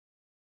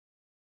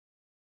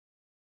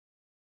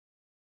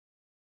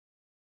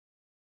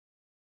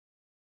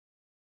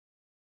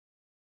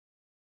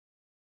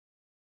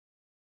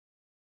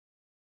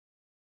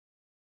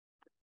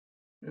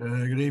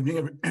Good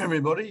evening,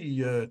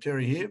 everybody.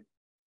 Terry here.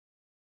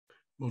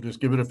 We'll just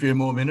give it a few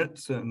more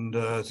minutes and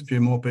as a few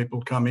more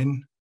people come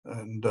in,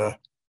 and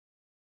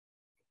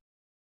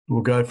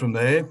we'll go from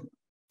there.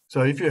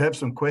 So if you have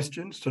some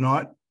questions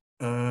tonight,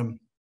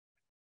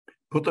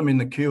 put them in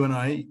the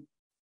Q&A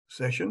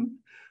session,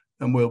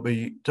 and we'll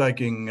be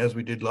taking, as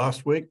we did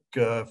last week,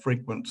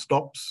 frequent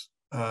stops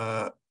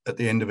at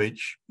the end of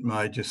each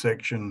major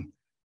section,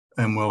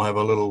 and we'll have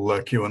a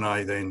little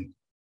Q&A then.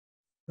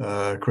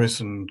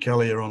 Chris and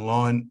Kelly are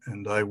online,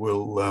 and they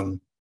will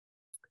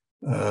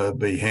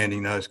be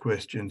handing those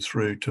questions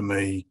through to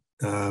me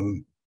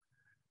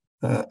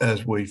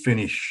as we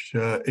finish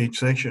each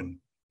section.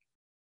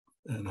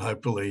 And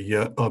hopefully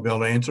I'll be able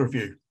to answer a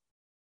few.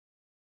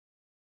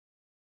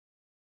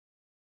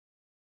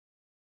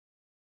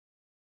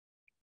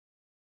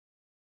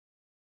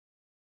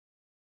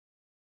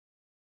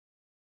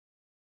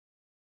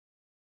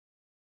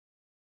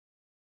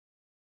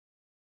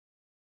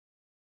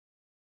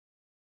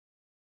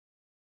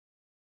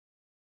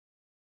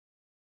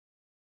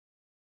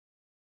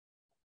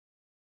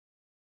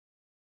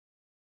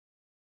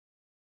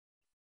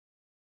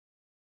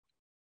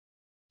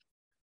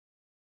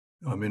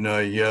 I'm in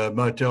a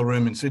motel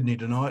room in Sydney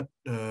tonight.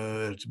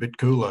 It's a bit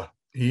cooler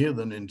here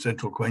than in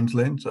central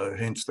Queensland, so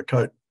hence the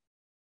coat.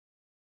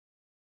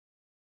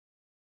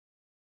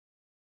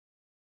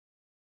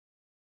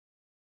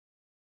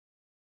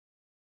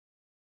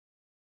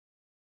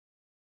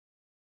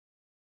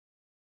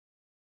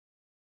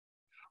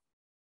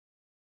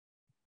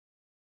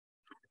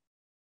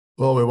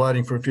 While we're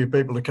waiting for a few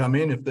people to come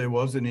in, if there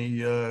was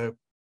any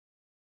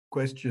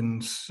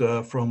questions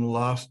from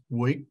last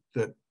week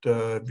that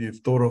you've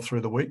thought of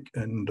through the week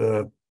and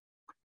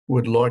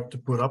would like to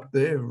put up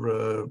there,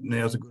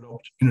 now's a good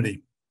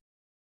opportunity.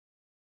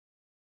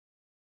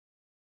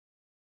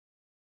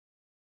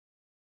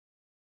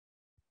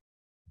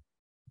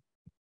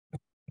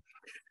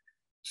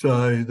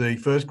 So the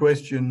first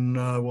question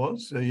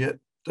was,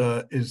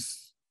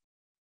 is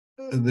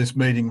this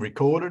meeting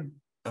recorded?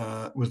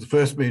 Was the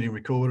first meeting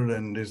recorded,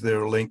 and is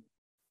there a link?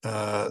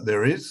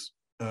 There is.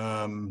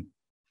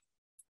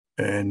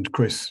 And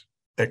Chris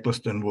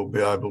Eccleston will be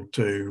able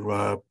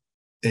to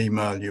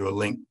email you a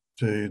link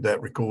to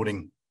that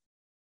recording.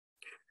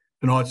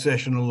 Tonight's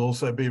session will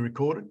also be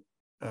recorded,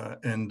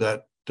 and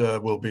that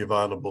will be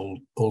available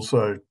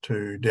also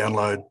to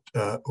download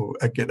or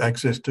get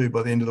access to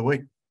by the end of the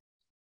week.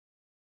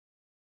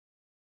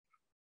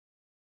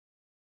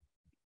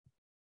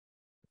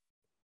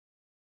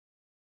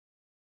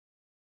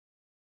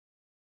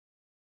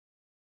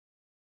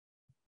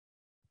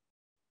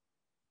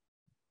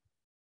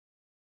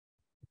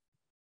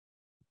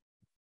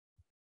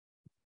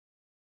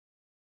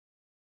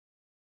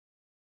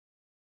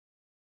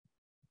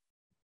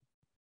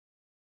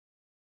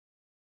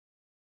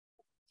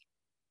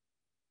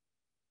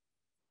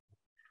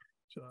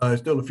 So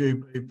still a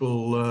few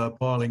people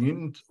piling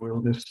in.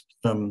 We'll just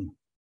we'll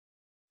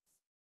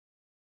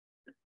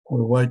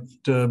wait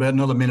about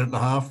another minute and a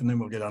half, and then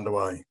we'll get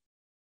underway.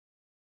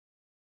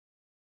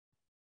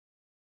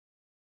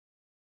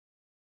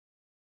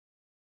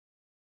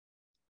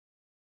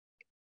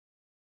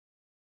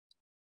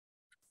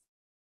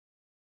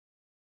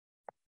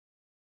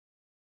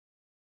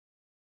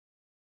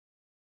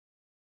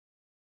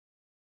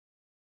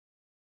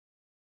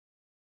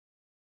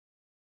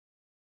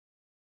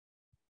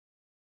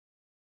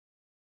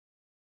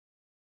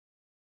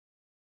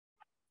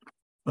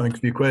 Thanks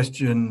for your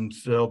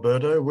questions,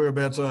 Alberto.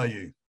 Whereabouts are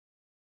you?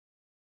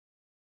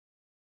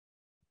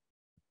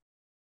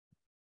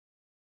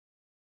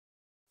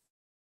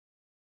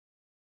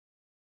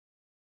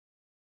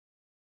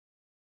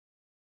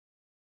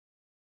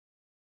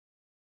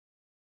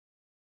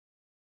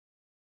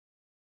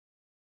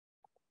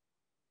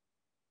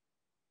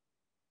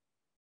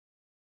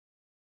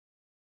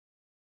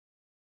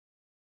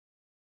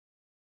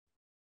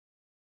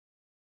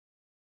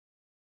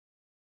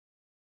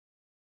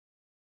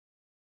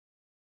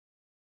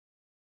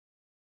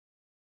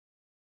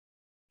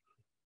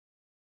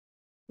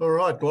 All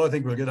right, well, I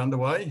think we'll get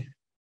underway.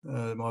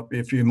 There might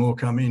be a few more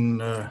come in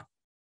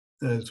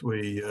as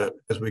we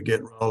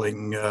get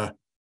rolling. We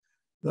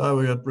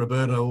got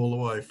Roberto all the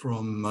way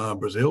from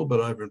Brazil,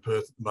 but over in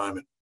Perth at the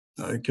moment.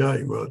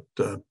 Okay, well,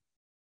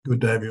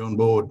 good to have you on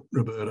board,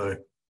 Roberto.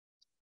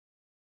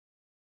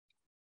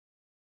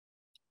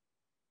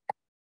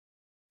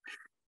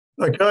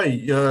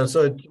 Okay,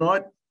 so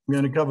tonight I'm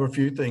going to cover a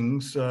few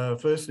things.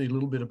 Firstly, a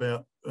little bit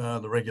about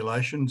the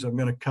regulations. I'm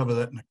going to cover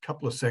that in a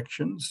couple of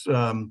sections.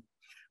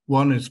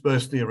 One is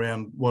firstly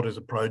around what is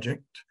a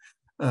project,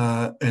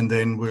 and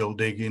then we'll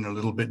dig in a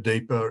little bit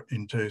deeper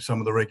into some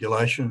of the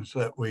regulations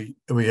that we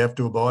have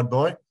to abide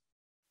by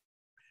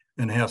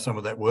and how some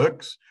of that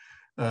works.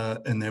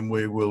 And then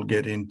we will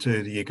get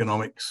into the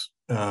economics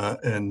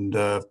and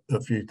a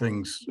few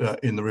things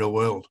in the real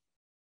world.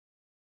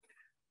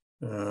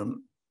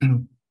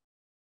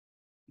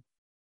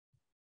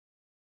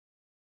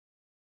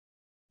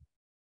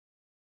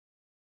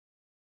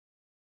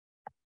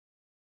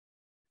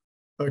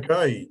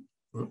 Okay,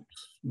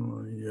 Oops,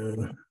 why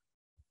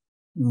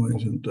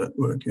isn't that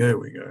working? There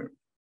we go.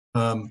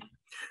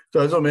 So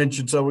as I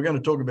mentioned, so we're going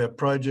to talk about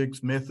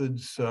projects,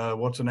 methods,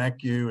 what's an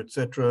ACCU,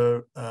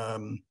 etc.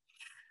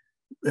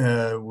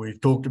 We've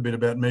talked a bit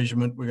about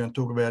measurement. We're going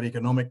to talk about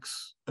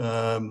economics,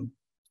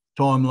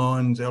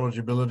 timelines,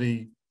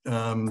 eligibility,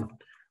 and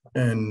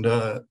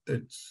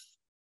it's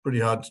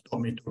pretty hard to stop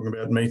me talking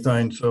about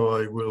methane, so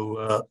I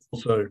will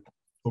also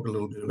talk a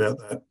little bit about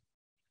that.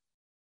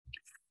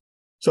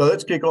 So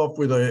let's kick off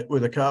with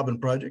a carbon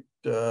project.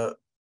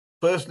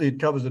 Firstly, it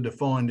covers a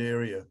defined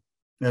area.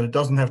 Now, it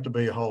doesn't have to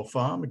be a whole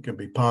farm. It can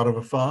be part of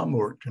a farm,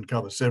 or it can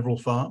cover several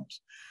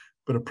farms.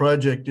 But a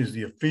project is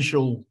the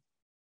official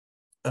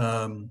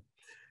area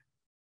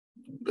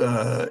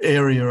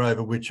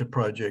over which a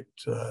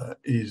project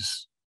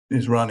is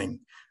running.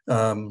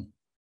 And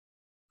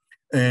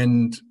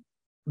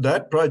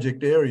that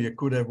project area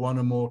could have one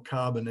or more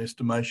carbon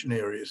estimation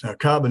areas. Now,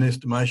 carbon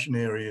estimation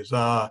areas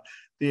are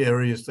the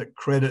areas that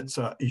credits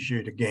are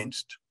issued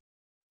against.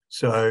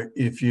 So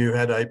if you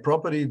had a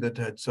property that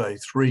had, say,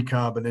 3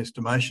 carbon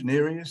estimation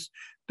areas,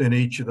 then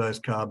each of those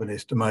carbon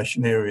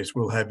estimation areas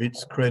will have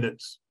its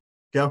credits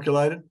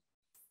calculated,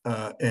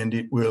 and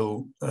it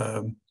will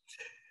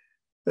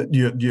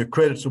your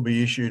credits will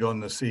be issued on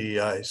the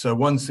CEA. So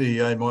one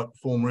CEA might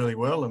perform really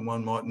well and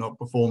one might not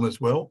perform as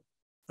well,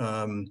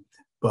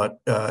 but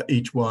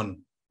each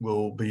one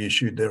will be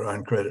issued their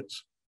own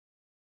credits.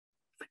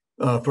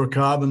 For a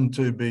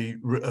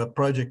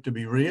project to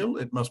be real,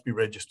 it must be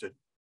registered.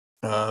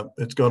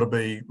 It's got to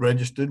be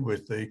registered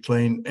with the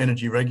Clean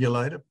Energy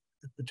Regulator,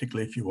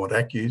 particularly if you want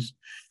ACCUs.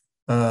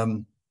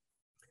 And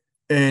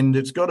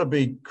it's got to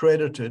be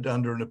credited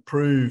under an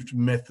approved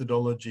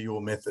methodology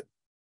or method.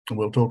 And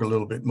we'll talk a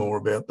little bit more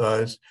about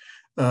those.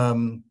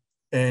 And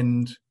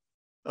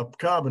a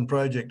carbon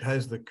project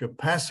has the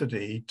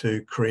capacity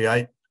to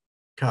create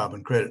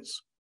carbon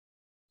credits.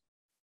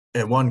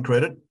 And one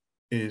credit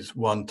is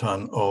 1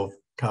 tonne of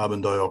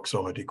carbon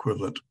dioxide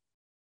equivalent.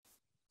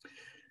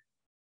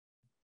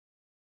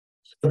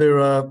 So there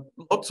are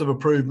lots of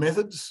approved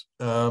methods.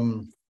 Let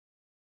me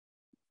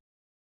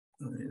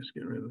just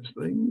get rid of this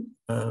thing.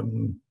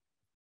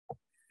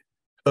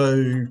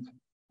 So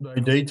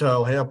they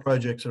detail how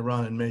projects are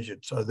run and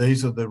measured. So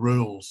these are the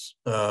rules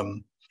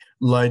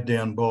laid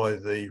down by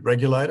the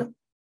regulator.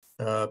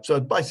 So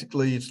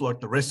basically, it's like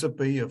the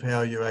recipe of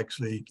how you're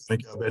actually going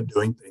to go about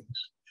doing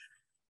things.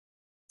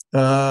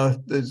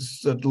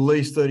 There's at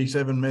least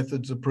 37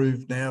 methods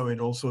approved now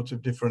in all sorts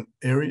of different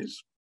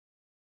areas.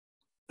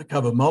 They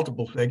cover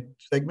multiple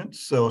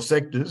segments or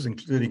sectors,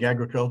 including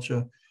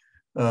agriculture,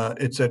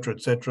 et cetera,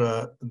 et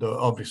cetera.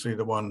 Obviously,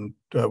 the one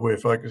we're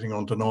focusing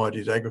on tonight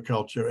is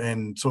agriculture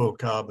and soil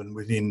carbon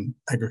within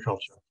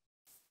agriculture.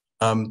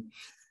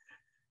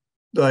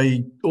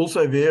 They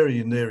also vary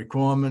in their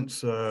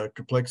requirements,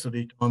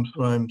 complexity,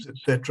 timeframes, et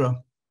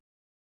cetera.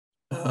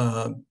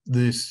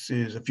 This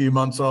is a few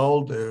months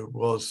old. There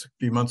was a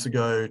few months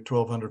ago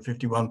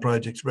 1,251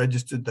 projects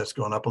registered. That's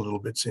gone up a little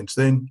bit since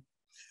then.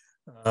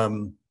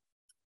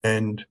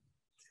 And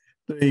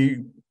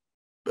the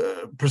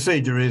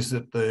procedure is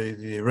that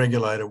the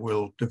regulator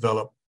will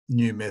develop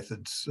new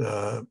methods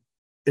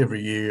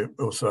every year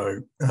or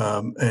so.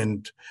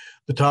 And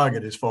the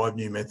target is 5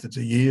 new methods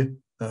a year,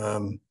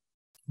 but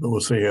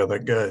we'll see how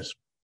that goes.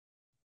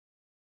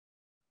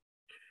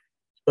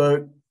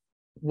 So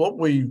what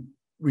we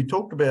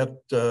talked about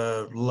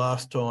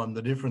last time,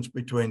 the difference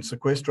between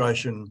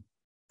sequestration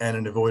and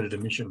an avoided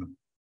emission.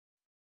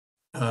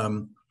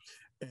 And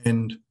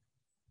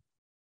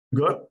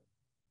we've got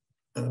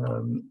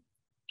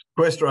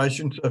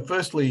sequestration. So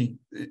firstly,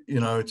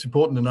 it's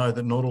important to know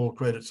that not all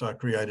credits are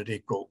created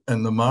equal,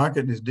 and the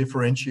market is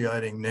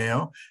differentiating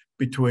now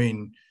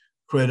between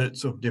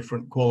credits of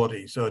different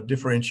quality. So it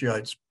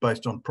differentiates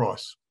based on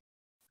price.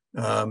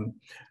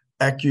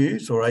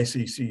 ACCUs or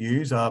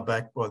ACCUs are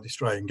backed by the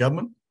Australian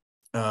government.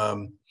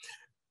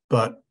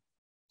 But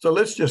so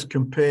let's just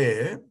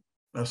compare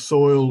a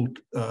soiled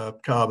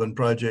carbon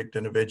project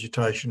and a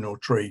vegetation or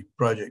tree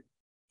project.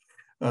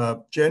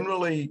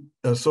 Generally,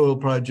 a soil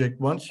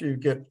project, once you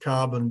get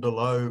carbon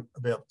below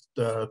about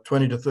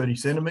 20 to 30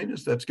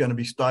 centimetres, that's going to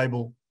be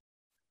stable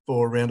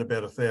for around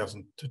about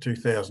 1,000 to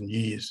 2,000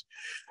 years.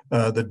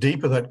 The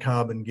deeper that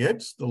carbon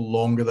gets, the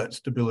longer that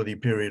stability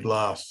period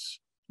lasts.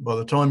 By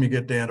the time you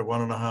get down to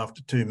 1.5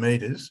 to 2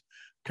 metres,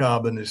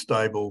 carbon is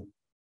stable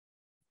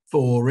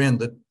for around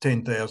the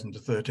 10,000 to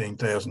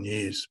 13,000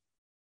 years.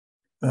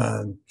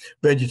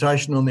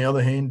 Vegetation, on the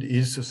other hand,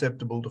 is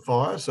susceptible to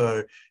fire. So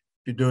if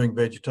you're doing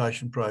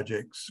vegetation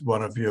projects,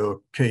 one of your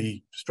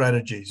key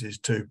strategies is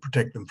to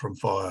protect them from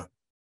fire.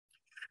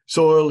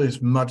 Soil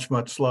is much,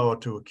 much slower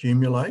to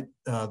accumulate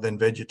than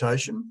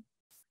vegetation.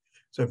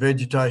 So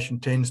vegetation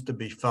tends to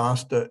be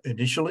faster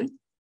initially,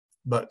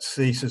 but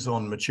ceases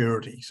on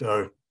maturity.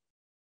 So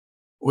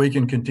we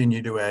can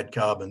continue to add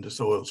carbon to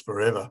soils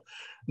forever.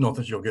 Not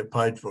that you'll get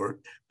paid for it,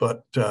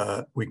 but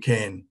we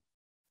can.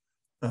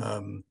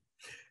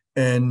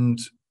 And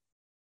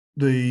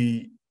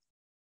the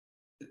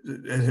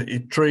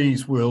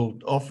trees will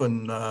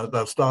often,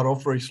 they'll start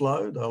off very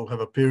slow. They'll have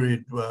a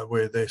period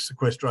where their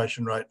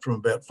sequestration rate from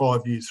about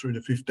 5 years through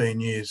to 15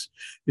 years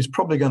is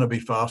probably going to be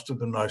faster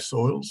than most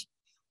soils.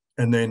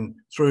 And then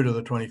through to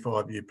the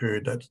 25-year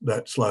period,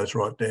 that slows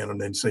right down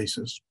and then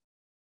ceases.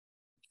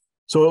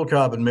 Soil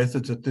carbon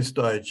methods at this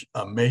stage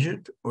are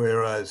measured,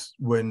 whereas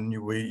when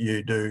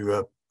you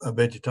do a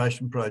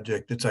vegetation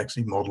project, it's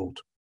actually modelled.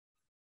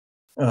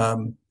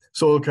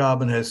 Soil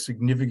carbon has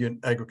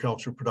significant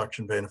agricultural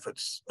production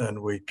benefits,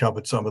 and we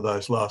covered some of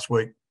those last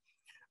week.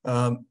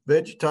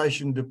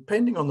 Vegetation,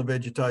 depending on the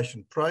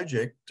vegetation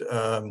project,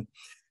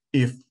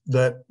 if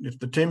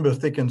the timber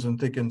thickens and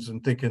thickens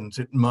and thickens,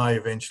 it may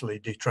eventually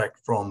detract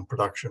from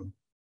production.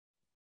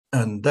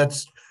 And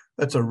that's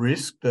a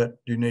risk that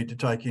you need to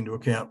take into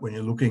account when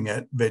you're looking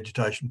at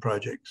vegetation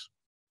projects.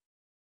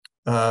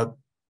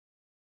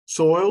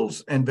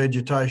 Soils and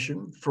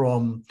vegetation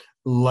from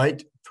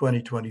late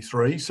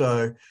 2023.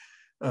 So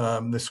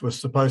this was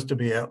supposed to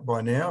be out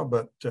by now,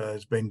 but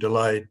has been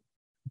delayed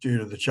due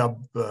to the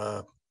Chubb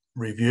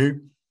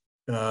review.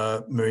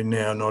 We're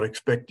now not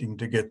expecting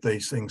to get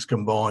these things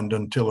combined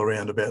until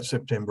around about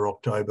September,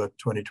 October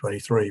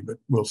 2023, but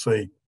we'll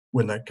see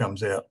when that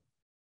comes out.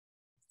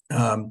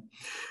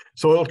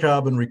 Soil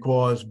carbon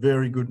requires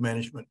very good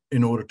management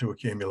in order to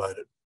accumulate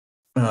it.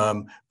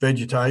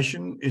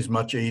 Vegetation is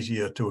much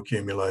easier to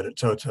accumulate it,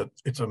 so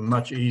it's a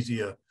much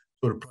easier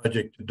sort of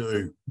project to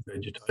do,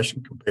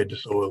 vegetation, compared to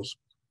soils.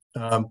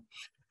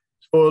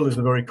 Soil is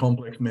a very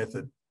complex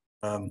method,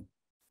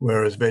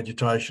 whereas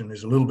vegetation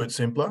is a little bit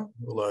simpler,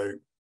 although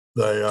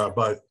they are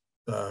both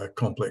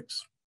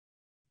complex.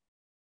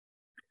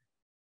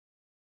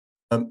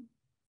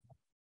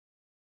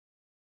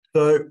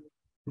 So it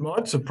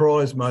might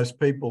surprise most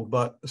people,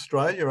 but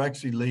Australia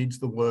actually leads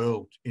the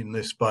world in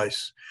this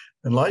space.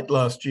 And late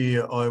last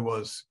year, I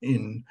was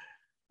in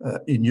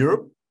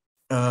Europe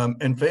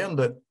and found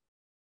that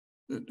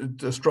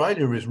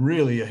Australia is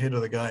really ahead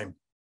of the game.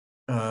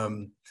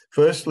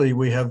 Firstly,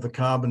 we have the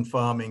carbon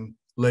farming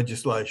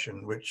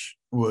legislation, which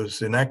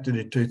was enacted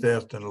in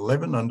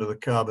 2011 under the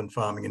Carbon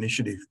Farming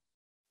Initiative.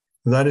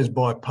 That is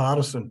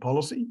bipartisan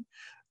policy,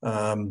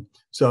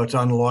 so it's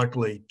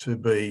unlikely to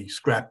be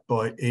scrapped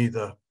by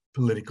either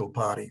political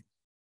party.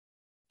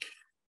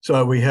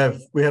 So we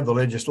have the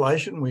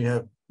legislation, we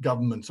have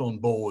governments on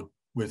board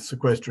with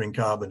sequestering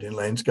carbon in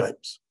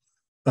landscapes.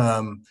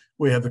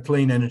 We have the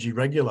Clean Energy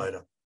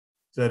Regulator.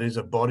 That is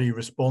a body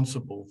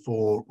responsible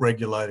for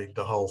regulating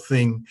the whole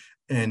thing.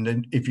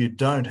 And if you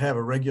don't have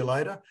a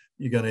regulator,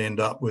 you're going to end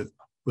up with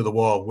a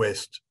Wild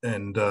West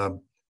and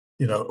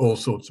all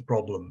sorts of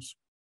problems.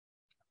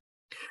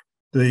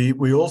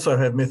 We also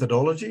have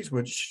methodologies,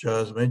 which,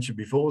 as I mentioned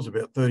before, is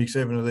about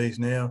 37 of these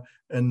now,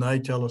 and they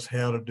tell us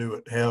how to do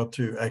it, how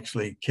to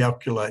actually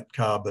calculate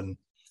carbon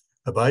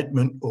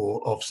abatement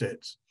or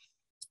offsets,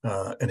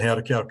 and how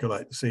to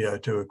calculate the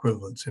CO2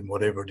 equivalents in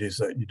whatever it is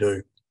that you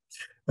do.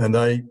 And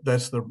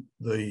that's the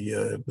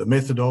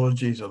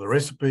methodologies or the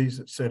recipes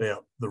that set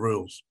out the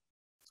rules.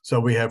 So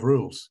we have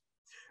rules,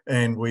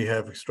 and we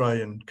have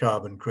Australian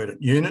carbon credit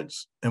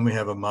units, and we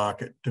have a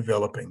market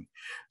developing.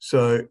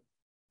 So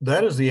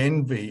that is the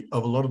envy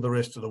of a lot of the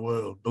rest of the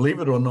world. Believe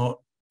it or not,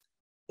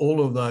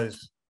 all of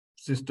those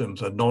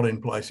systems are not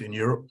in place in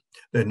Europe.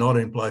 They're not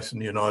in place in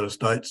the United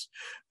States.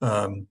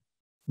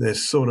 They're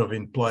sort of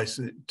in place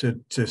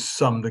to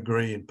some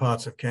degree in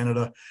parts of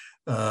Canada.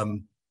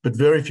 But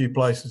very few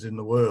places in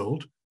the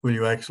world will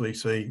you actually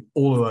see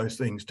all of those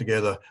things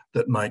together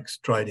that makes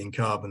trading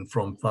carbon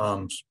from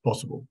farms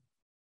possible.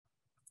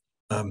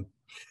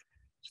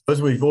 As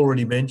we've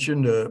already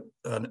mentioned,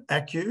 an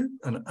ACCU,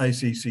 an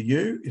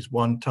ACCU, is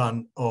 1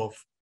 tonne of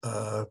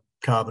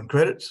carbon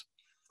credits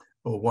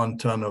or 1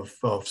 tonne of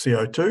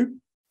CO2.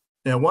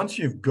 Now, once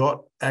you've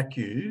got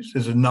ACCUs,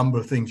 there's a number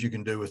of things you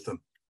can do with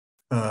them.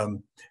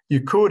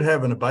 You could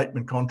have an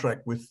abatement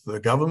contract with the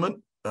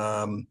government.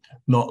 Not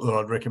that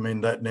I'd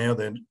recommend that now.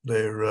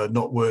 They're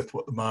not worth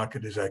what the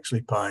market is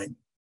actually paying.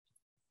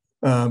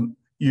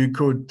 You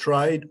could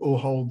trade or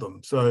hold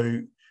them.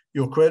 So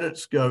your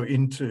credits go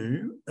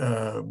into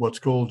what's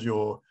called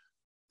your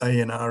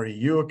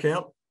ANREU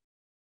account,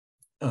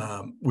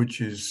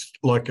 which is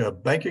like a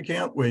bank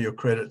account where your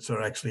credits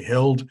are actually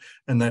held,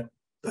 and that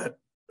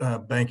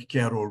bank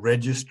account or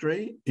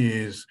registry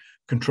is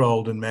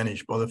controlled and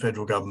managed by the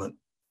federal government.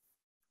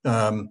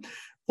 So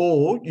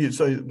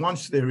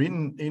once they're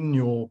in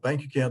your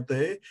bank account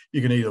there,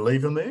 you can either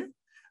leave them there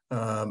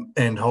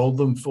and hold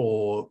them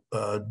for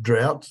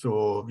droughts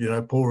or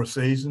poorer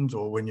seasons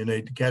or when you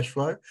need the cash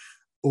flow,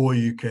 or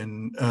you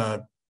can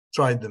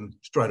trade them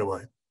straight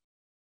away.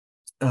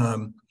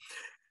 And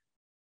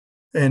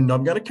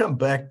I'm going to come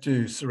back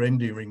to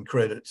surrendering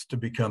credits to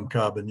become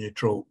carbon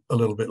neutral a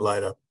little bit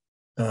later.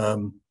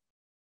 All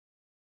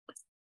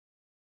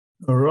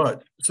right,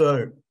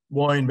 so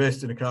why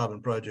invest in a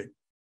carbon project?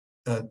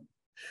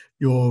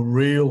 Your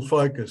real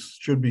focus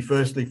should be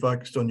firstly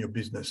focused on your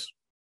business.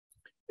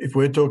 If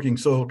we're talking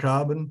soil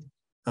carbon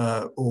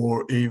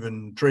or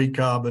even tree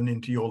carbon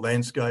into your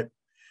landscape,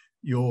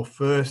 your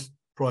first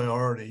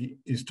priority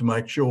is to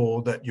make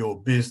sure that your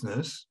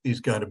business is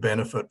going to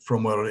benefit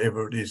from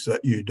whatever it is that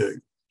you do.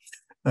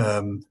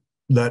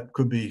 That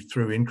could be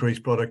through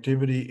increased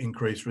productivity,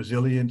 increased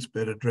resilience,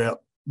 better drought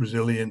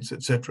resilience,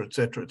 etc.,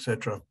 etc.,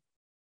 etc.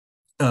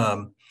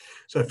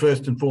 So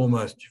first and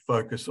foremost, you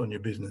focus on your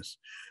business.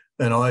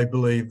 And I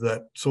believe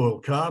that soil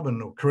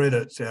carbon or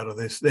credits out of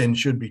this then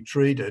should be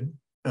treated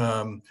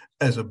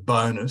as a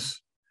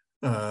bonus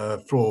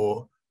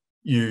for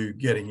you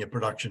getting your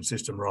production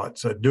system right.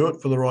 So do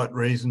it for the right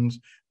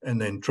reasons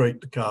and then treat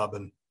the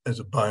carbon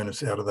as a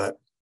bonus out of that.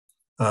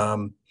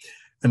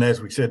 And as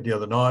we said the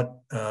other night,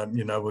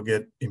 we'll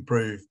get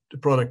improved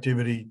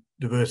productivity,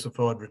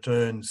 diversified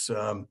returns.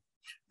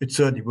 It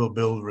certainly will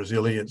build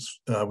resilience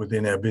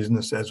within our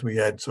business as we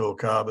add soil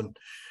carbon.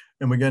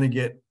 And we're going to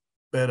get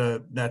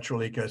better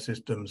natural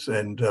ecosystems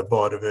and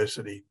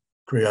biodiversity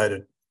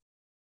created.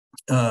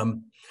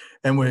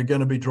 And we're going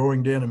to be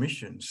drawing down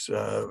emissions,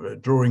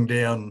 drawing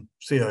down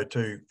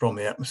CO2 from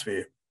the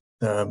atmosphere.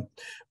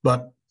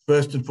 But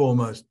first and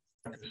foremost,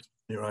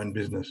 your own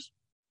business.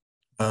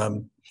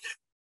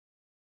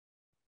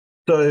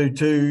 So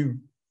to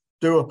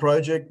do a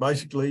project,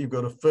 basically, you've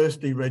got to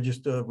firstly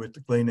register with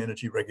the Clean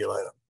Energy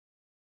Regulator.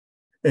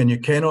 And you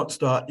cannot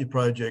start your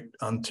project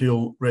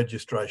until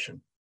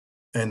registration.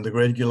 And the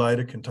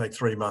regulator can take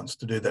 3 months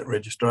to do that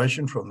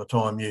registration from the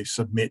time you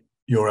submit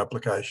your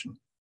application.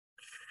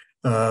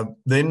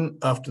 Then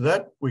after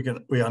that,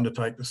 we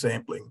undertake the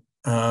sampling.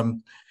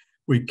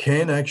 We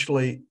can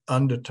actually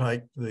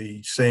undertake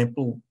the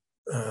sample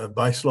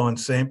baseline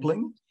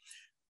sampling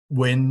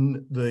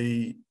when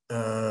the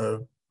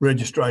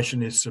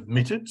registration is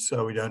submitted,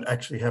 so we don't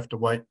actually have to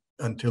wait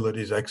until it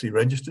is actually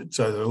registered.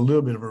 So there's a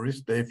little bit of a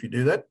risk there if you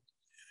do that.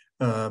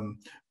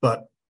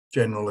 But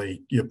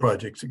generally, your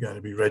projects are going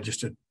to be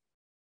registered.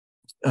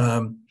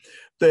 Then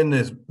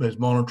there's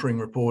monitoring,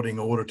 reporting,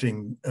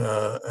 auditing,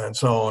 and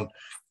so on.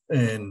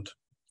 And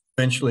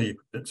eventually,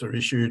 credits are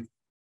issued.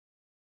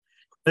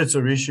 Credits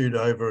are issued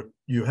over,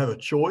 you have a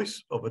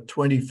choice of a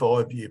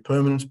 25-year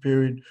permanence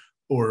period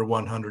or a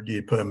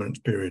 100-year permanence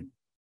period.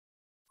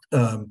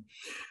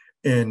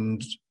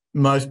 And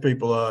most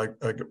people are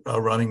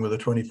running with a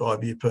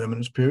 25-year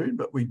permanence period,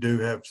 but we do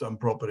have some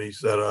properties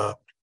that are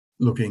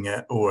looking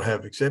at or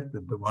have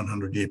accepted the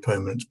 100-year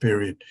permanence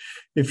period.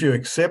 If you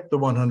accept the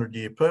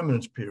 100-year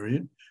permanence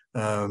period,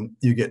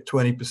 you get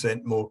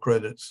 20% more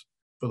credits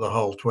for the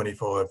whole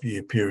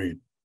 25-year period.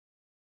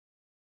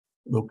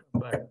 We'll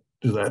come back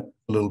to that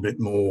a little bit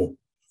more.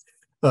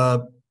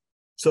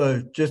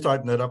 So just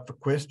open that up for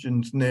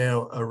questions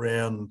now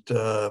around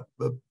the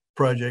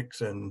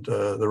projects and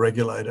the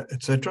regulator,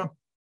 etc.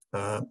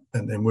 And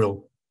then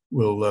we'll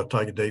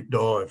take a deep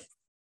dive.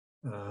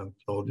 So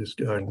I'll just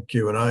go in the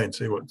Q&A and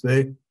see what's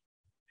there.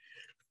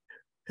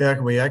 How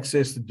can we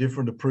access the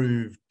different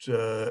approved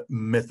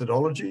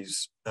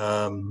methodologies?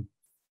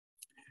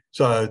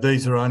 So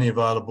these are only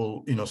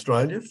available in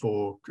Australia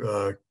for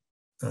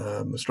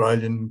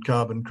Australian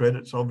carbon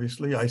credits,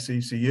 obviously,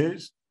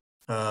 ACCUs.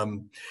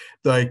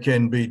 They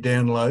can be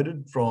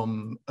downloaded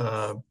from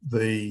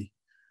the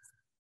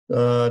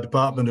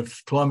Department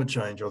of Climate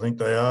Change. I think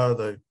they are.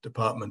 The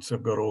departments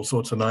have got all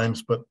sorts of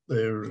names, but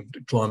they're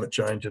climate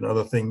change and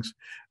other things.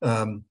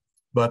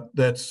 But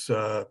that's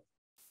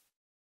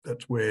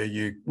where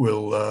you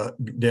will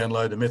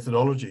download the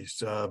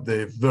methodologies.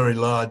 They're very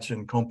large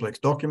and complex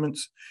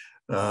documents,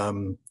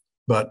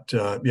 but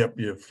yep,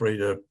 you're free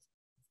to.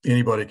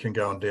 Anybody can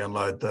go and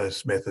download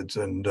those methods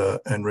and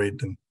read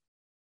them.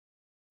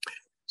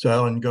 So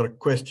Alan, got a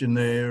question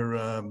there.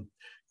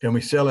 Can we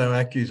sell our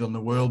ACCUs on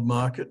the world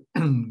market?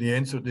 The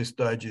answer at this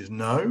stage is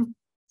no.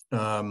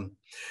 And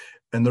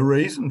the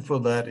reason for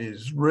that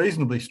is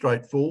reasonably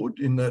straightforward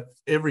in that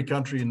every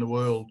country in the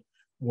world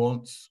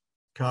wants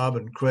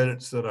carbon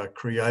credits that are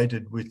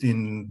created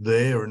within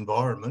their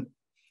environment.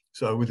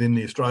 So within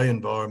the Australian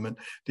environment,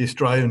 the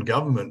Australian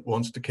government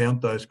wants to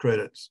count those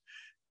credits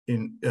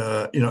in,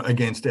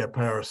 against our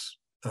Paris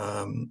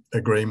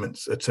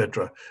agreements,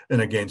 etc.,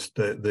 and against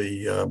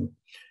the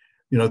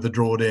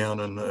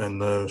drawdown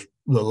and the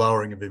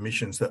lowering of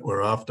emissions that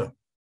we're after.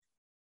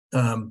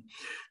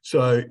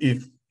 So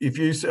if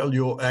you sell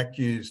your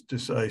ACCUs to,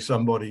 say,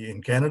 somebody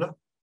in Canada,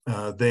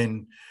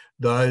 then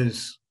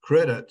those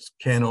credits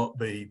cannot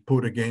be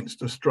put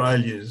against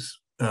Australia's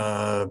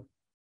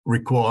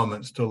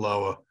requirements to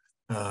lower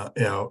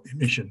our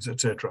emissions,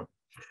 etc.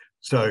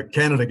 So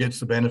Canada gets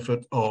the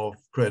benefit of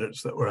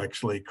credits that were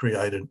actually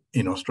created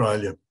in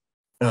Australia.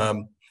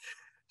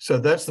 So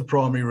that's the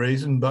primary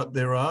reason, but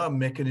there are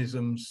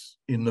mechanisms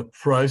in the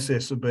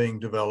process of being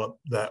developed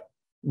that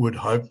would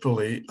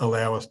hopefully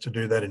allow us to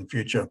do that in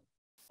future.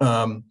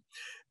 And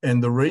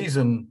the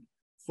reason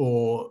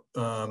for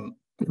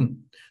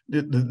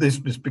this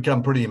has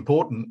become pretty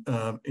important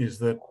is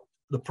that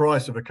the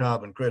price of a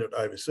carbon credit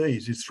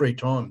overseas is 3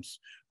 times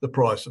the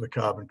price of a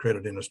carbon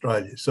credit in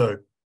Australia. So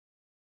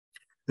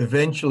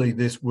eventually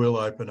this will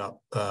open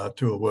up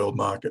to a world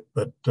market,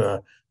 but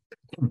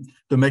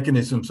the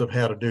mechanisms of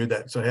how to do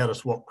that, so how to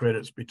swap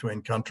credits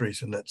between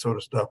countries and that sort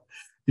of stuff,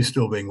 is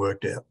still being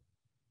worked out.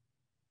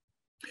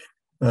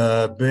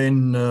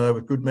 Ben,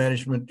 with good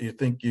management, do you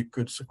think you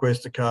could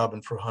sequester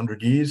carbon for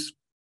 100 years?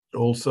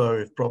 Also,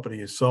 if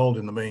property is sold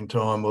in the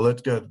meantime, well,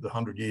 let's go to the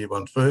 100-year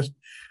one first.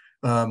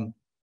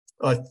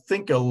 I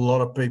think a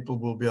lot of people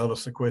will be able to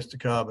sequester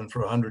carbon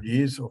for 100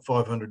 years or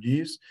 500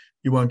 years.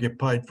 You won't get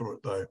paid for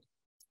it though.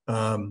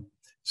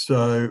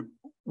 So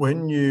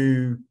when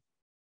you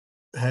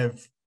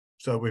have,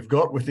 so we've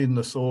got within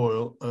the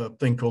soil a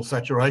thing called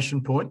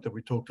saturation point that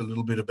we talked a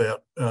little bit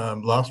about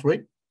last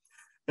week.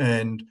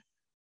 And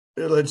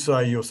let's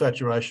say your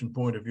saturation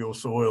point of your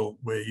soil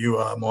where you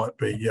are might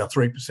be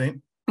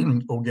 3%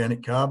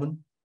 organic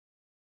carbon.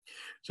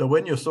 So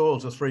when your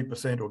soils are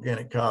 3%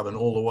 organic carbon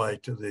all the way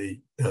to the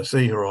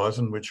sea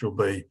horizon, which will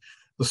be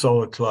the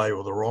solid clay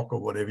or the rock or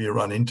whatever you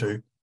run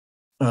into,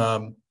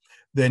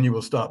 then you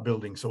will start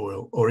building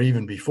soil, or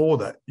even before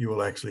that, you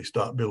will actually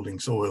start building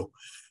soil.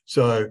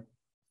 So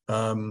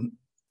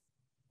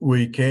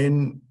we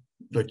can,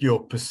 like,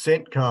 your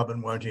percent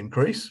carbon won't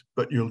increase,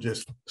 but you'll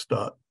just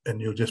start and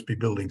you'll just be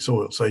building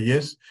soil. So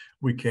yes,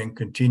 we can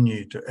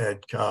continue to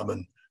add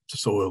carbon to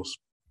soils.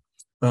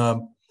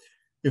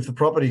 If the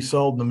property's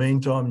sold in the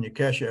meantime and you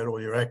cash out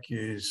all your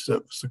accus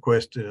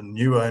sequestered and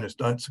new owners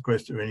don't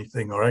sequester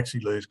anything or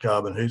actually lose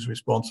carbon, who's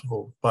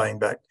responsible for paying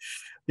back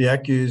the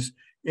accus?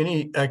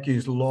 Any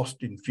accus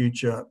lost in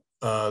future,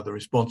 the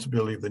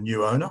responsibility of the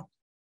new owner.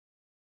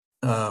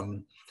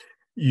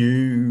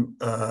 You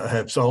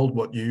have sold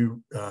what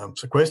you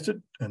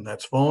sequestered, and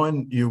that's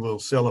fine. You will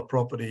sell a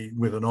property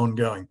with an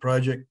ongoing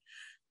project.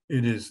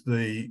 It is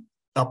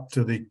up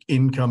to the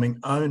incoming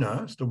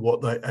owner as to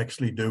what they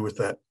actually do with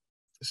that.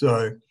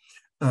 So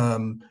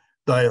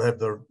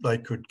they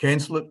could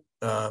cancel it,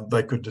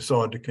 they could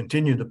decide to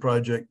continue the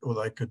project, or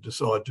they could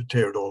decide to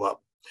tear it all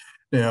up.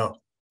 Now,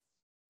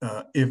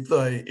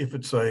 if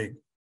it's a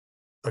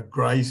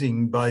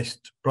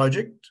grazing-based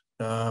project,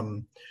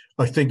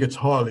 I think it's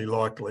highly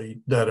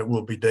likely that it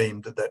will be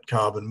deemed that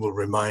carbon will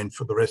remain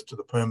for the rest of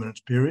the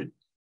permanence period,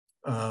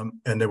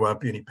 and there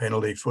won't be any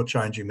penalty for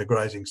changing the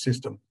grazing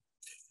system.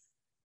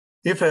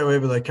 If,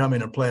 however, they come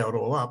in and plough it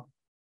all up,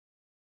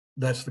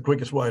 that's the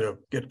quickest way to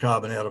get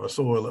carbon out of a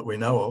soil that we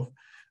know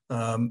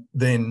of.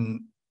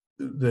 Then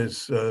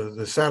there's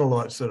the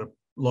satellites that are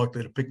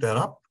likely to pick that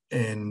up,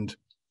 and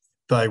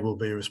they will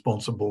be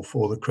responsible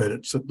for the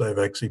credits that they've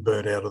actually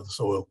burnt out of the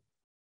soil.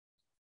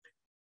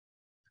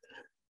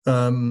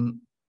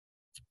 Can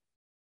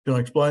I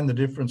explain the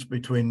difference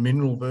between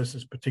mineral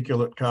versus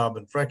particulate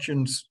carbon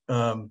fractions?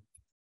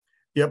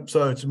 Yep,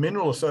 so it's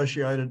mineral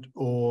associated,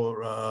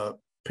 or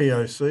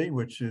POC,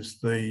 which is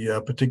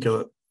the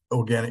particulate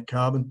organic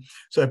carbon.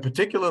 So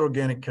particulate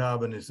organic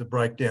carbon is the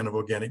breakdown of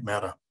organic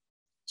matter.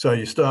 So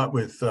you start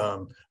with,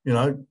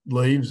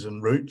 leaves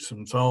and roots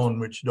and so on,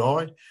 which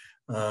die.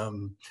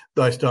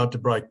 They start to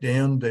break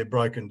down. They're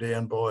broken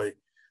down by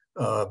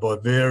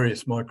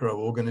various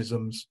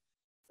microorganisms,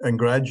 and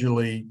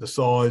gradually the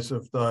size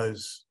of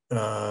those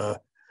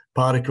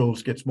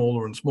particles get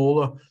smaller and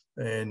smaller.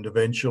 And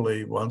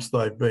eventually, once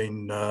they've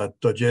been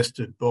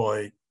digested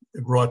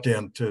right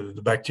down to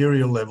the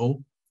bacterial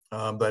level,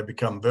 they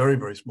become very,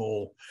 very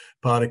small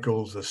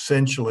particles.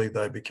 Essentially,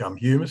 they become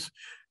humus.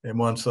 And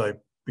once they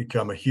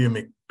become a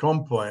humic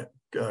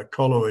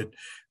colloid,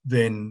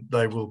 then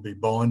they will be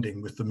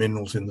binding with the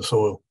minerals in the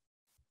soil.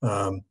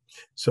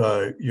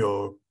 So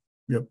your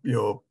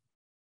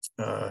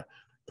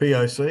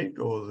POC,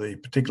 or the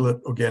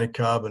particulate organic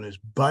carbon, is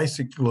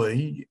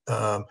basically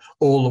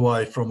all the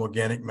way from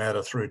organic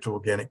matter through to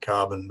organic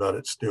carbon, but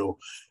it's still,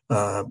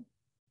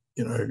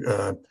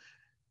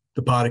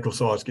 the particle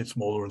size gets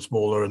smaller and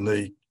smaller, and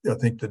I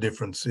think the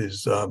difference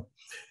is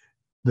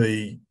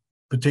the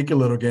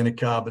particulate organic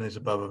carbon is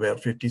above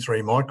about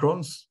 53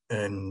 microns,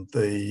 and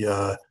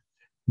the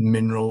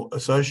mineral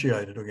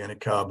associated organic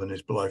carbon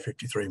is below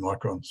 53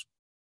 microns.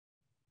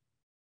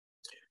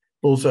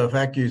 Also, if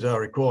accus are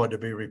required to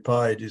be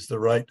repaid, is the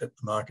rate at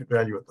the market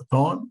value at the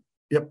time?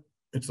 Yep,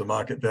 it's the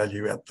market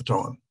value at the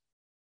time.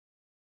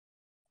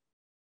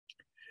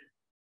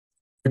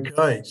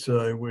 Okay,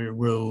 so we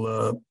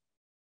will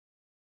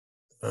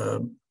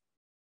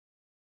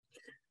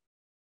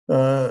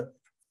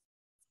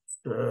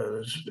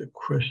there's a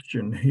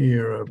question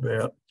here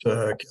about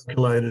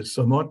calculators.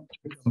 So I might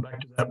come back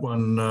to that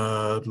one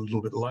a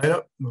little bit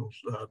later. We'll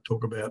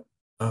talk about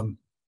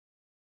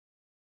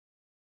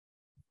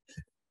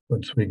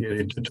once we get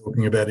into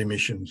talking about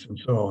emissions and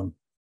so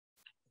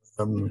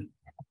on.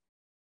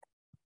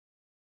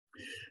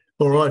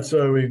 All right,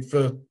 so we've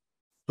talked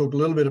a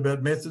little bit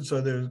about methods.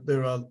 So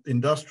there are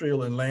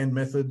industrial and land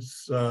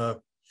methods.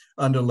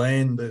 Under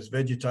land, there's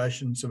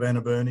vegetation,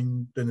 savanna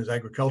burning, then there's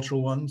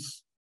agricultural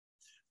ones.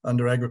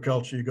 Under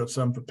agriculture, you've got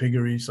some for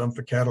piggery, some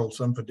for cattle,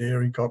 some for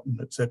dairy, cotton,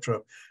 etc.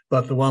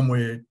 But the one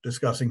we're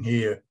discussing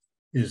here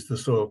is the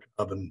soil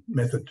carbon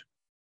method.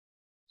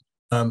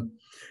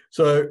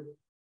 So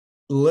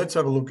let's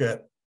have a look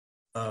at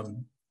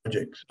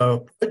projects. So a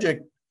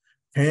project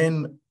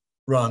can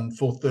run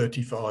for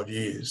 35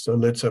 years. So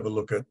let's have a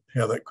look at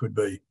how that could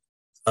be.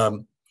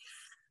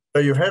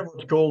 So you have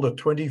what's called a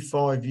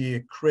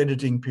 25-year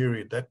crediting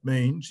period. That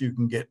means you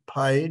can get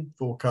paid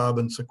for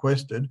carbon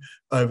sequestered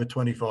over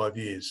 25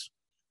 years.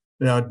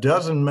 Now, it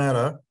doesn't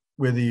matter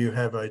whether you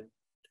have a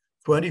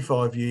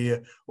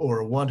 25-year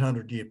or a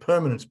 100-year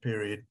permanence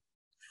period,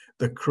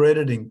 the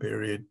crediting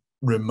period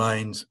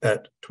remains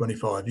at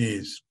 25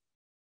 years.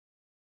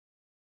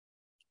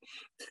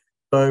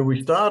 So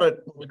we start at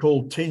what's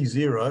called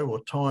T0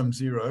 or time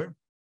zero,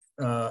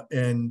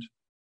 and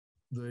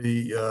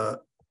the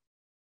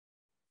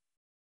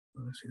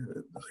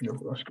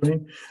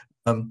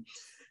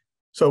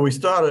so we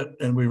start it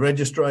and we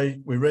register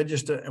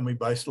and we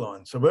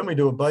baseline. So when we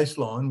do a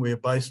baseline, we are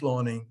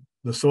baselining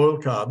the soil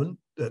carbon,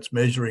 that's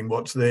measuring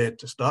what's there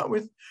to start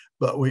with,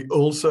 but we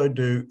also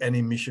do an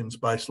emissions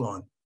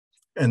baseline.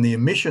 And the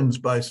emissions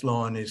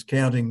baseline is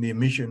counting the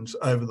emissions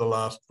over the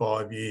last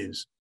 5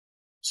 years.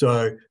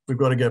 So we've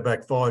got to go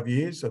back 5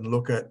 years and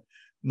look at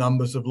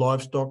numbers of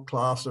livestock,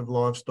 class of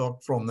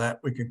livestock. From that,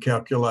 we can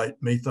calculate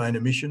methane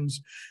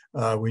emissions.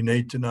 We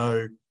need to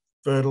know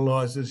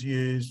fertilizers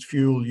used,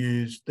 fuel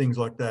used, things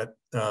like that.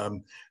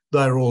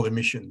 They're all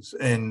emissions,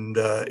 and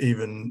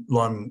even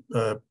lime,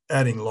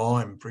 adding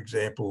lime, for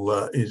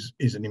example, is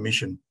an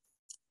emission.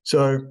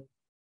 So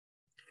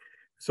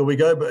we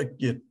go back,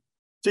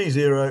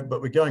 T0,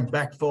 but we're going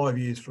back 5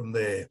 years from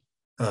there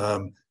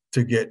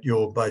to get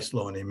your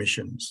baseline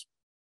emissions.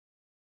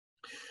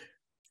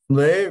 From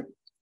there,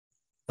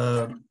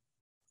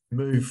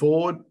 move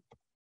forward,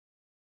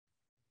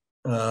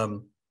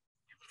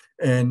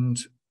 and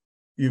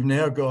you've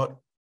now got,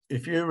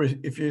 if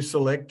you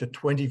select a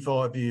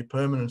 25-year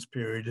permanence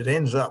period, it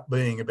ends up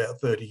being about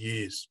 30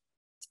 years.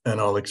 And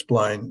I'll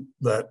explain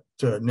that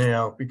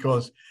now,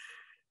 because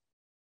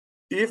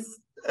if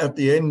at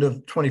the end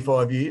of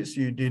 25 years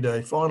you did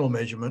a final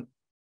measurement,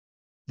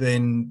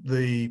 then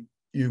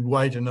you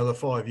wait another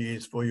 5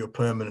 years for your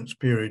permanence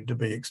period to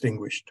be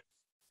extinguished.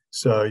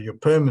 So your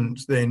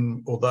permanence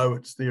then, although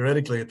it's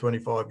theoretically a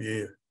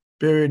 25-year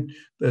period,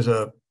 there's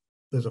a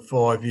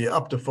 5 year,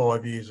 up to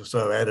 5 years or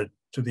so added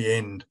to the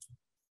end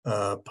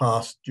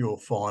past your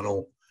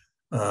final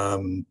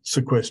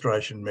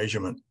sequestration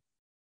measurement.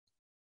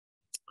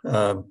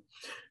 So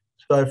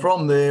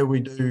from there, we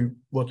do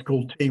what's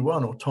called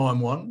T1 or time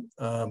one,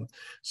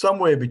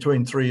 somewhere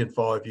between 3 and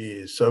 5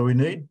 years. So we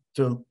need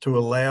to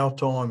allow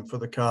time for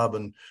the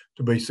carbon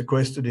to be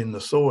sequestered in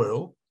the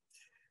soil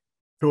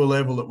to a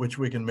level at which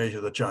we can measure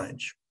the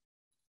change.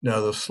 Now,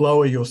 the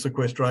slower your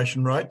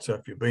sequestration rate, so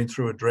if you've been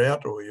through a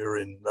drought or you're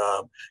in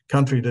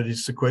country that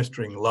is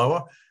sequestering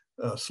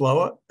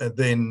slower,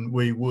 then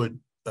we would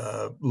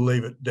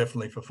leave it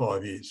definitely for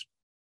 5 years.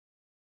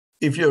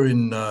 If you're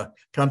in a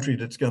country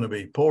that's going to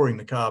be pouring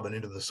the carbon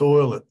into the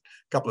soil at a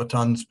couple of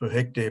tonnes per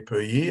hectare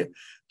per year,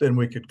 then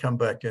we could come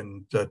back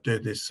and do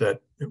this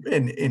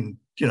in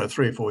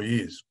 3 or 4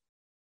 years.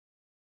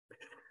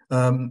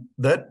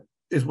 That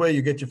is where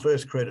you get your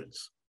first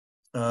credits.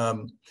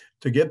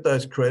 To get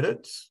those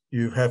credits,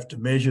 you have to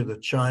measure the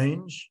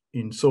change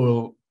in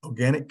soil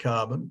organic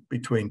carbon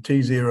between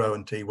T0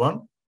 and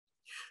T1,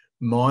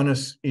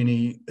 minus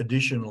any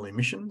additional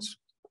emissions,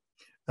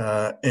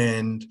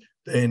 and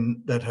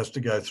then that has to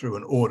go through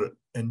an audit.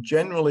 And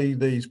generally,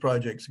 these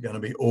projects are going to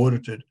be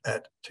audited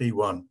at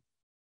T1.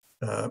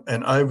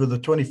 And over the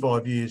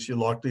 25 years, you're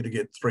likely to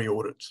get 3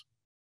 audits.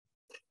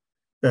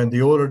 And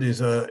the audit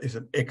is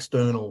an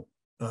external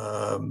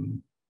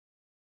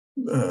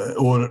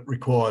audit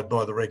required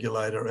by the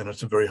regulator, and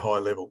it's a very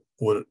high-level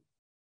audit,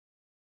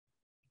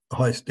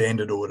 high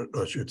standard audit,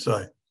 I should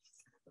say.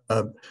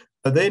 And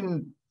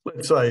then,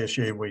 let's say,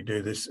 assume we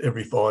do this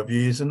every 5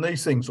 years, and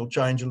these things will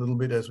change a little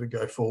bit as we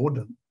go forward,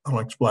 and I'll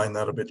explain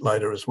that a bit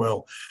later as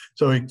well.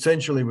 So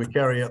essentially, we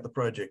carry out the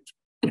project.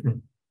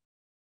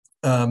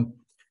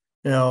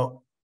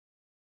 Now,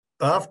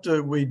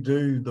 after we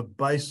do the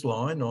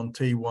baseline on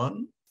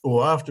T1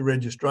 or after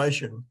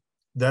registration,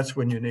 that's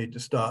when you need to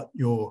start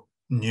your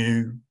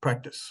new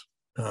practice.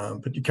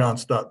 But you can't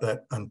start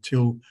that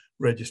until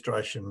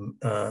registration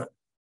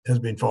has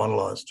been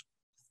finalised.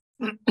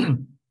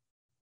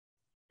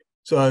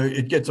 So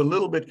it gets a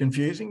little bit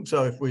confusing.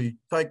 So if we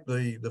take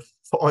the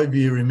 5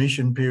 year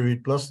emission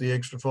period plus the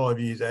extra 5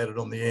 years added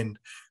on the end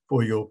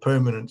for your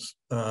permanence,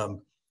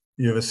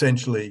 you've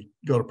essentially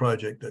got a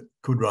project that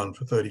could run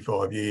for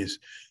 35 years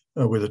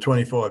with a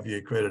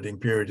 25-year crediting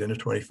period and a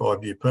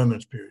 25-year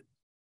permanence period.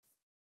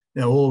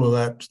 Now, all of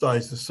that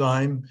stays the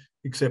same,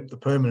 except the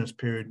permanence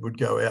period would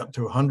go out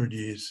to 100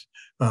 years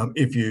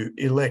if you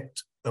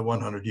elect a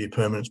 100-year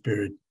permanence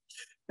period.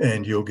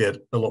 And you'll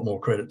get a lot more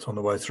credits on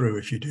the way through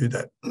if you do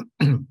that.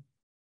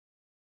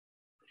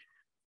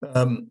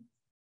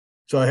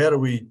 So how do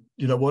we,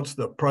 what's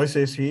the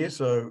process here?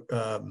 So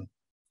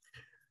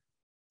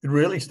it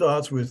really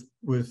starts with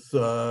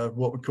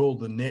what we call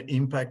the net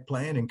impact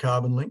plan in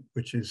CarbonLink,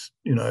 which is,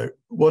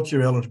 what's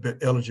your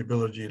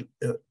eligibility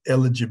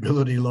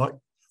like?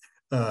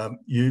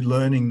 You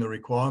learning the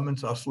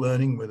requirements, us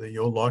learning whether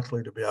you're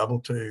likely to be able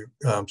to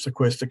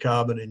sequester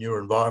carbon in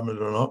your environment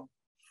or not.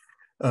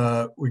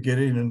 We get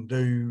in and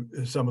do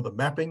some of the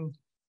mapping,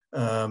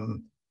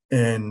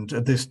 And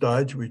at this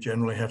stage, we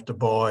generally have to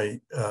buy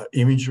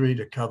imagery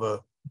to cover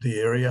the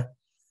area.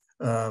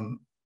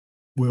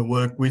 We'll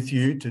work with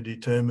you to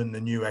determine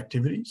the new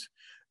activities.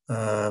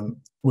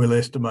 We'll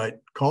estimate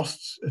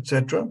costs,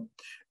 etc.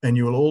 And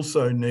you will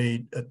also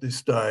need at this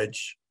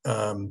stage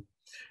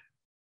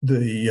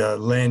the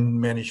land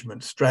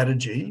management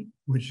strategy,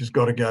 which has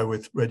got to go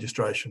with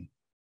registration.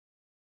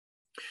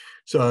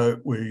 So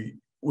we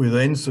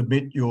then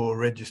submit your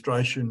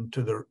registration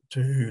to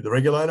the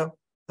regulator,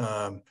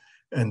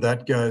 and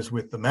that goes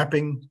with the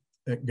mapping.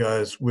 It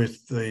goes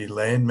with the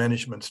land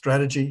management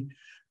strategy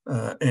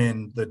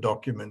and the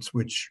documents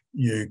which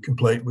you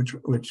complete, which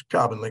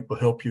CarbonLink will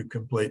help you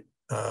complete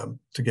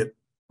to get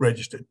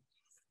registered.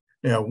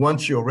 Now,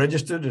 once you're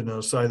registered, and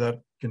I'll say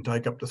that can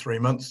take up to 3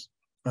 months,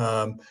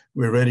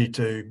 we're ready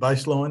to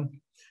baseline,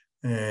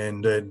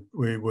 and then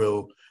we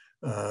will,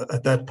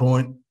 at that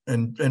point,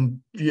 and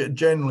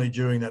generally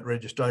during that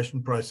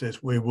registration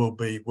process, we will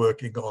be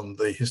working on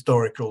the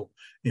historical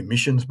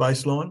emissions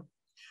baseline.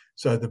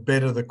 So the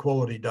better the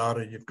quality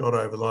data you've got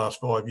over the last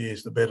 5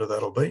 years, the better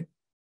that'll be.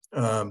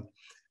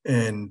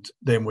 And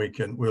then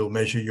we'll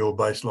measure your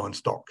baseline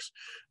stocks.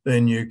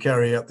 Then you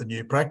carry out the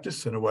new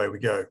practice and away we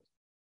go.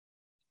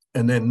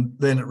 And then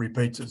it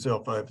repeats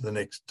itself over the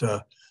next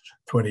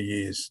 20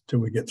 years till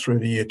we get through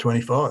to year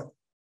 25.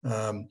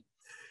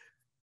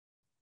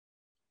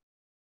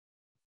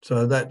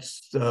 So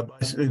that's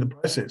basically the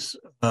process.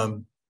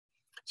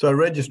 So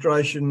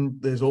registration,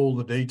 there's all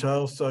the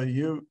details. So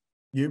you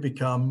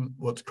become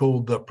what's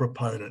called the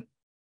proponent.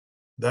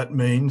 That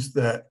means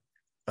that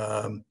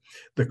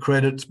the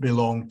credits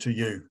belong to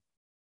you.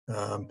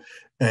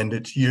 And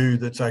it's you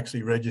that's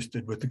actually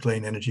registered with the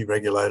Clean Energy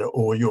Regulator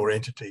or your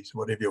entities,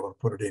 whatever you want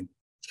to put it in.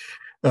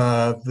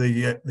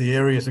 The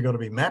areas have got to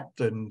be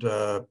mapped, and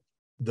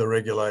the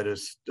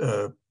regulator's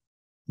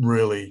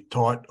really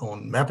tight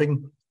on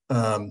mapping.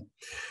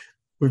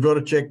 We've got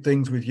to check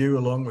things with you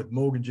along with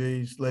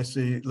mortgagees,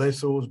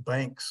 lessors,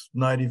 banks,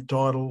 native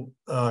title,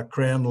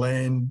 Crown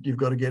land. You've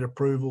got to get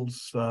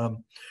approvals.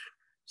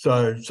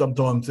 So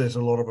sometimes there's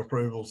a lot of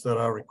approvals that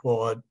are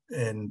required,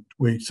 and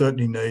we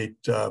certainly need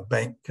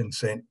bank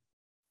consent.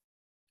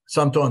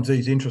 Sometimes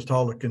these interest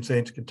holder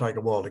consents can take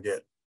a while to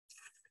get.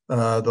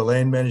 The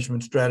land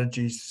management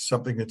strategy is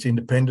something that's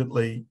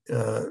independently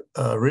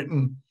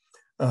written.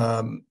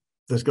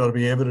 There's got to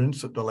be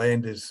evidence that the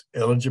land is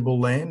eligible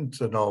land,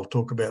 and I'll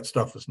talk about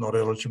stuff that's not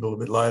eligible a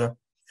bit later.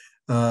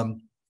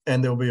 And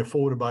there'll be a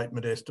forward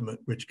abatement estimate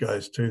which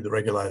goes to the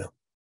regulator.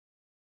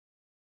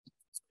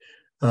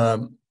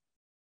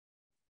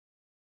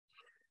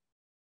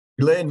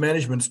 Land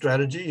management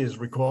strategy is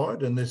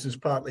required, and this is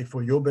partly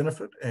for your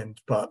benefit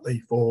and partly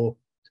for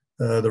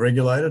the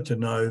regulator to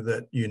know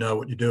that you know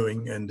what you're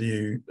doing, and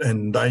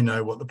they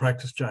know what the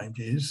practice change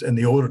is, and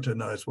the auditor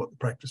knows what the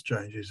practice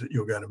change is that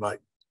you're going to make.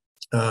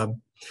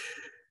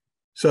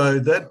 So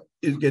that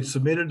gets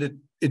submitted.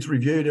 It's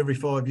reviewed every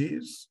 5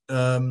 years,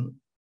 and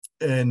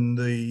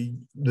the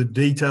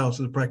details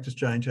of the practice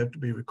change have to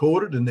be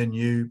recorded, and then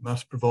you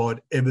must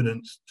provide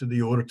evidence to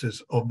the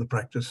auditors of the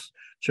practice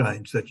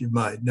change that you've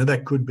made. Now,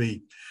 that could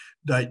be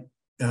date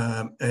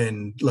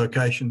and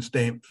location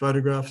stamped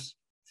photographs.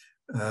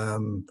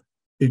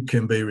 It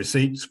can be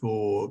receipts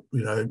for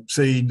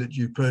seed that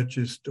you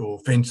purchased or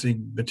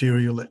fencing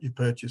material that you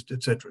purchased,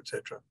 etc.,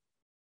 etc.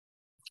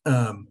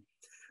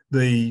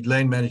 The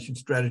land management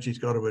strategy's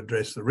got to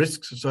address the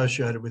risks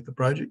associated with the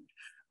project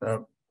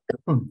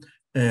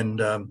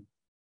and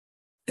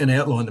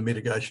outline the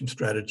mitigation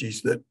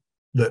strategies that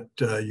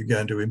you're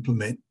going to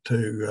implement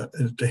to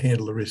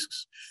handle the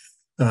risks.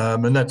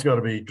 And that's got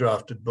to be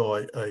drafted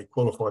by a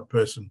qualified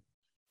person.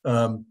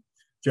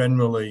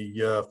 Generally,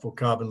 for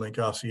CarbonLink,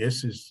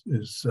 RCS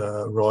is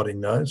writing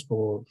those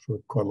for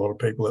quite a lot of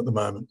people at the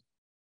moment.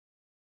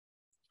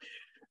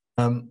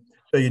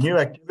 So your new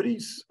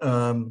activities,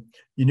 your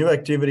new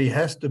activity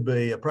has to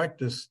be a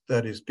practice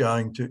that is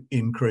going to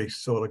increase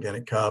soil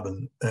organic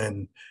carbon.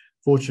 And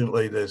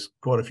fortunately, there's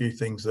quite a few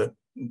things that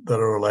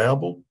are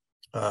allowable.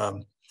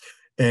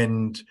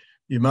 And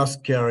you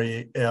must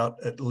carry out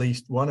at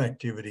least one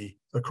activity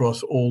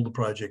across all the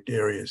project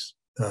areas.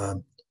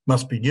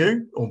 Must be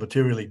new or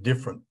materially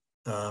different,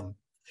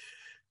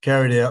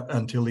 carried out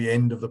until the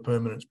end of the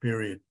permanence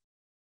period.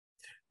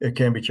 It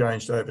can be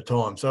changed over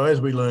time. So as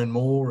we learn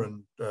more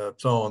and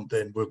so on,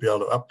 then we'll be able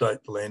to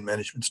update the land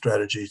management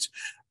strategies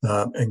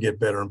and get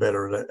better and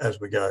better at it as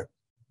we go.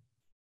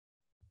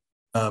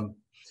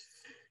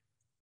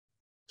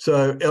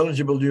 So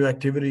eligible new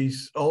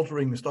activities,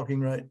 altering the stocking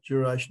rate,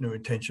 duration or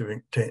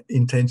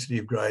intensity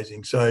of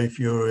grazing. So if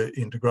you're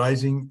into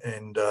grazing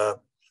and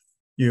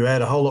you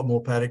add a whole lot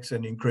more paddocks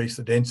and increase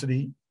the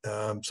density,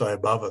 say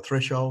above a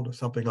threshold or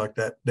something like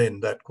that,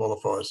 then that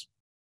qualifies.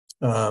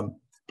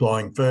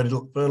 Applying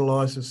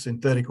fertilisers,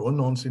 synthetic or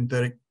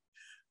non-synthetic,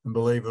 and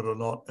believe it or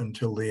not,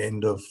 until the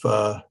end of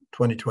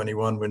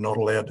 2021, we're not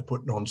allowed to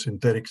put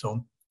non-synthetics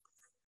on.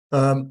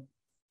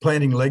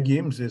 Planting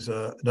legumes is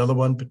another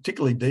one,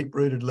 particularly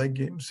deep-rooted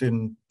legumes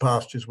in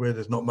pastures where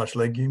there's not much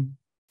legume.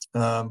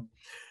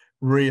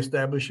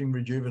 re-establishing,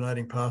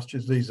 rejuvenating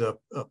pastures. These are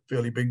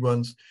fairly big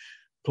ones.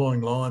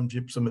 Applying lime,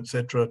 gypsum,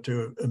 etc.,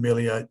 to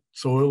ameliorate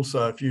soil.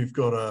 So if you've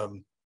got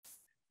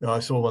I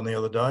saw one the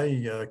other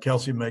day,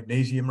 calcium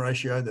magnesium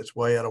ratio that's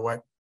way out of whack,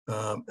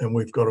 and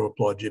we've got to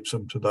apply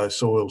gypsum to those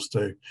soils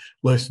to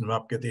loosen them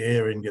up, get the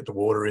air in, get the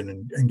water in,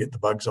 and get the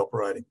bugs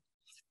operating.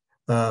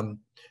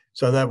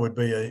 So that would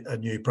be a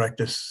new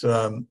practice.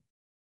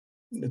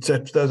 There's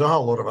a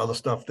whole lot of other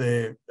stuff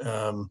there,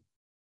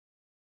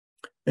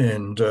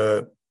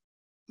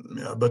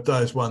 but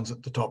those ones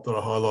at the top that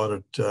I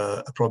highlighted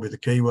are probably the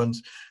key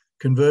ones.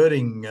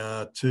 Converting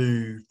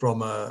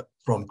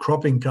from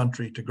cropping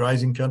country to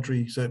grazing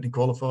country certainly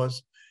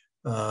qualifies.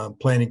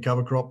 Planting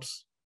cover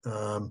crops,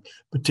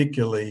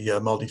 particularly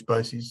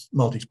multi-species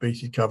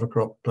cover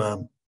crop,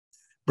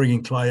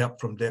 bringing clay up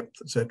from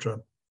depth, etc.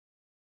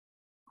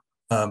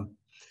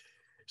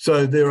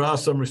 So there are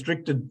some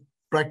restricted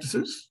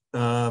practices.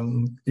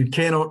 You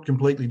cannot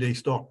completely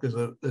destock.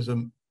 There's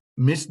a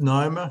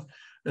misnomer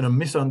and a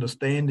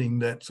misunderstanding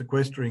that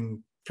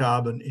sequestering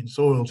carbon in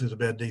soils is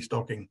about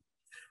destocking.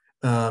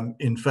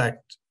 In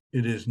fact,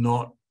 it is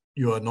not.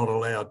 You are not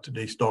allowed to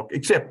destock,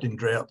 except in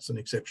droughts and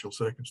exceptional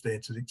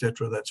circumstances,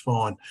 etc. That's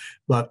fine,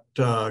 but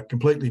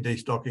completely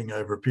destocking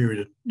over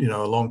a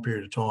long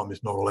period of time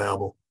is not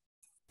allowable.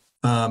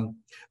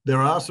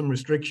 There are some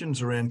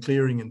restrictions around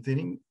clearing and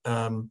thinning.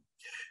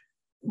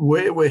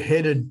 Where we're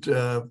headed,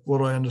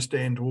 what I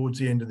understand towards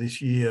the end of this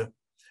year,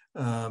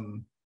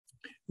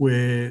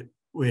 we're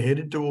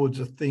headed towards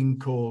a thing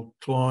called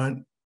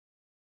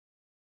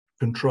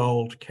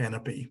client-controlled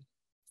canopy.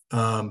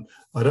 I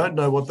don't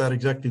know what that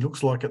exactly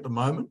looks like at the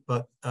moment,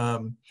 but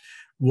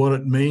what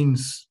it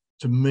means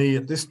to me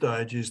at this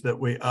stage is that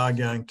we are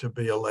going to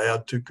be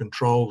allowed to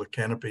control the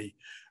canopy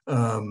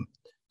to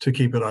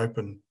keep it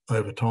open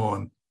over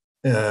time.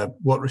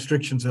 What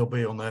restrictions there'll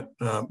be on that,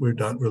 we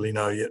don't really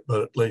know yet,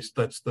 but at least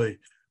that's the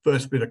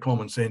first bit of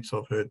common sense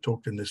I've heard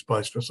talked in this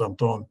space for some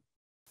time.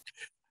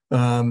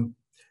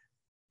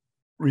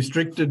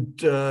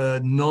 Restricted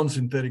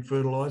non-synthetic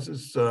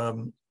fertilisers.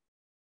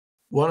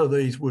 One of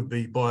these would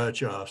be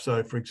biochar.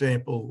 So, for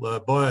example,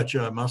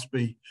 biochar must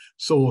be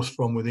sourced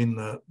from within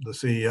the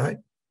CEA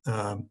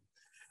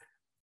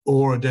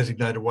or a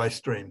designated waste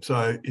stream.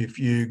 So if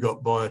you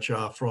got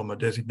biochar from a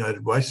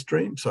designated waste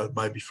stream, so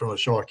maybe from a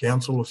Shire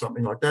Council or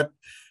something like that,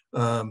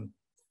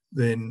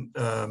 then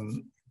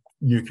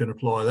you can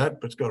apply that,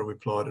 but it's got to be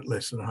applied at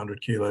less than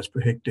 100 kilos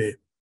per hectare.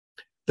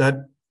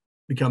 That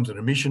becomes an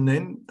emission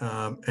then,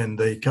 and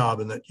the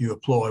carbon that you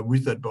apply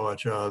with that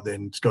biochar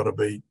then it's got to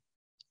be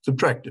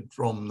subtracted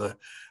from the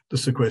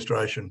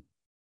sequestration.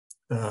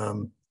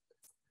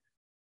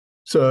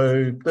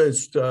 So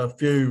there's a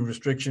few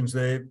restrictions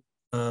there.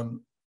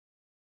 When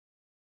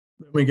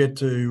we get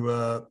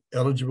to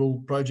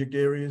eligible project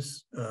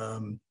areas,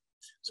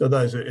 so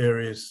those are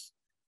areas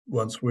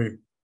once we've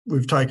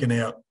taken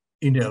out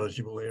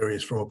ineligible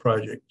areas from a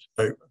project.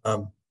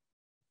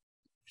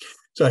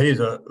 So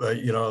here's a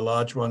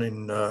large one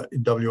in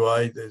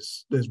WA.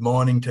 There's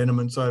mining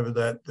tenements over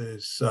that.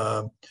 There's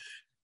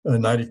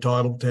native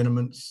title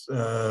tenements,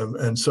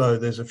 and so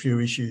there's a few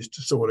issues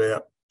to sort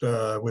out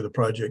with a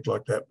project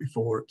like that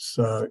before it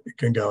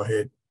can go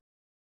ahead.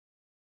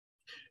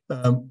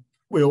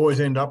 We always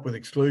end up with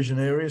exclusion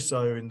areas.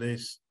 So in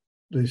this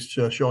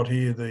shot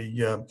here,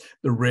 the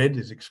red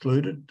is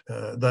excluded.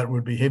 That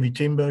would be heavy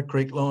timber,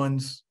 creek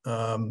lines,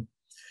 or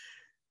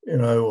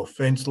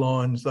fence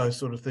lines, those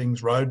sort of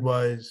things,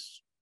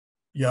 roadways,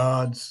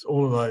 yards,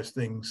 all of those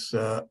things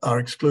are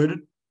excluded.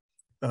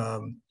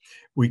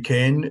 We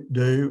can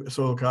do a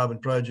soil carbon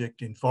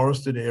project in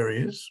forested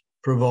areas,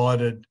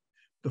 provided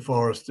the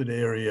forested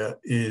area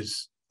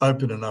is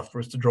open enough for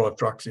us to drive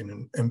trucks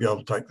in and be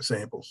able to take the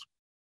samples.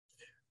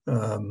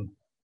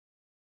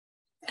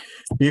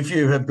 If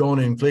you have gone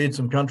and cleared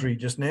some country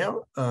just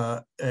now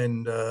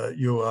and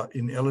you are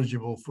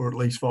ineligible for at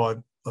least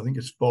 5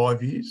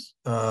 years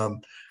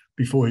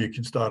before you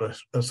can start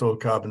a soil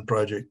carbon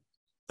project.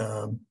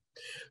 So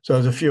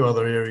there's a few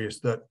other areas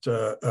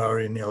that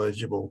are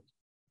ineligible.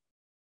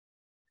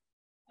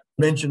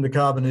 Mentioned the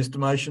carbon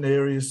estimation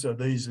areas. So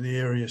these are the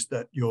areas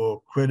that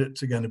your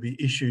credits are going to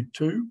be issued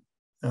to.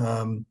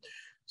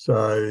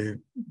 So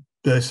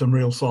there's some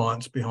real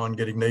science behind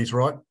getting these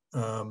right.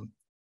 So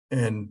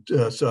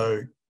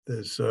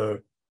there's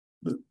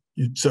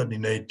you certainly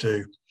need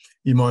to,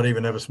 you might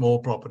even have a small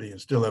property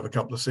and still have a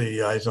couple of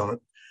CEAs on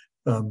it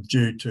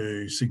due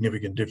to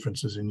significant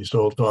differences in your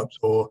soil types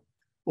or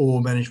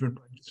management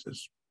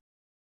practices.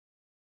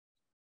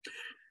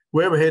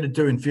 Where we're headed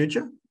to in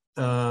future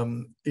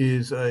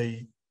is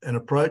an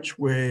approach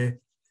where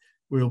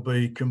we'll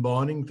be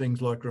combining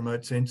things like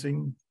remote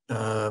sensing,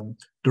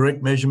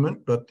 direct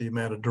measurement, but the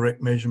amount of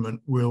direct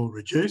measurement will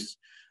reduce,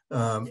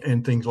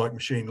 and things like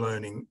machine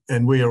learning.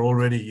 And we are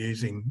already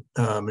using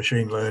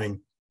machine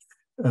learning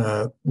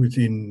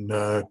within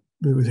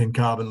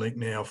CarbonLink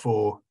now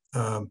for,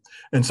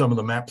 and some of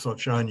the maps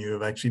I've shown you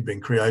have actually been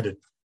created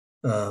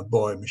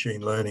by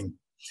machine learning.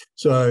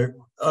 So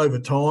over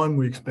time,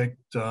 we expect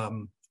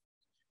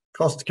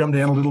costs to come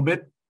down a little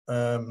bit.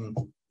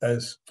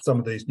 as some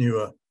of these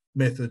newer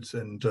methods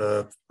and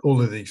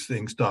all of these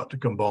things start to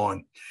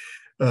combine.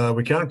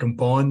 We can't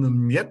combine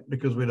them yet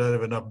because we don't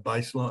have enough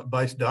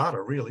base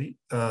data really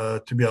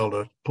to be able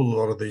to pull a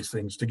lot of these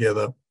things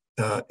together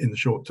in the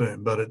short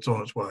term, but it's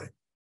on its way.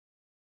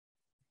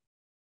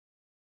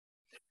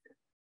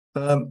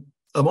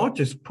 I might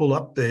just pull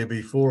up there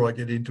before I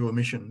get into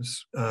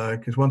emissions,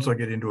 because once I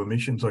get into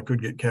emissions, I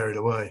could get carried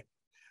away.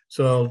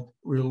 So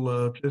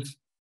we'll just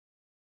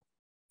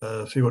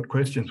see what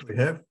questions we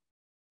have.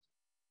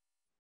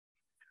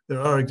 There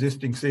are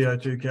existing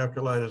CO2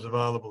 calculators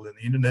available in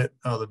the internet.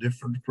 Other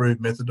different approved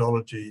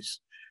methodologies,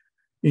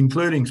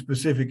 including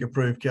specific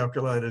approved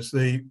calculators.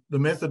 The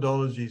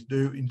methodologies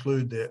do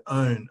include their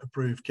own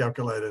approved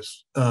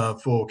calculators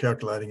for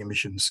calculating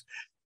emissions.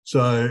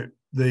 So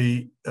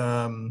the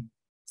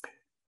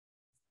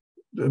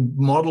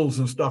models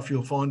and stuff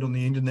you'll find on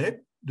the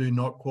internet do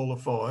not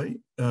qualify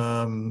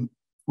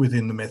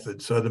within the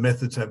method. So the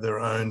methods have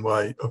their own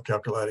way of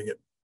calculating it.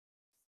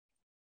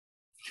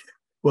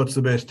 What's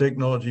the best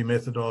technology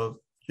methodology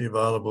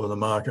available in the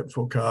market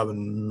for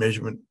carbon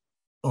measurement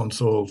on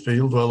soil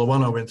field? Well, the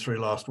one I went through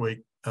last week,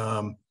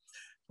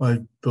 I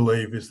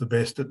believe is the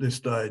best at this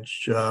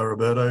stage,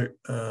 Roberto.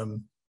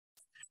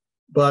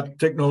 But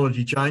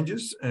technology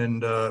changes,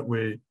 and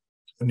we're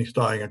only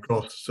staying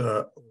across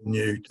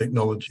new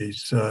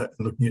technologies and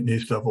looking at new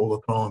stuff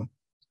all the time.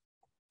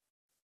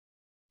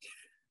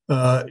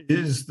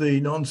 Is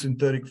the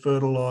non-synthetic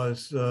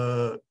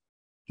fertiliser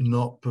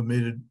not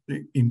permitted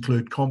to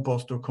include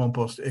compost or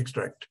compost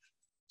extract?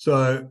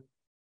 So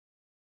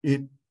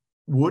it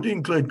would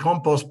include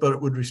compost, but it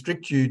would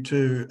restrict you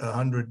to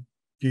 100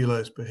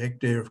 kilos per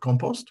hectare of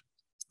compost.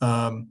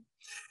 And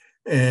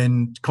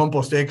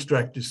compost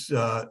extract is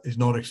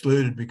not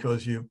excluded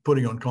because you're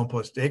putting on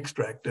compost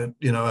extract at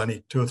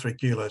only 2 or 3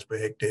 kilos per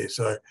hectare.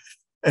 So,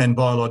 and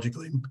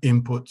biological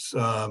inputs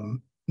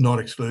not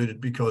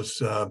excluded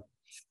because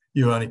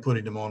you're only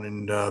putting them on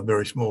in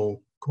very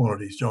small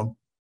quantities, John.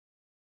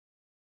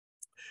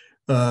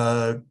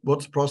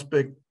 What's the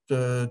prospect,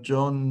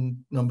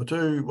 John, number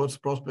 2, what's the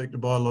prospect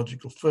of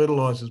biological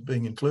fertilisers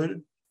being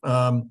included?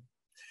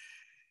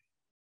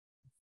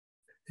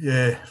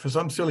 Yeah, for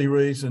some silly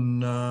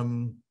reason,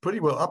 pretty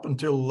well up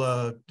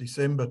until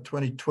December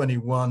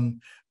 2021,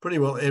 pretty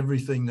well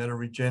everything that a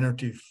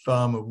regenerative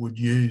farmer would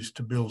use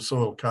to build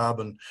soil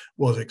carbon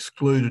was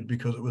excluded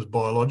because it was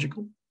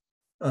biological.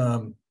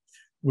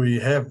 We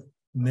have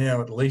now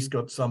at least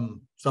got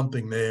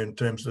something there in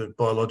terms of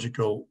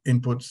biological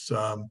inputs.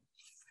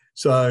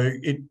 So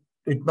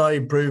it may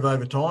improve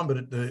over time, but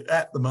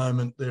at the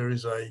moment there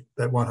is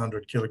that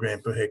 100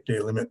 kilogram per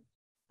hectare limit.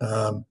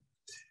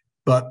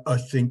 But I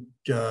think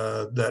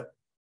that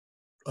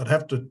I'd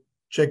have to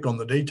check on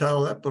the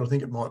detail of that, but I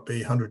think it might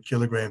be 100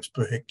 kilograms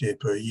per hectare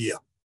per year.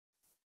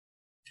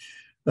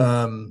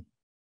 On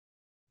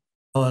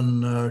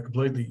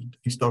completely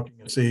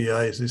destocking a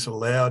CEA, is this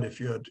allowed if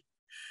you're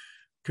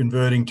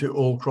converting to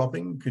all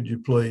cropping? Could you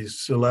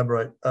please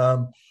elaborate?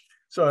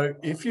 So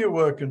if you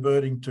were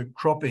converting to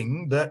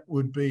cropping, that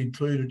would be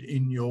included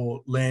in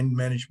your land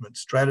management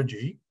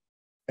strategy.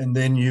 And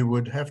then you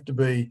would have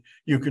to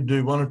you could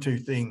do one or two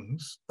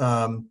things.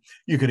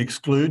 You could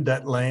exclude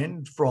that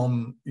land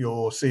from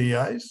your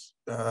CEAs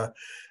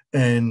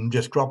and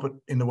just crop it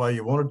in the way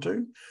you wanted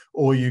to,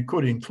 or you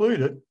could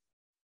include it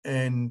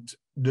and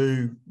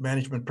do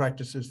management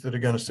practices that are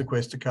going to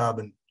sequester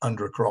carbon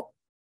under a crop.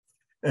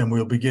 And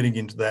we'll be getting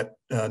into that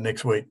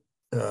next week,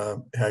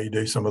 how you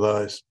do some of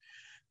those.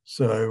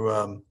 So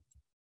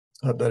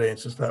I hope that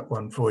answers that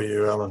one for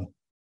you, Alan.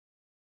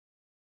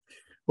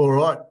 All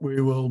right,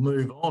 we will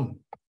move on.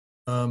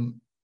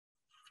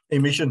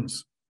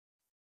 Emissions.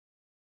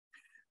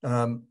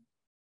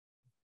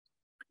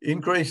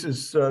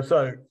 Increases.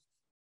 I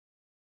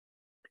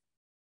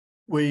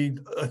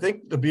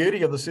think the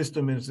beauty of the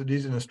system as it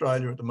is in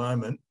Australia at the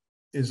moment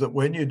is that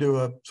when you do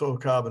a soil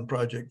carbon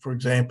project, for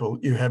example,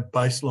 you have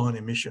baseline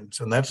emissions,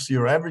 and that's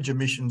your average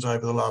emissions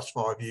over the last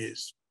 5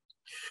 years.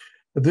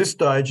 At this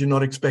stage, you're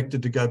not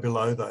expected to go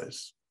below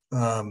those,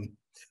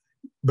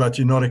 but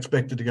you're not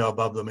expected to go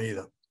above them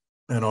either.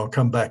 And I'll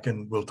come back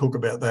and we'll talk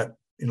about that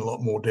in a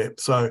lot more depth.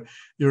 So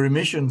your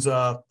emissions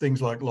are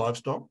things like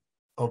livestock,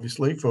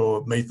 obviously,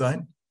 for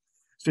methane,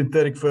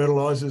 synthetic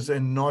fertilisers,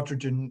 and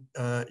nitrogen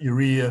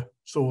urea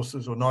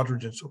sources or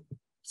nitrogen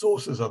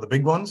sources are the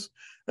big ones.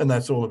 And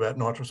that's all about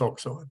nitrous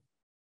oxide.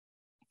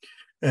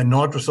 And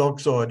nitrous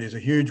oxide is a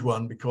huge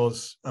one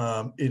because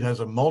it has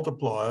a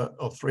multiplier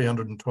of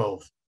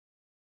 312.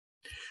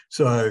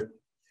 So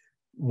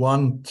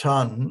 1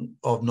 tonne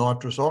of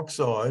nitrous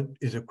oxide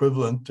is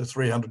equivalent to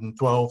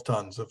 312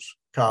 tonnes of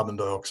carbon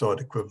dioxide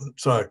equivalent.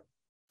 So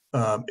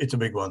it's a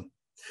big one.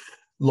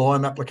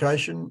 Lime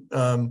application,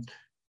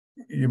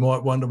 you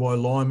might wonder why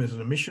lime is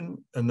an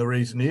emission, and the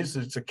reason is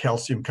it's a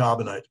calcium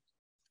carbonate.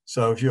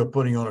 So if you're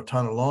putting on a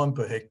tonne of lime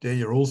per hectare,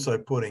 you're also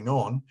putting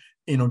on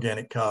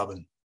inorganic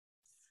carbon,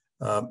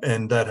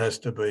 and that has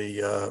to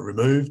be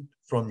removed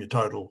from your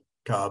total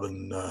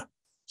carbon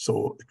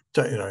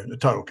the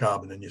total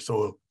carbon in your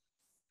soil.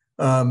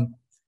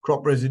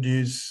 Crop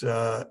residues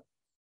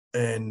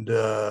and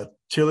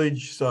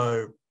tillage.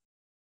 So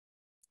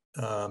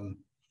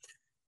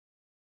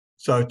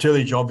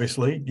tillage,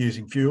 obviously,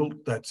 using fuel,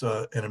 that's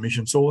an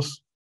emission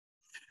source.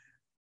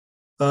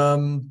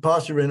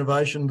 Pasture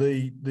renovation,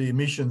 the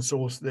emission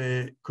source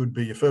there could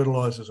be your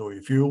fertilisers or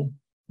your fuel,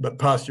 but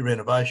pasture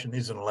renovation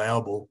is an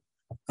allowable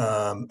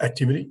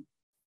activity.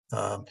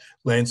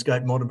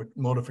 Landscape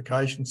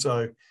modification,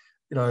 so,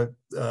 you know,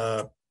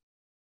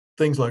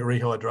 things like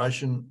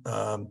rehydration,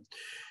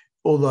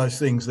 all those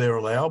things, they're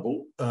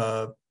allowable,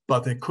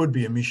 but there could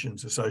be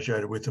emissions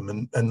associated with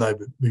them, and they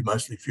would be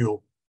mostly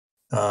fuel.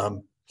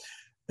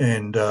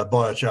 And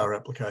biochar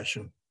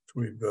application,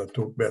 we've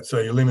talked about. So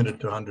you're limited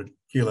to 100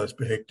 kilos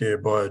per hectare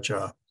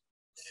biochar.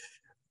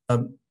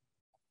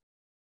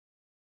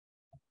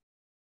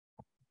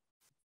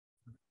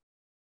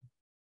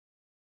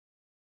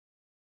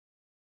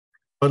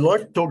 I'd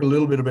like to talk a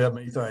little bit about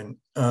methane.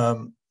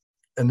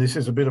 And this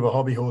is a bit of a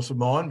hobby horse of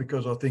mine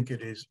because I think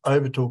it is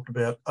over-talked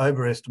about,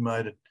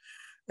 overestimated,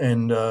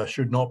 and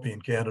should not be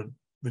encountered,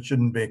 but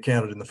shouldn't be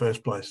accounted in the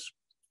first place.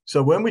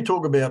 So when we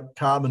talk about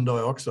carbon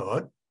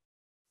dioxide,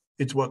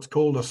 it's what's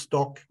called a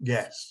stock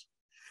gas.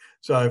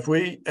 So if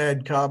we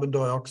add carbon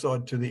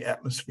dioxide to the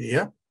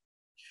atmosphere,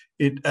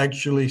 it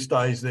actually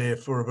stays there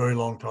for a very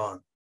long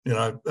time. You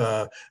know,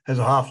 has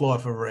a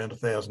half-life of around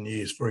 1,000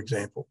 years, for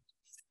example.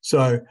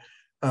 So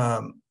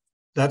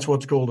that's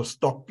what's called a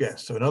stock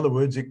gas. So in other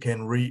words, it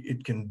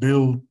can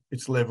build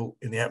its level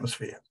in the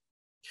atmosphere.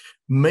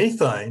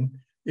 Methane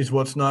is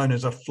what's known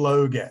as a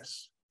flow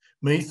gas.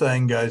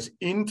 Methane goes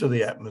into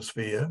the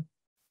atmosphere.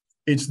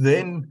 It's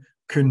then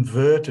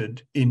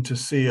converted into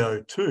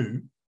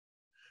CO2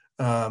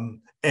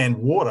 and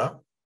water,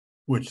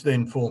 which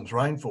then forms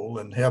rainfall.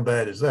 And how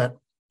bad is that?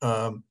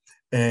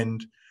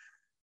 And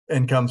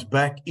comes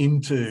back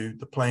into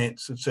the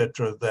plants,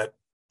 etc., that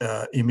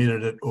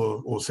emitted it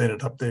or sent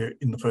it up there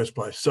in the first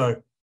place.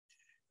 So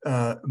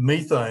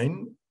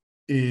methane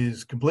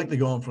is completely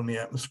gone from the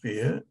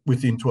atmosphere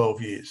within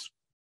 12 years.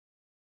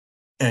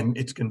 And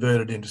it's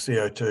converted into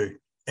CO2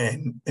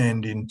 and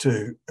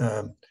into,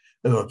 as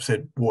I've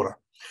said, water.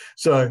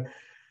 So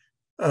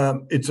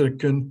it's an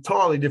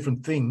entirely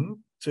different thing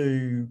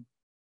to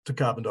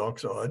carbon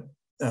dioxide.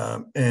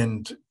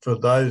 And for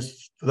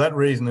that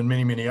reason and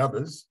many, many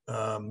others,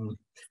 a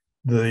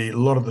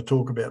lot of the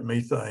talk about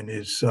methane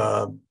is,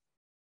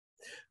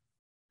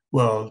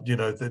 well, you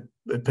know,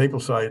 that people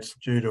say it's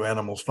due to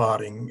animals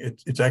farting.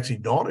 It's actually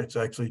not. It's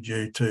actually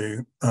due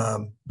to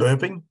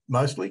burping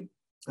mostly.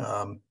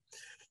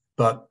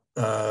 But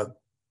there's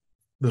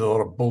a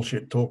lot of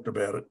bullshit talked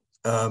about it.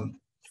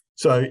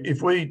 So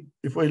if we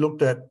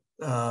looked at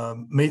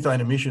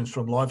methane emissions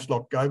from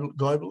livestock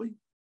globally,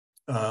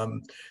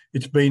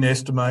 it's been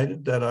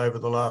estimated that over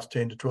the last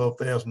 10 to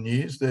 12,000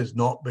 years, there's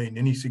not been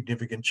any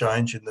significant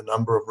change in the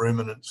number of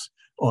ruminants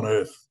on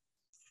Earth.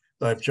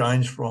 They've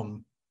changed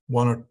from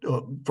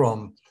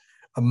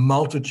a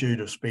multitude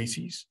of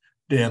species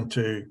down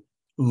to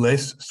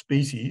less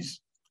species,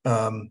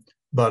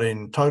 but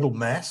in total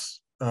mass,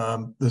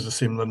 there's a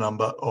similar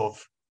number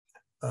of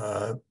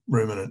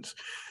ruminants.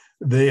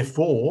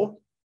 Therefore,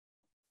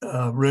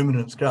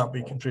 ruminants can't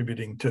be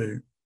contributing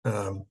to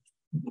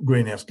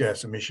greenhouse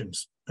gas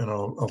emissions, and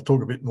I'll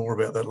talk a bit more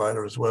about that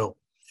later as well.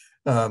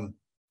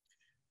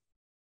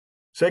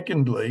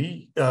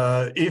 Secondly,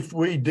 if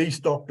we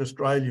destocked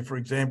Australia, for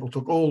example,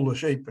 took all the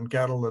sheep and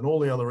cattle and all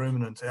the other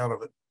ruminants out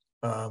of it,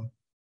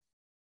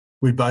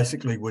 we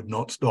basically would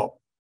not stop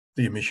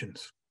the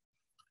emissions.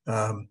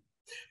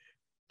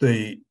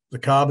 The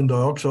carbon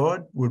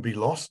dioxide would be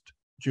lost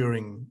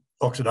during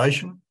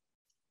oxidation,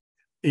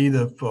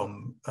 either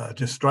from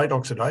just straight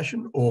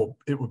oxidation or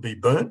it would be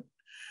burnt.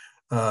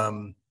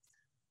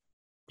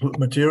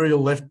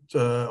 Material left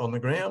on the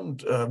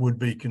ground would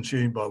be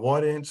consumed by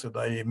white ants, so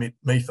they emit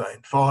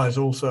methane. Fires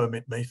also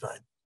emit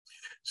methane.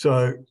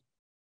 So,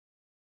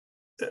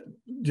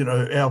 you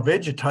know, our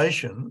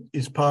vegetation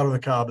is part of the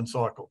carbon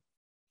cycle.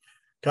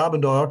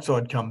 Carbon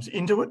dioxide comes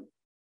into it,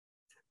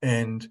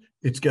 and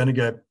it's going to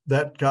go,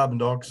 that carbon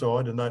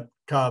dioxide and that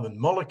carbon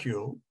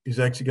molecule is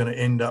actually going to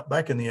end up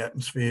back in the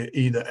atmosphere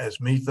either as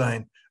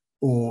methane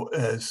or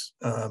as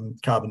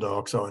carbon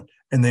dioxide,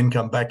 and then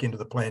come back into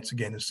the plants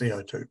again as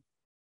CO2.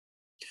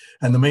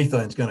 And the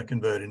methane is going to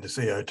convert into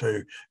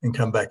CO2 and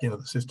come back into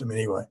the system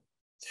anyway.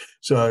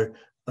 So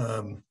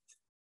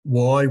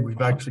why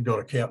we've actually got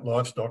to count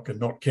livestock and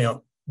not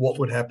count what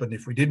would happen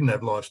if we didn't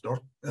have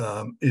livestock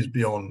is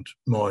beyond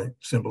my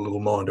simple little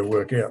mind to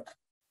work out.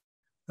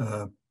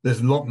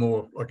 There's a lot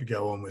more I could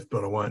go on with,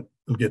 but I won't.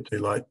 It'll get too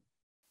late.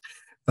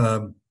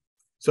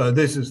 So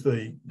this is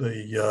the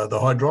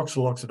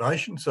hydroxyl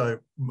oxidation. So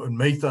when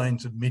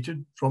methane's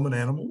emitted from an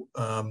animal,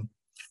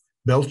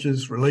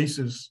 belches,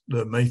 releases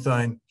the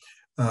methane.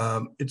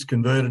 It's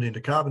converted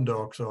into carbon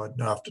dioxide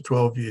after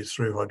 12 years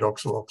through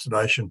hydroxyl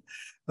oxidation,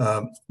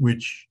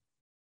 which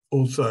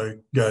also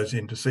goes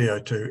into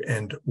CO2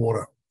 and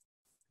water.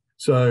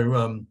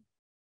 So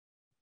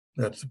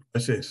that's the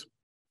process.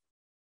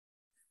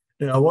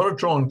 Now, I want to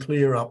try and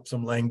clear up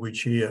some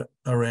language here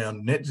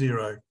around net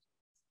zero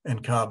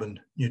and carbon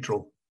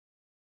neutral.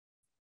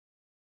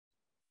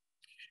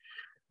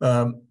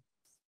 So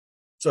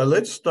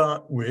let's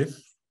start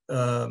with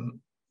baseline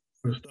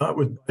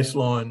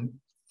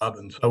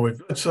carbon. So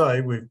let's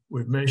say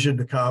we've measured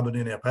the carbon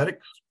in our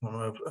paddocks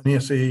in our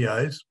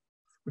CEAs.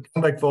 We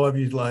come back 5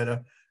 years later,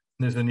 and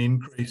there's an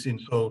increase in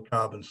soil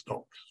carbon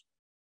stocks.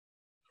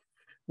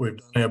 We've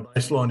done our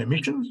baseline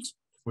emissions.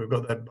 We've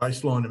got that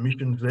baseline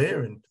emissions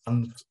there in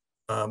tonnes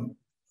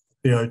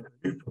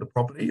CO2 for the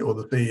property or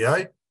the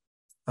CEA.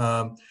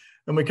 And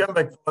we come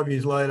back 5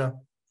 years later,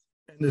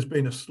 and there's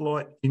been a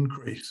slight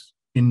increase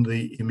in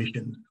the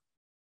emissions.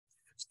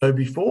 So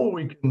before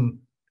we can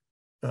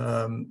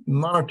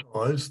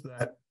monetize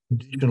that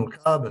additional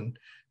carbon,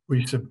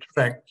 we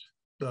subtract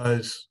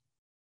those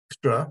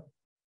extra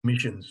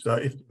emissions. So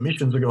if the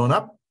emissions are going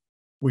up,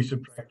 we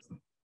subtract them.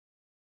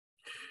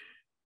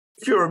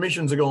 If your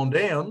emissions are gone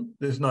down,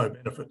 there's no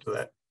benefit to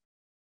that.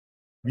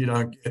 You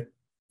don't get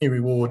any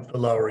reward for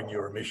lowering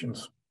your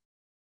emissions.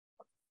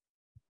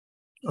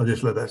 I'll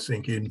just let that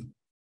sink in.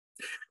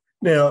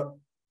 Now,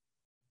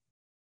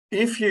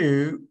 if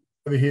you,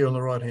 over here on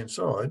the right-hand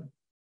side,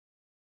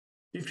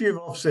 if you've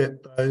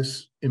offset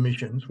those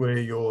emissions where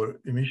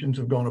your emissions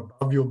have gone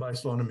above your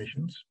baseline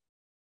emissions,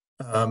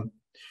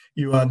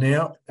 you are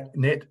now at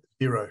net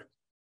zero.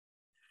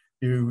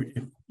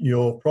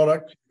 Your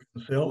product you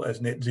can sell as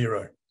net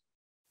zero.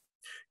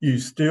 You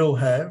still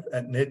have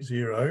at net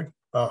zero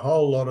a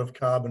whole lot of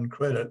carbon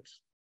credits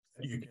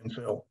that you can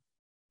sell.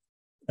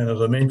 And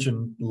as I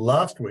mentioned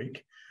last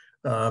week,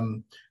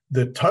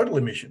 the total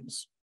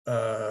emissions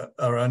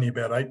are only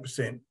about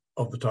 8%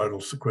 of the total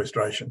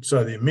sequestration.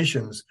 So the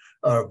emissions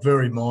are a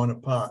very minor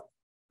part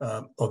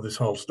of this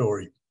whole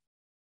story.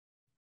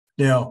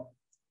 Now,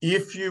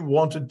 if you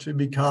wanted to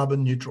be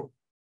carbon neutral,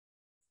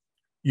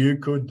 you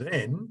could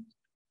then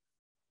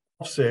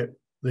offset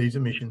these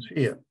emissions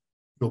here,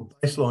 your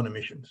baseline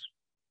emissions,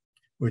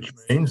 which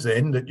means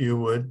then that you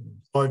would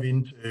dive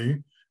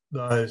into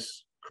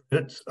those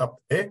credits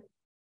up there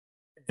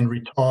and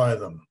retire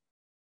them.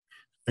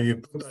 So you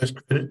put those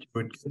credits, you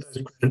would get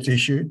those credits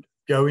issued,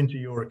 go into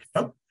your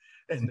account,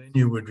 and then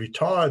you would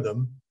retire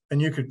them, and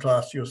you could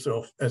class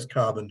yourself as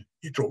carbon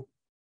neutral.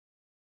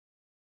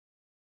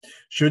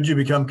 Should you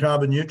become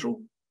carbon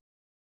neutral?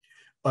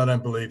 I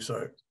don't believe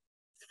so.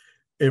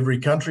 Every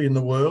country in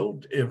the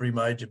world, every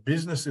major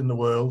business in the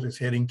world is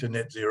heading to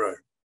net zero.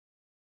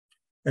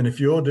 And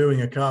if you're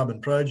doing a carbon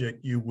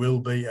project, you will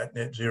be at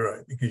net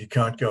zero because you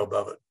can't go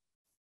above it.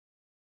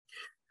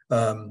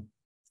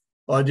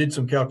 I did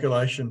some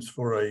calculations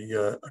for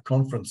a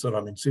conference that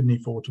I'm in Sydney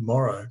for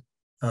tomorrow.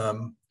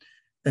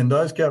 And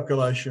those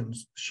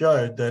calculations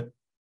showed that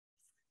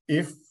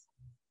if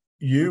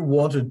you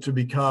wanted to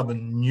be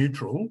carbon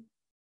neutral,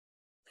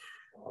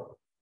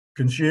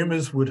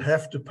 consumers would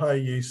have to pay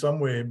you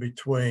somewhere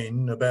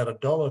between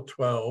about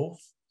 $1.12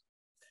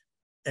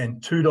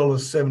 and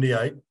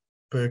 $2.78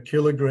 per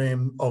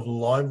kilogram of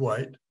live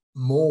weight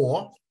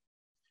more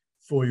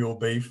for your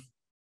beef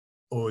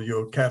or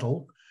your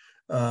cattle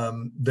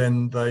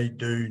than they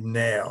do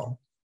now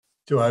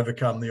to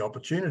overcome the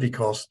opportunity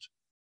cost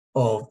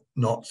of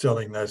not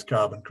selling those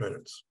carbon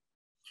credits.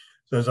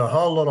 So there's a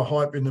whole lot of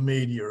hype in the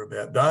media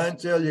about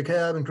don't sell your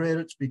carbon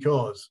credits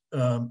because,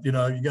 you're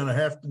going to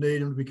have to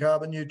need them to be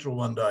carbon neutral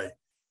one day.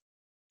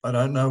 I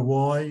don't know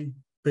why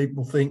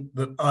people think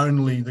that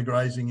only the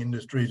grazing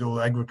industries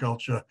or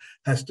agriculture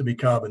has to be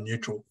carbon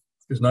neutral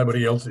because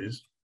nobody else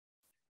is.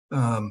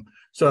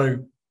 So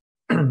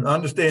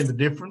understand the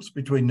difference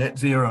between net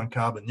zero and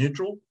carbon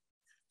neutral.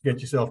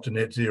 Get yourself to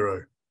net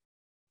zero.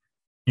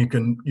 You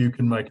can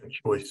make a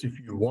choice if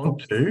you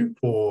want to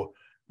for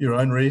your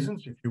own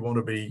reasons. If you want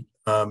to be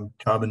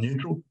carbon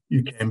neutral,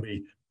 you can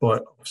be by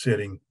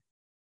offsetting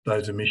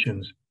those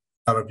emissions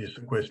out of your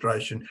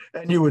sequestration,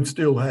 and you would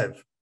still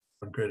have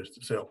carbon credits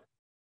to sell.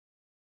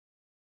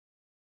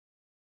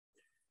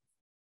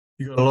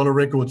 You've got a lot of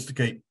records to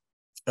keep,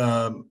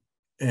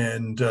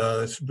 and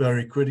it's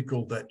very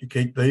critical that you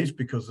keep these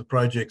because the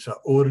projects are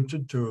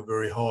audited to a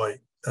very high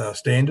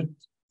standard.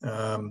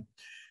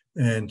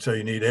 And so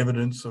you need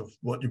evidence of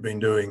what you've been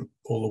doing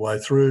all the way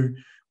through.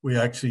 We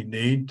actually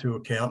need to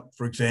account,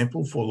 for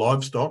example, for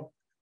livestock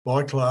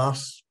by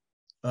class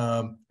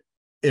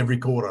every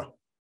quarter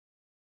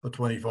for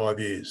 25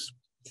 years.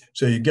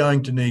 So you're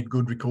going to need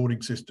good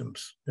recording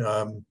systems,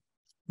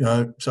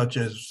 such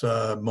as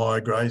Maya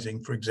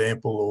Grazing, for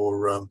example,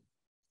 or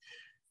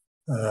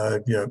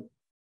your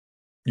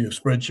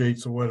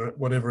spreadsheets or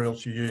whatever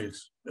else you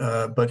use.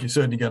 But you're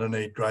certainly going to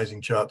need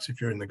grazing charts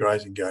if you're in the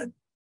grazing game.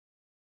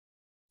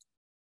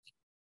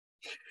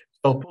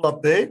 I'll pull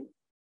up there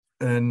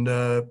and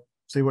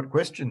see what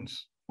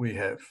questions we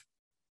have.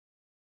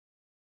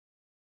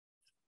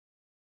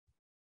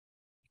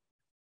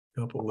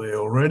 Couple there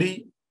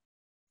already.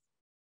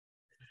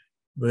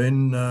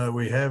 Then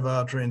we have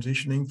our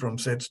transitioning from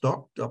set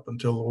stock up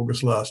until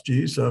August last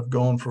year. So I've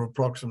gone from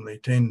approximately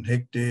 10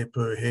 hectare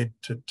per head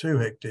to 2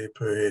 hectare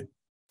per head.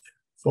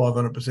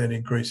 500%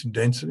 increase in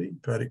density,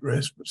 paddock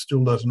rest, but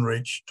still doesn't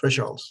reach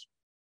thresholds.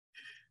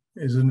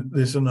 Isn't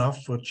this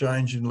enough for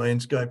change in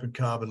landscape and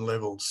carbon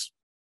levels?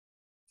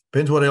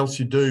 Depends what else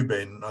you do,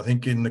 Ben. I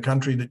think in the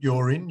country that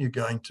you're in, you're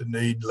going to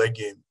need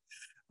legume,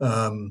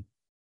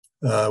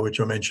 which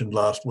I mentioned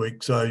last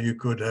week. So you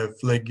could have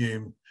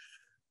legume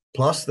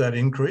plus that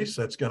increase,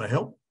 that's going to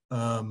help.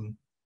 And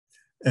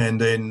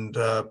then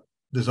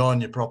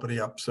design your property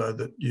up so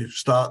that you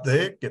start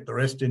there, get the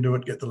rest into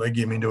it, get the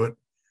legume into it,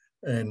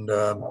 and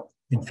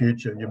in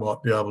future you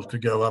might be able to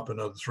go up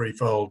another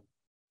threefold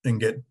and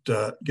get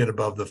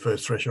above the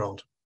first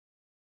threshold.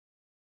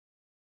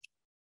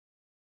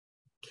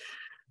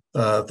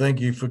 Thank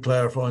you for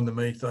clarifying the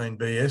methane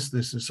BS.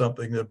 This is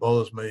something that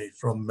bothers me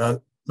from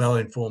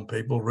malinformed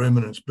people.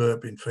 Ruminants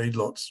burp in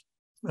feedlots,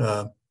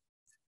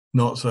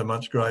 not so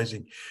much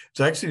grazing.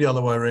 It's actually the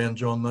other way around,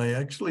 John. They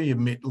actually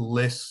emit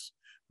less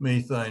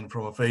methane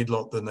from a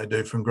feedlot than they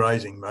do from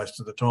grazing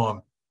most of the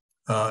time,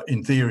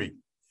 in theory.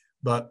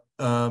 But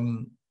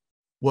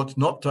what's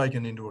not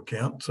taken into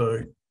account,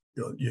 so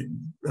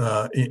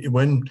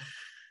when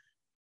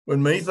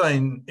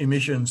methane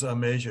emissions are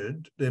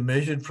measured, they're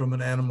measured from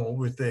an animal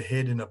with their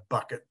head in a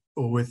bucket,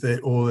 or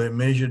they're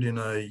measured in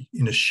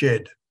a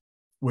shed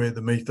where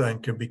the methane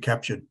can be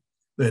captured.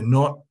 They're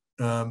not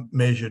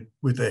measured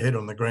with their head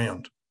on the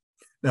ground.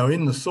 Now,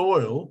 in the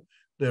soil,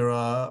 there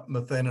are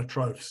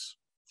methanotrophs,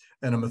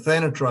 and a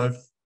methanotroph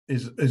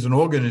is an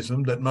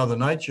organism that Mother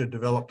Nature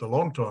developed a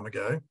long time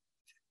ago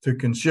to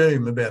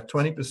consume about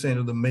 20%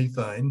 of the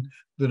methane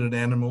that an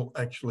animal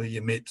actually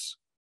emits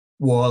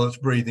while it's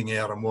breathing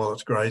out and while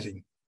it's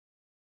grazing.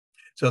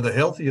 So the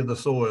healthier the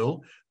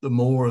soil, the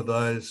more of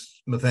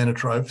those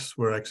methanotrophs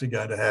we're actually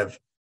going to have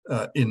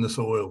in the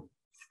soil.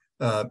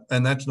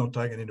 And that's not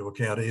taken into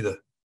account either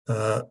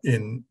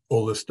in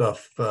all this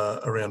stuff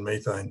around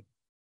methane.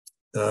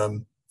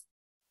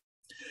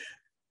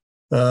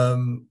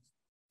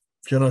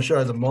 Can I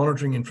show the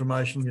monitoring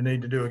information you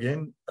need to do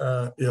again?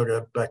 Yeah, I'll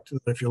go back to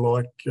that if you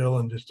like,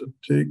 Ellen, just a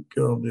tick.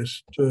 I'll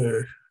just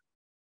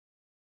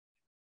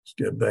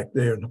get back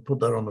there and put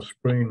that on the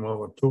screen while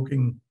we're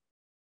talking.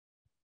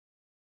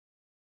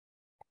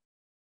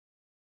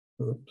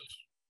 Oops.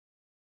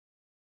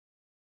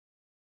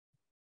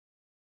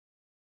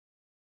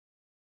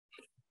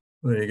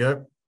 There you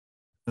go.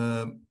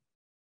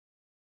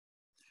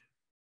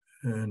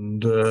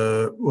 And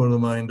what are the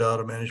main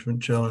data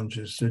management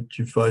challenges that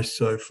you faced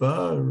so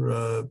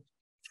far?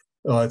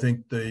 I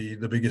think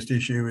the biggest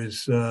issue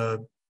is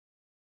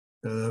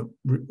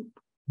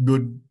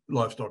good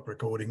livestock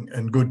recording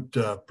and good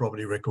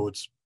property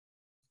records.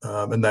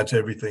 And that's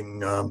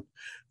everything,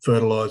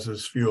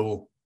 fertilisers,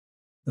 fuel,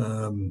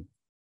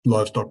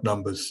 livestock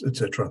numbers,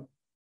 etc.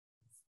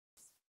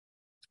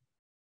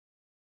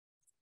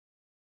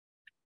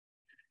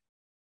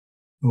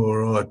 All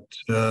right.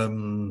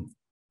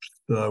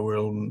 So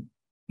we'll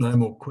no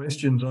more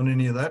questions on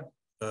any of that.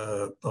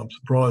 I'm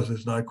surprised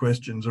there's no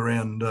questions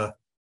around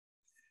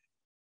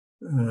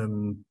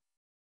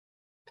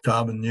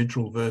carbon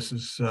neutral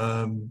versus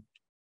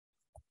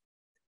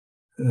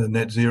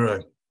net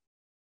zero.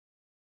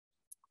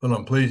 But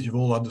I'm pleased you've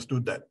all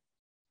understood that.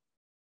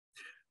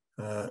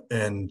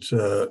 And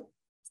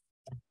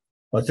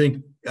I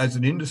think as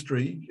an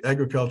industry,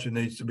 agriculture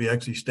needs to be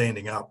actually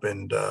standing up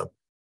and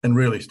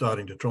really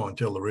starting to try and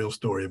tell the real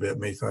story about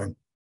methane.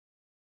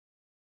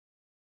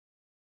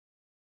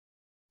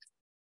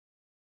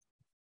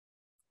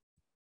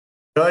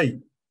 Okay,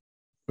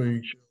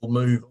 we shall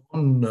move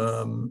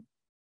on.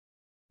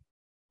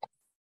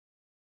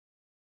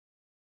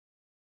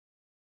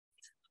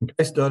 Some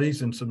case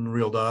studies and some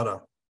real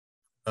data.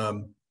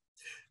 So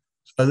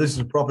this is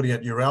a property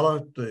at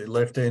Uralla. The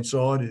left-hand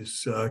side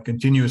is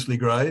continuously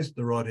grazed.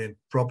 The right-hand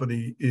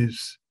property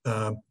is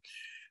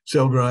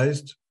cell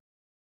grazed.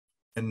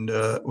 And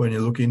when you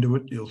look into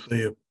it, you'll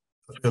see a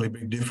fairly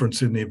big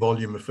difference in the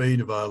volume of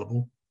feed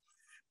available.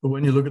 But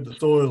when you look at the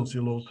soils,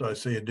 you'll also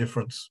see a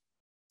difference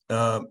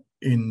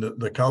in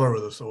the colour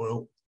of the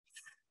soil.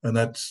 And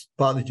that's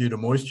partly due to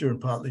moisture and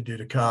partly due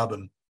to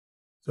carbon.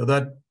 So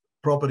that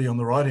property on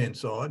the right-hand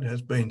side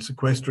has been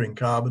sequestering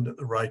carbon at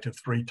the rate of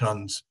 3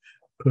 tonnes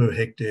per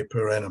hectare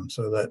per annum.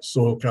 So that's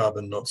soil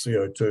carbon, not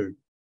CO2.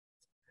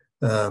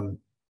 And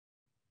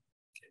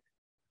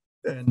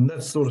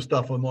that's sort of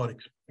stuff I might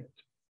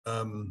expect,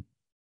 you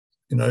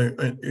know,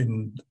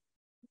 in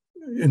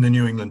the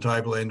New England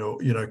tableland,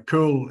 or, you know,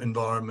 cool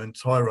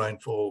environments, high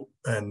rainfall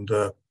and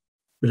a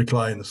bit of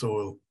clay in the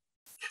soil.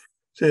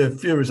 So a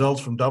few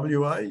results from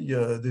WA.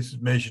 This is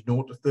measured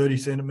 0 to 30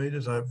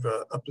 centimetres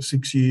over up to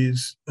 6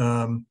 years.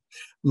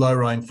 Low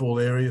rainfall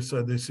area,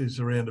 so this is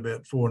around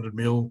about 400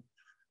 mil,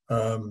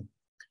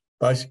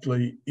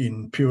 basically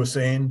in pure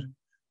sand.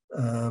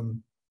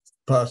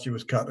 Pasture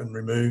was cut and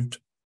removed.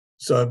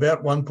 So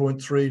about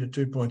 1.3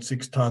 to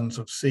 2.6 tonnes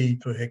of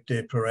seed per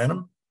hectare per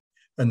annum.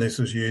 And this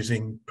was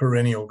using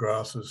perennial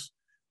grasses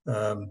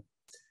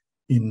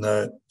in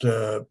that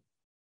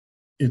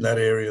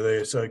area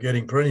there. So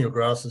getting perennial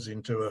grasses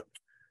into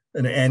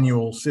an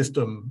annual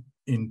system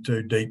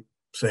into deep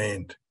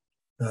sand.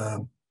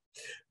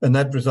 And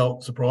that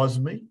result surprises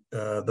me.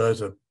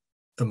 Those are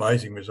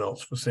amazing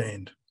results for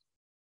sand.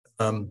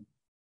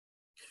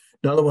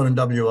 Another one in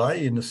WA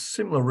in a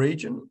similar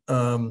region,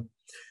 0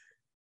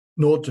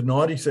 to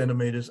 90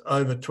 centimetres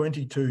over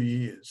 22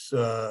 years.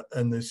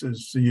 And this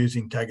is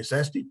using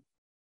Tagasasti,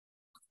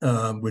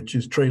 which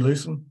is tree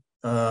lucerne.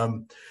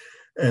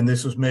 And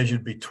this was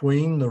measured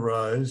between the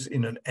rows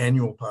in an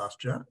annual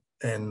pasture.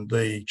 And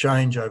the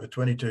change over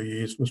 22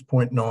 years was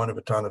 0.9 of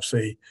a tonne of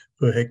C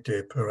per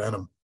hectare per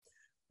annum.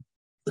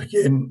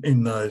 Again,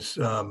 in those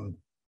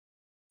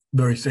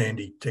very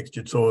sandy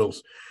textured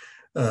soils.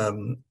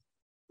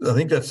 I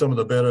think that's some of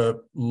the better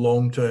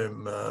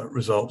long-term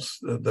results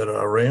that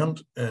are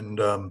around, and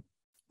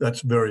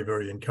that's very,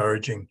 very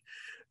encouraging.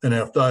 And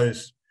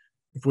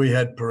if we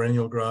had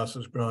perennial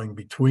grasses growing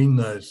between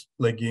those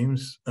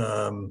legumes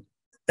and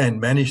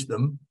managed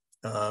them,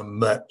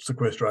 that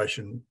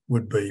sequestration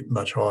would be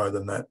much higher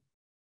than that.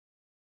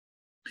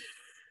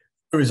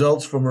 The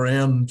results from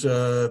around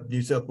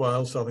New South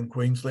Wales, southern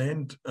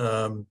Queensland,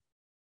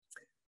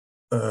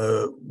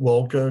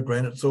 Walker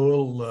granite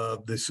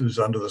soil. This is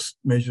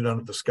measured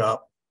under the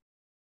SCARP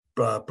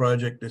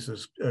project. This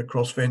is a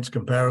cross-fence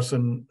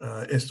comparison,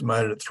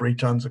 estimated at 3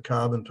 tonnes of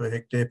carbon per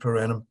hectare per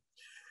annum.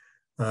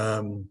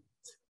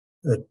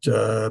 At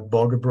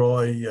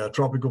Boggabri,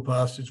 tropical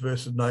pastures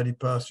versus native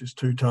pastures,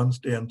 2 tonnes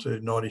down to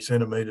 90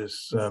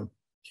 centimetres.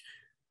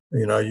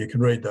 You can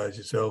read those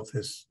yourself.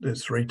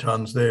 There's 3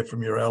 tonnes there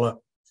from Uralla.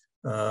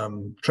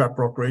 Trap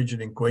Rock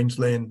region in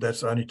Queensland,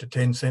 that's only to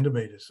 10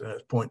 centimetres.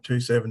 It's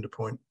 0.27 to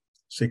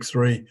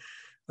 0.63.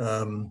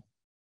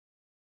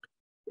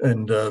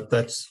 And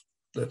that's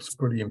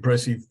pretty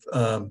impressive.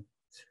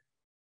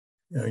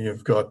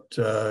 You've got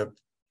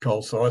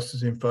Cole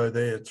Seister's info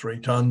there, 3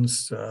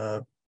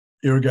 tonnes.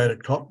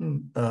 Irrigated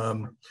cotton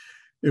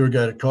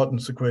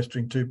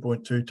sequestering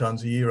 2.2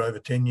 tonnes a year over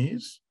 10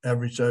 years,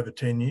 averaged over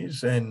 10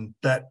 years, and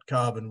that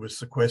carbon was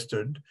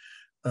sequestered.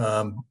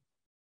 I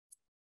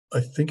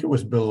think it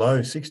was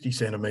below 60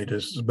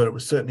 centimetres, but it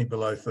was certainly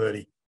below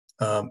 30.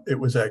 It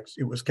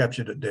was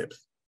captured at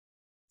depth,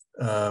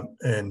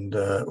 and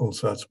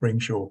also at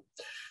Springshore.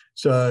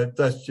 So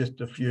that's just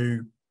a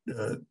few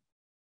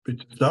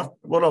bits of stuff.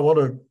 What I want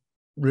to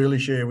really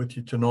share with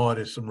you tonight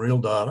is some real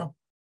data.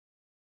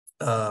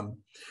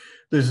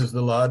 This is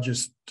the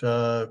largest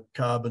soil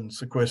carbon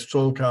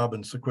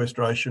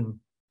sequestration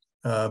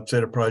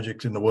set of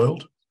projects in the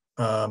world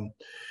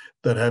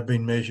that have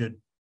been measured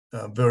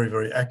very,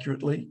 very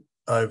accurately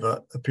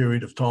over a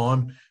period of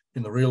time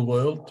in the real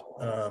world.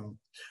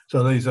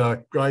 So these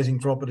are grazing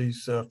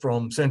properties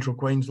from central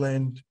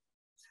Queensland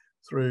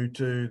through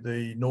to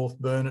the North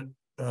Burnett,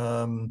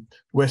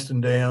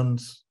 Western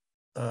Downs,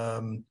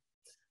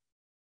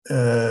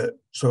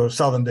 so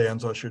Southern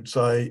Downs, I should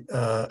say,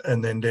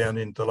 and then down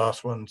into the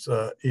last ones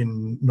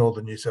in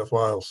northern New South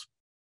Wales.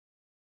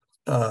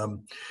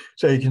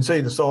 So you can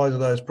see the size of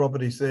those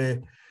properties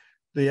there.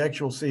 The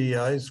actual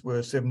CEAs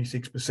were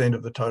 76%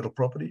 of the total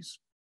properties.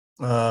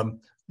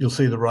 You'll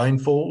see the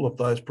rainfall of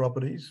those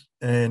properties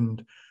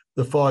and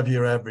the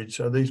 5-year average.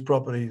 So these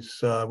properties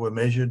were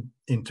measured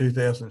in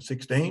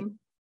 2016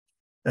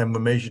 and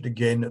were measured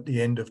again at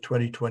the end of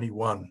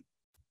 2021.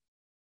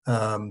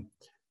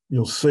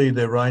 You'll see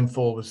their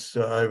rainfall was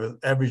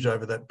average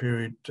over that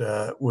period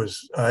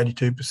was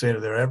 82%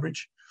 of their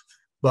average.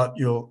 But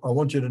I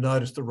want you to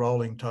notice the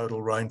rolling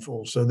total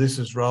rainfall. So this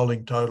is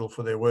rolling total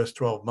for their worst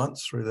 12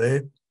 months through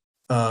there.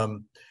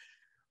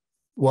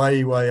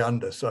 Way, way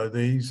under. So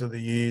these are the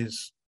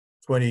years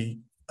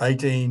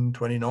 2018,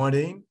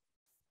 2019.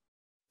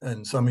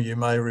 And some of you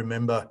may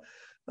remember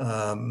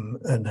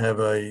and have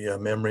a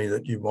memory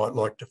that you might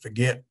like to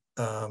forget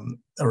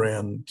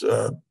around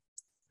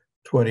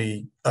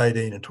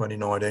 2018 and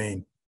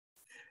 2019.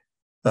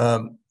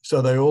 So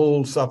they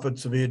all suffered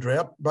severe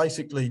drought,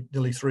 basically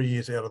nearly 3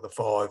 years out of the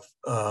 5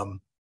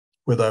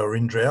 where they were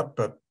in drought,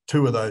 but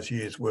 2 of those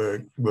years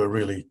were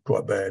really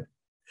quite bad.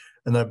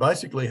 And they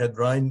basically had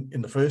rain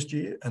in the first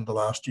year and the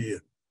last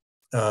year.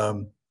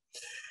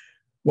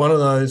 One of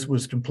those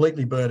was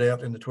completely burnt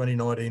out in the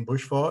 2019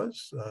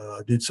 bushfires.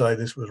 I did say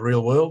this was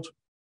real world.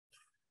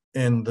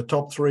 And the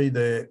top 3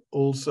 there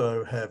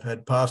also have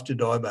had pasture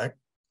dieback,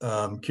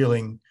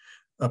 killing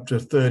up to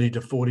 30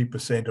 to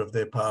 40% of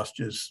their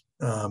pastures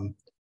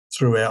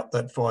throughout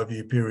that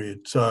 5-year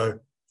period. So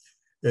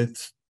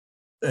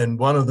and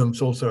one of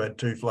them's also had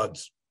 2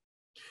 floods.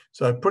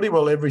 So pretty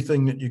well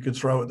everything that you could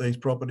throw at these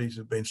properties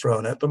have been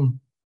thrown at them.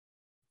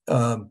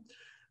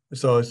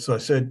 So as I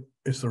said,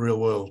 it's the real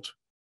world.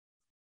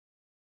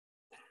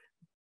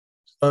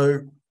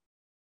 So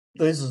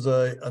this is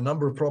a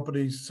number of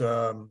properties.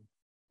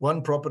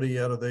 One property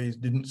out of these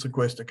didn't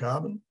sequester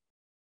carbon.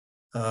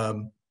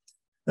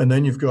 And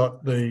then you've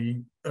got this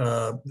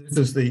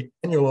is the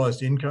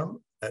annualised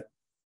income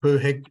per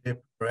hectare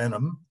per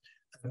annum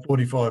at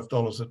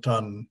 $45 a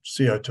tonne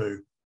CO2.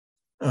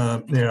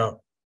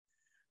 Now,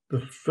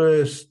 the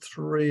first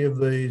 3 of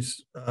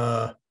these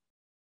are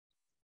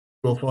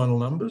final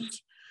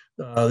numbers.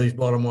 These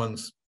bottom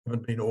ones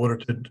haven't been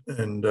audited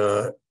and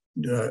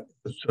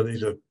So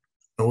these are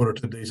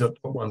audited. These are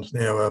top ones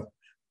now are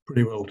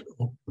pretty well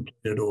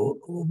completed or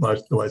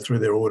most of the way through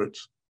their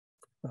audits.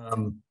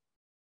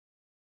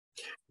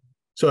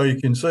 So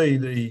you can see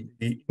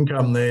the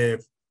income there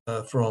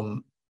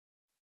from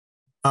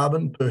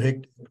carbon per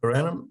hectare per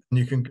annum, and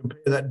you can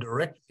compare that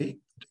directly,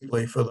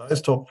 particularly for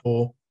those top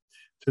four,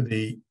 to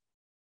the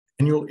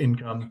annual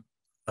income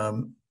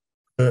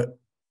per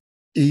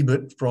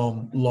EBIT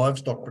from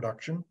livestock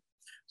production.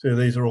 So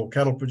these are all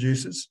cattle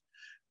producers.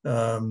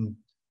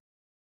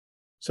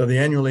 So the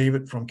annual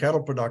EBIT from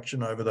cattle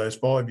production over those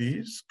 5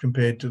 years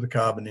compared to the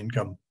carbon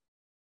income.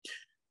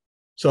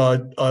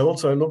 So I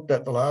also looked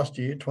at the last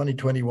year,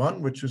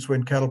 2021, which was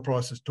when cattle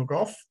prices took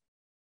off,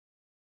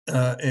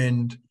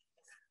 and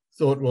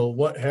thought, well,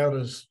 how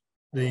does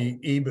the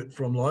EBIT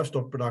from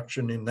livestock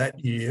production in that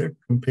year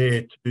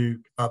compare to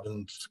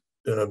carbon's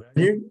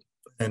value?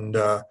 And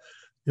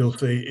you'll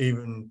see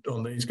even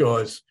on these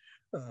guys,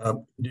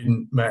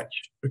 didn't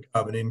match the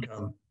carbon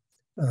income.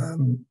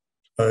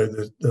 So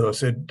as I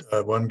said,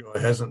 one guy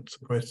hasn't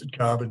sequestered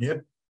carbon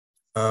yet.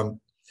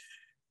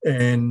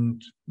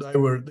 And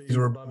these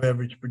are above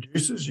average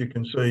producers. You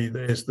can see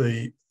there's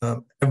the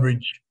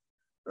average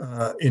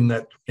in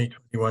that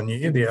 2021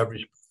 year, the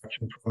average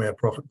production from our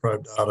profit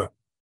probe data.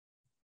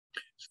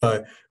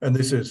 So, and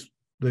this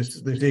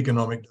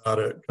economic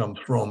data comes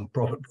from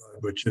profit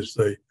probe, which is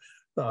the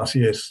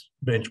RCS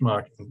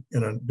benchmarking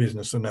in a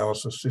business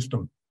analysis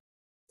system.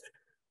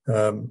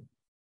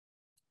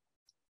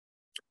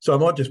 So I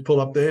might just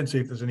pull up there and see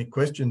if there's any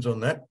questions on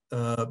that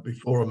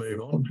before I move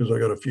on, because I've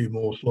got a few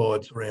more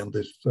slides around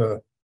this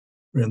sort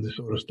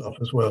of stuff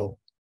as well.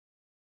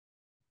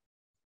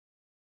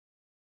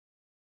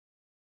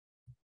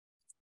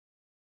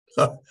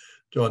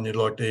 John, you'd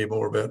like to hear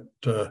more about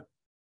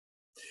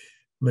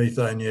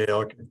methane? Yeah,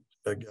 I could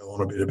go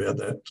on a bit about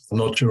that. I'm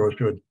not sure I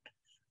should.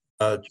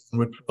 John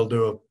Whitfield,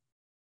 do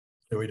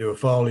we do a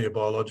foliar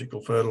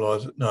biological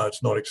fertiliser? No,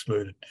 it's not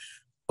excluded.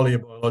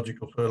 Foliar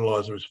biological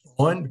fertiliser is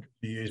fine because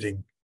you're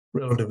using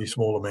relatively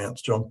small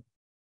amounts, John.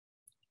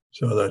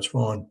 So that's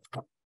fine.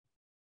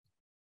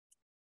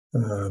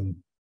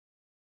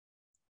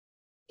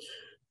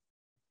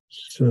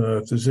 So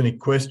if there's any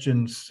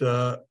questions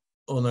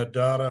on that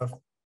data,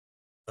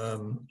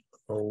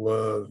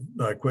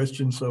 no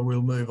questions, so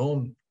we'll move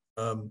on.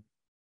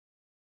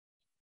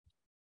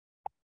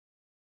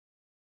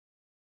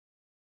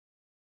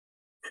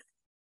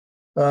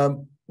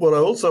 What I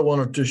also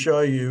wanted to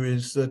show you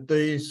is that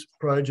these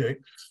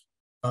projects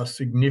are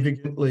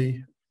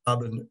significantly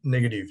carbon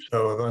negative.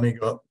 So I've only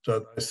got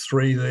those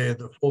three there.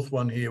 The fourth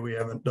one here we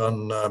haven't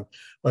done. I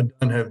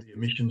don't have the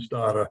emissions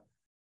data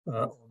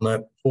on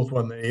that fourth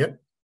one there yet.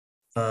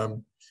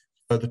 So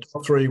the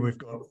top three we've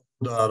got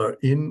data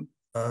in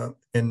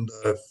and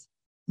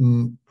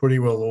pretty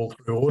well all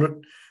through audit.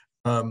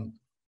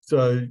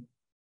 So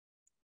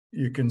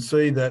you can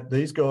see that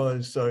these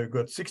guys, so we've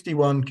got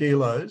 61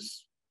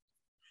 kilos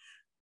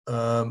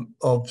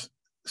of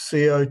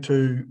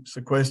CO2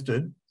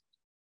 sequestered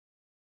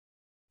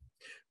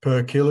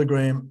per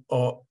kilogram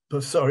of,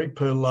 per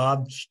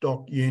large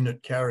stock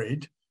unit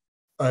carried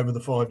over the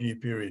 5-year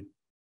period.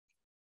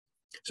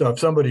 So if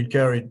somebody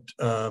carried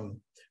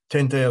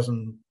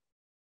 10,000,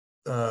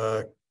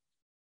 let's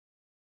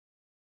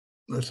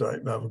say,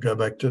 we'll go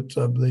back to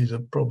some of these are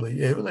probably,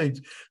 yeah,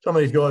 some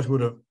of these guys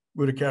would have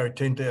carried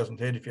 10,000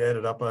 head if you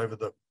added up over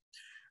the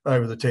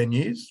 10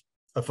 years,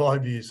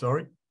 5 years,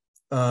 sorry.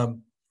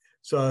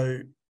 So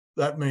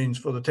that means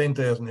for the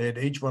 10,000 head,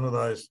 each one of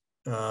those,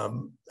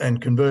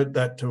 and convert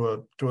that to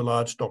a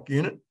large stock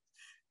unit,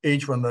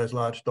 each one of those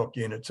large stock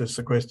units has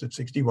sequestered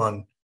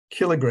 61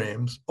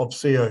 kilograms of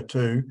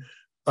CO2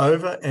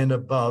 over and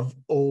above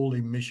all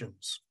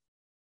emissions.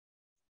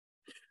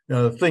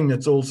 Now, the thing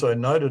that's also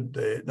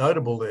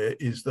notable there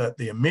is that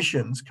the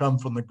emissions come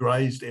from the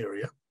grazed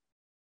area,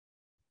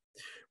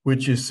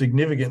 which is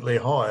significantly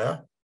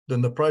higher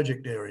than the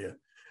project area.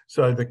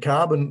 So the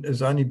carbon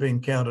has only been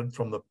counted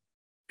from the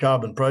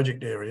carbon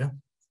project area,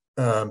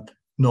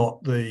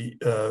 not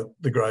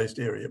the grazed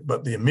area,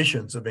 but the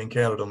emissions have been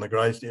counted on the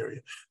grazed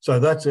area. So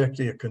that's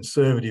actually a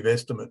conservative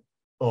estimate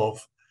of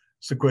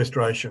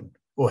sequestration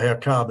or how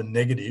carbon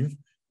negative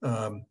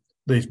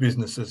these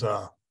businesses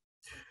are.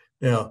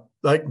 Now,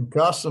 they can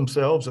class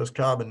themselves as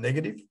carbon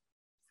negative.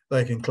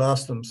 They can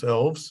class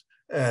themselves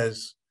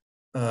as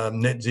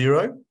net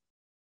zero,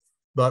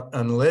 but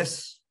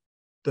unless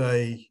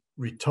they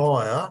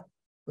retire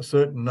a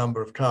certain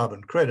number of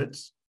carbon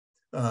credits,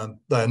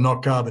 they are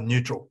not carbon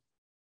neutral,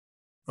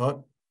 right?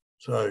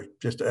 So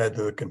just to add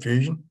to the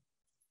confusion,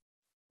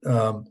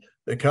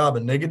 they're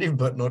carbon negative,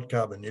 but not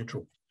carbon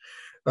neutral.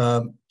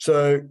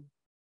 So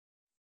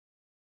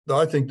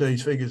I think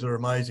these figures are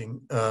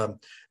amazing.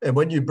 And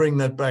when you bring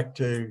that back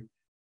to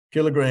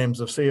kilograms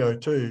of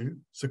CO2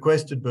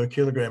 sequestered per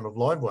kilogram of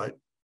live weight,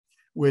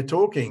 we're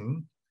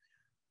talking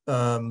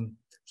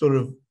sort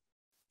of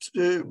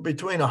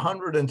between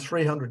 100 and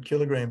 300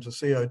 kilograms of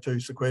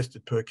CO2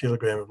 sequestered per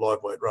kilogram of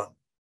live weight run.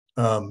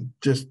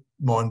 Just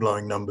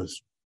mind-blowing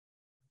numbers.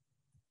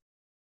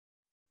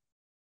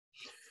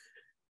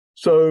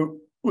 So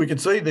we can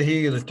see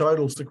here the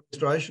total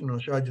sequestration. I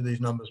showed you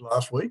these numbers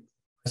last week.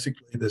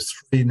 Basically, there's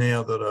 3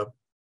 now that are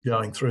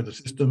going through the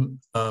system.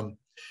 So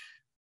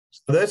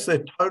that's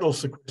their total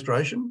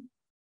sequestration.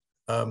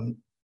 And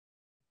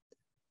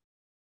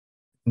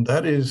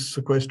that is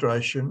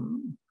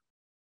sequestration.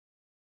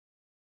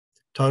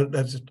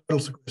 That's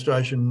total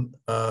sequestration.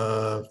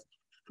 I'm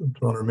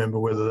trying to remember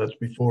whether that's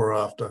before or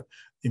after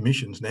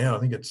emissions now. I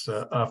think it's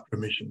after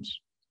emissions.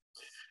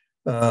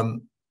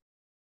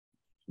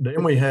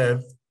 Then we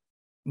have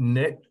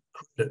net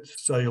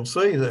credits. So you'll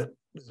see that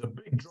there's a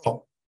big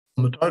drop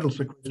on the total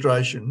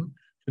sequestration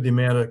to the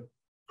amount of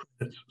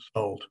credits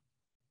sold.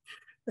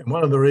 And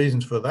one of the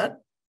reasons for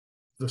that,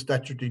 the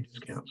statutory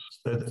discounts.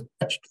 So the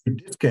statutory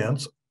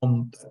discounts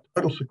on that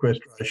total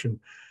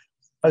sequestration,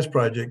 those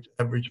projects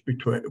averaged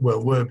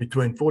were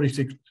between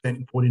 46%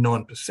 and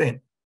 49%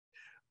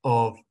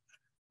 of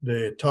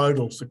their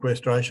total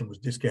sequestration was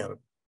discounted.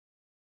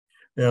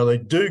 Now they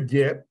do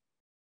get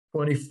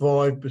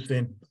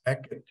 25%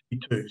 back at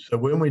T2. So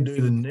when we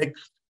do the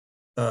next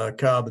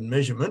carbon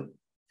measurement,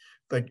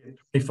 they get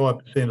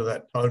 25% of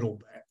that total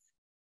back.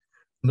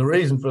 And the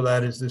reason for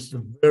that is this is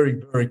very,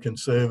 very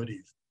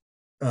conservative.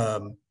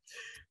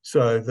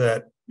 So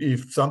that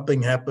if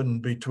something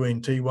happened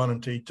between T1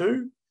 and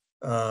T2,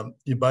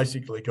 you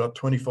basically got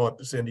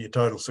 25% of your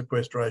total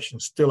sequestration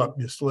still up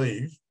your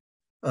sleeve.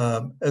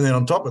 And then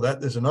on top of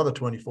that, there's another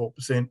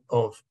 24%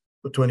 of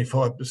the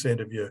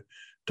 25% of your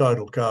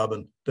total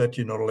carbon that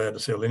you're not allowed to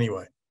sell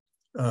anyway.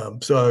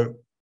 So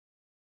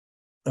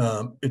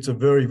it's a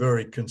very,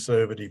 very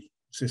conservative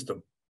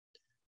system.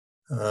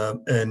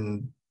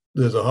 And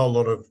there's a whole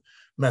lot of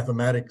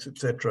mathematics,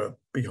 etc.,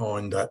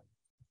 behind that.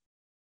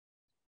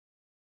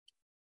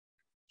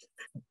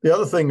 The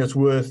other thing that's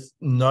worth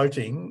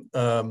noting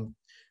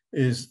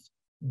is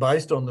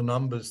based on the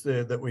numbers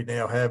there that we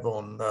now have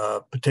on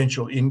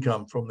potential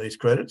income from these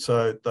credits.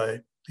 So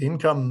the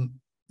income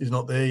is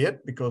not there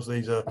yet because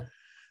these are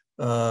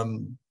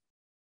two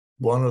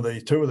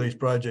of these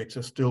projects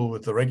are still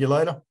with the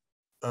regulator.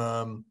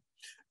 But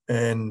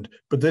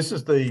this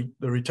is the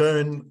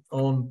return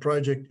on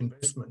project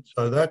investment.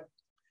 So that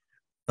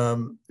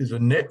is a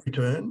net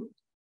return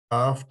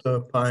after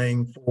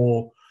paying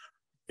for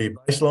the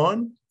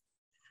baseline,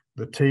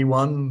 the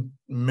T1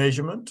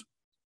 measurement,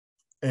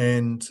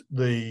 and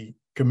the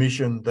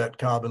commission that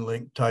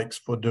CarbonLink takes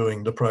for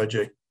doing the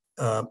project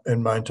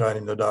and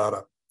maintaining the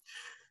data.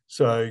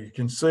 So you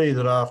can see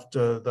that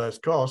after those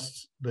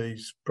costs,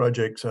 these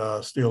projects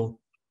are still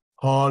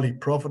highly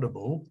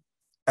profitable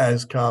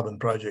as carbon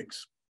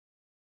projects.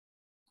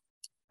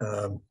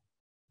 I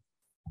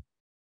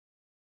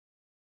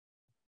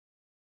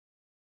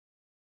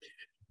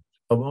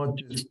might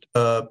just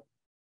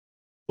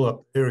pull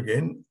up there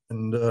again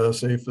and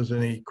see if there's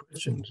any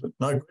questions.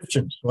 No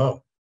questions.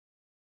 Wow.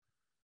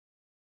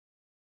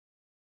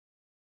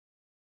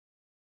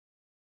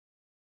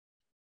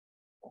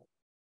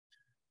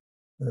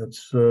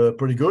 That's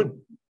pretty good.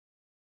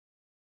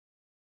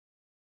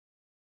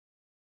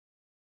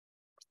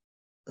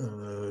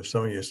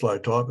 Some of you are slow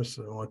typists,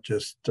 so I might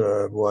just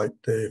wait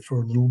there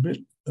for a little bit.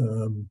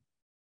 So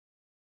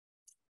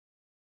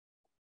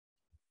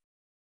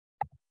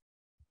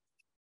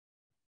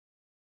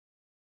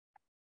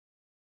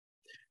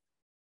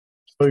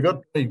we've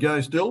got to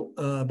go still,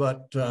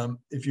 but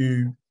if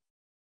you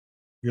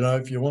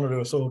want to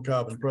do a soil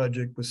carbon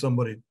project with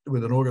somebody,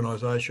 with an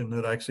organisation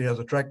that actually has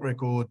a track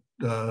record,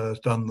 has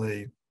done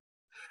the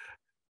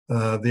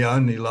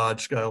only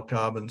large-scale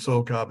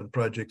soil carbon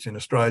projects in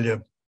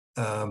Australia,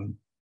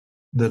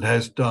 that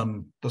has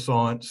done the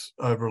science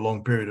over a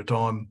long period of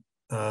time,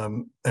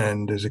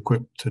 and is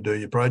equipped to do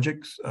your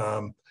projects,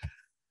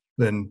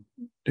 then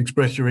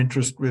express your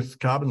interest with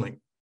CarbonLink.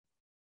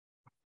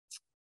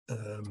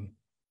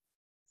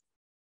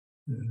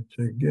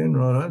 Again,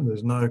 right,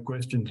 there's no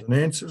questions and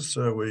answers,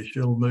 so we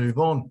shall move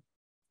on.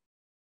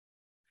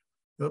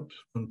 Oops,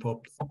 one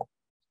popped up.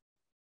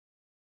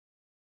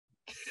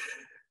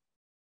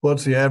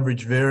 What's the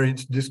average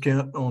variance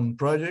discount on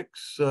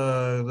projects?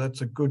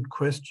 That's a good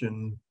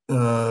question,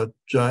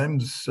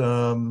 James.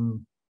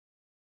 I'm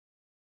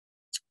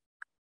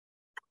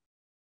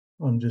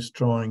just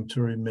trying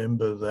to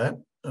remember that.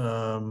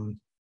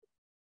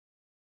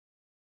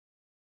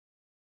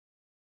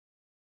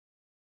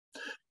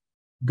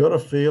 Got a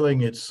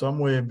feeling it's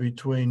somewhere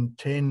between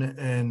 10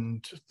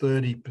 and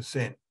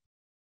 30%.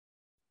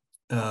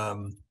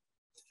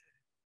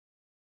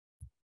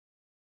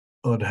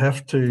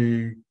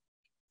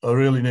 I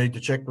really need to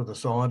check with the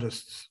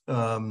scientists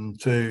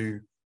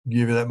to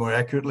give you that more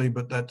accurately,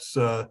 but that's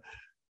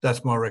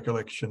my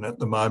recollection at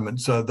the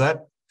moment. So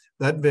that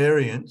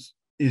variance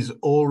is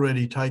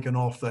already taken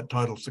off that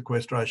total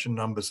sequestration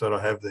numbers that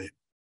I have there.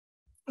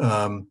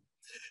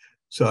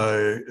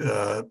 So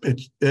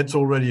it's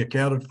already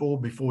accounted for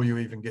before you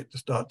even get to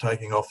start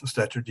taking off the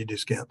statutory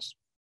discounts.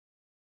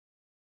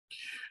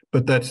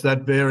 But that's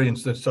that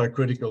variance that's so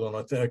critical. And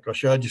I think I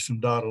showed you some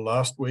data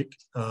last week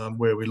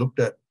where we looked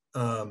at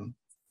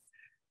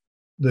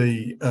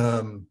the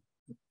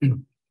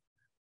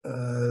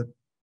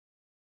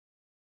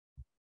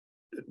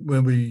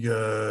when we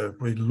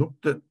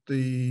looked at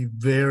the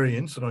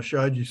variance, and I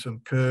showed you some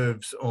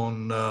curves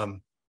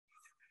on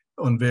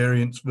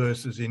variance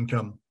versus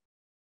income,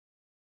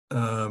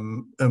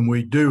 and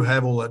we do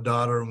have all that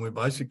data, and we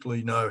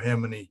basically know how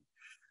many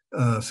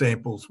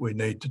samples we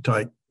need to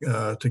take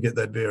to get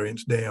that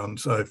variance down.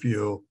 So if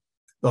the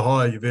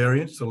higher your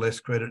variance, the less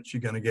credits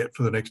you're going to get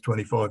for the next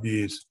 25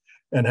 years.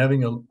 And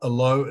having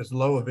as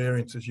low a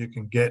variance as you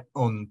can get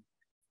on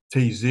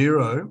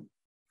T0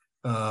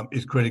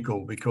 is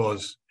critical,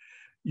 because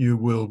you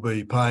will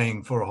be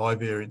paying for a high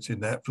variance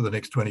in that for the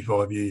next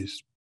 25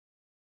 years.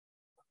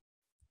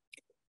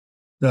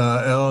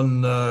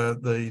 On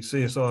the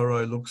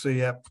CSIRO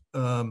Look-See app,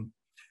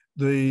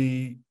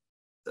 we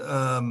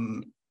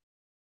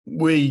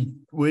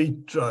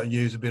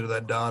use a bit of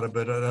that data,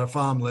 but at a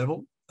farm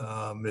level,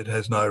 it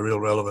has no real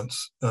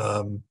relevance.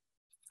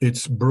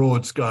 It's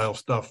broad scale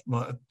stuff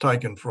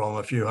taken from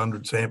a few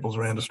hundred samples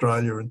around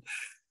Australia,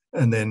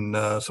 and then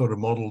sort of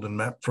modelled and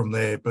mapped from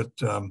there. But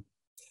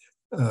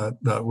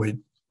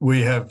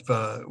we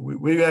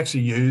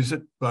actually use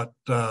it, but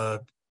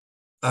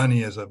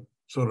only as a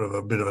sort of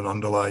a bit of an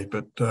underlay.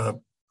 But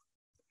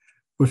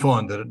we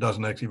find that it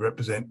doesn't actually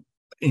represent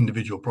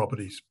individual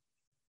properties.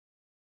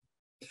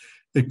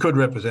 It could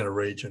represent a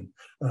region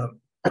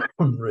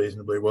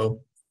reasonably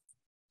well.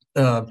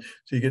 So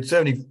you get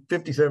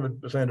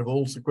 57% of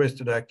all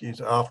sequestered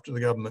ACCUs after the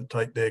government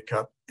take their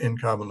cut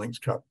and CarbonLink's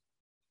cut.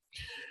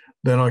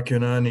 Then I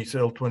can only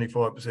sell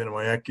 25% of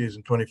my ACCUs,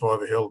 and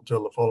 25 are held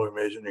until the following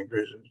measure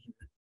increases.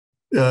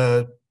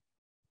 Let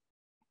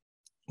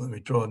me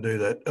try and do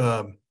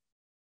that.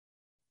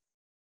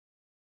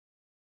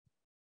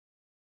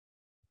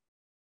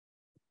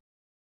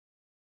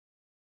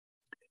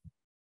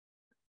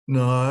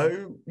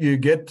 No, you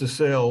get to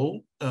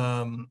sell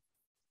at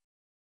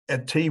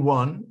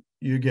T1.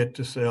 You get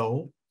to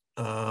sell,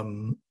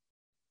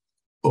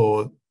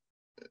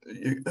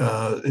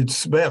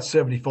 it's about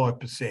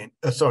 75%.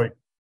 Sorry,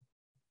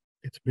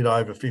 it's a bit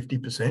over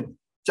 50%,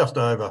 just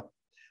over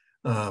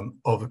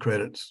of the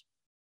credits.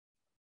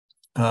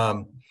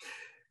 And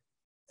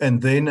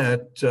then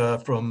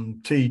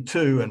from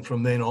T2 and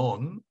from then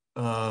on,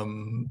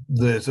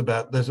 there's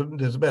about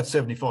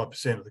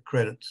 75% of the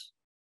credits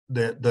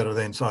that are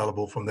then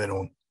saleable from then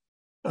on,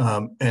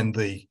 and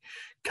the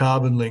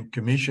CarbonLink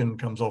commission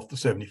comes off the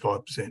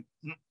 75%.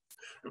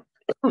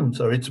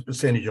 So it's a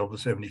percentage of the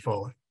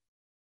 75.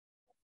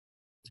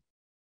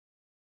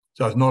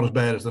 So it's not as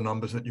bad as the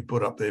numbers that you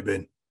put up there,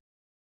 Ben.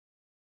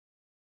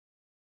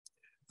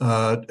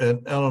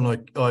 And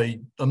Alan,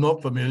 I'm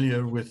not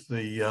familiar with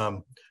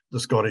the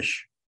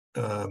Scottish.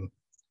 I'm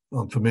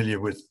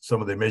familiar with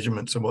some of their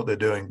measurements and what they're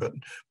doing, but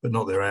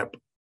not their app.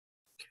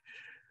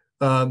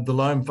 The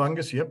loam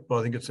fungus, yep,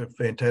 I think it's a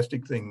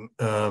fantastic thing.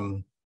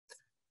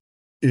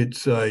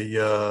 It's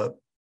a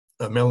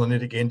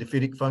melanitic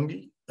endophytic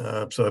fungi,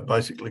 so it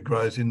basically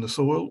grows in the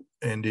soil,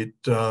 and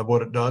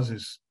what it does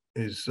is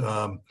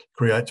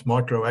creates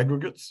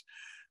microaggregates,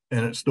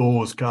 and it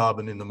stores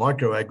carbon in the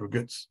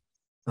microaggregates,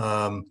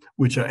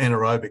 which are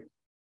anaerobic,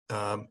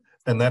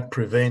 and that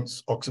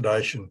prevents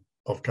oxidation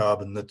of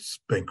carbon that's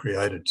been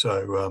created.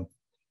 So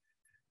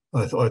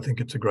I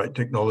think it's a great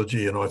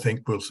technology, and I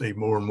think we'll see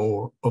more and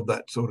more of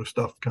that sort of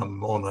stuff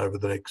come on over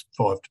the next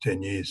 5 to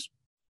 10 years.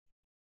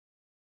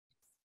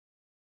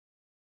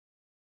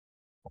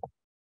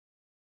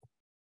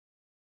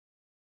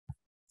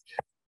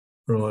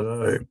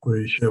 Right,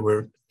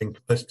 we're getting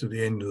close to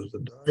the end of the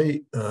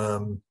day.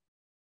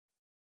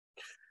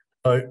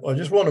 I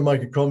just want to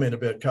make a comment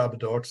about carbon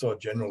dioxide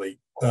generally.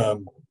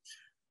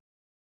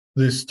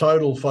 This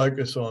total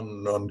focus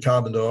on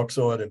carbon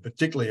dioxide, and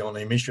particularly on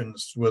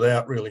emissions,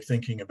 without really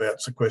thinking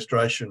about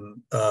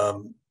sequestration,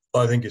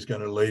 I think is going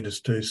to lead us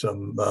to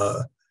some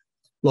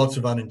lots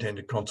of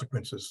unintended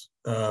consequences.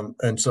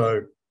 And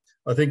so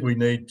I think we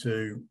need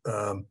to,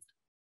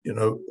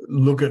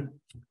 look at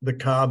the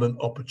carbon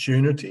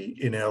opportunity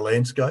in our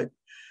landscape,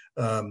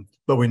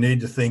 but we need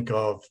to think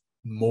of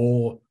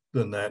more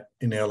than that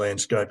in our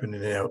landscape and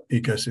in our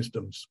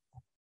ecosystems.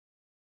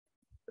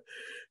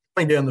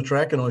 Going down the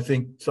track, and I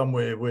think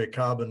somewhere where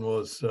carbon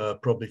was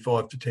probably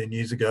 5 to 10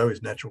 years ago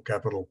is natural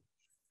capital.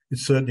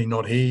 It's certainly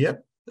not here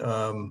yet,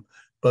 but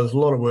there's a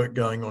lot of work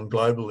going on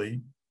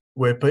globally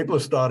where people are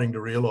starting to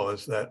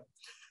realise that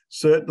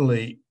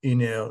certainly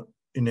in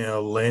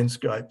our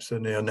landscapes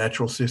and our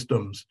natural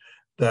systems,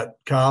 that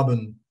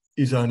carbon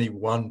is only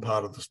one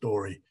part of the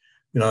story.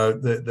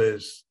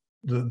 There's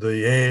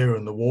the air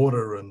and the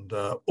water and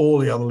all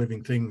the other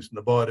living things and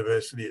the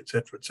biodiversity, et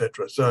cetera, et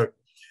cetera. So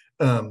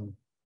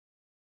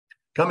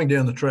coming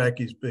down the track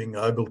is being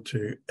able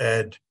to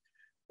add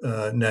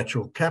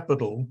natural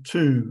capital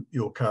to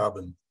your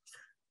carbon.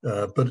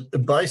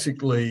 But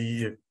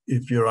basically,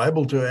 if you're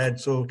able to add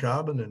soil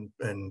carbon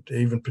and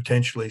even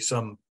potentially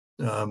some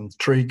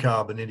tree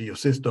carbon into your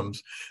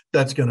systems,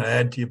 that's going to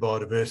add to your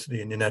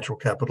biodiversity and your natural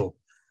capital,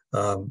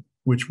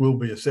 which will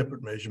be a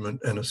separate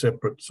measurement and a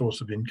separate source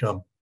of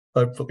income,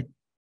 hopefully,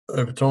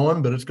 over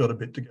time, but it's got a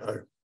bit to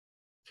go.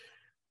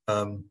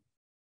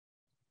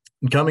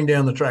 And coming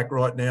down the track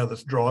right now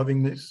that's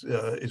driving this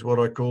is what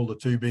I call the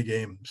two big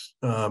M's.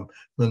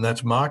 Then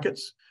that's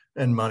markets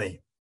and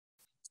money.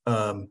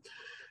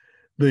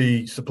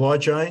 The supply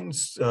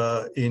chains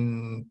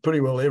in pretty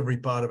well every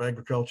part of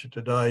agriculture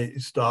today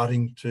is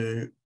starting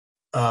to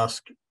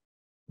ask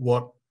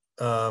how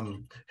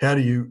are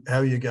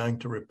you going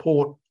to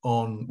report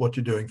on what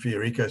you're doing for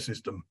your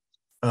ecosystem,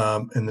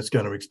 and that's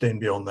going to extend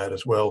beyond that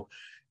as well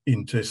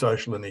into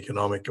social and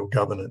economic or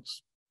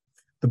governance.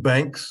 The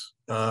banks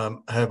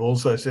have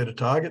also set a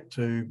target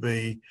to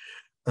be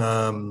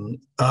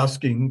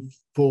asking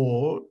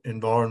for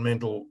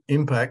environmental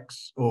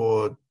impacts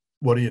or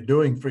what are you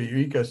doing for your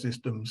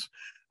ecosystems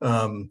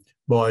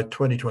by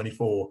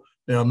 2024.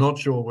 Now, I'm not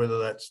sure whether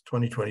that's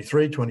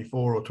 2023,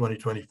 24 or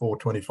 2024,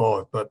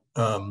 25, but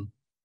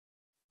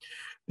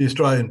the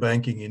Australian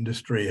banking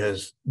industry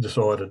has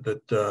decided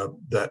that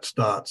that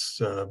starts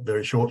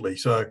very shortly.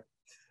 So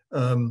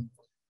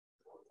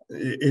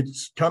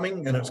it's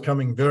coming, and it's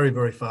coming very,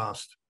 very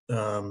fast.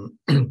 So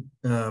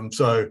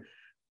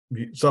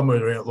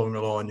somewhere along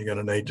the line, you're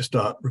going to need to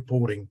start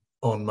reporting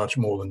on much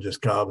more than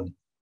just carbon.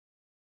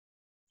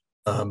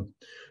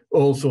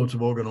 All sorts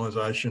of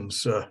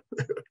organisations,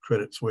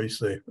 Credit Suisse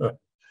there,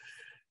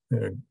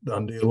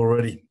 done deal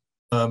already.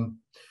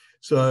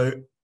 So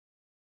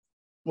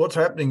what's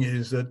happening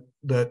is that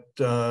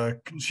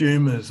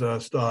consumers are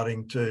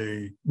starting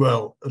to,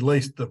 well, at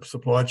least the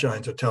supply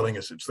chains are telling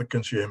us it's the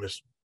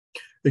consumers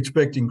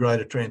expecting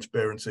greater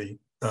transparency.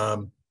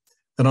 And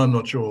I'm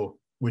not sure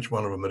which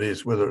one of them it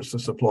is, whether it's the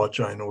supply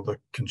chain or the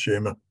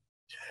consumer,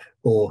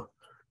 or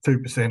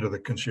 2% of the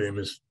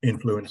consumers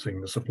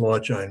influencing the supply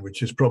chain,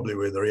 which is probably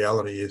where the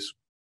reality is.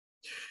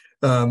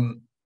 But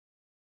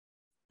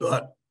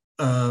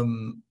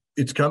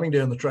it's coming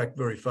down the track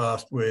very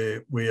fast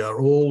where we are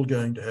all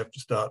going to have to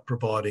start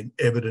providing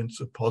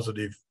evidence of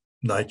positive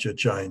nature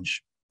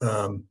change,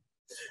 and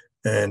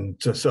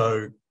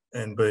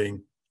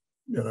being,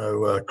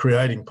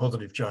 creating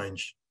positive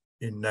change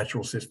in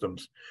natural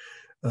systems.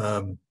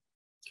 So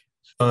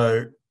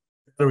how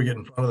do we get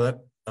in front of that?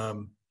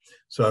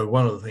 So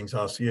one of the things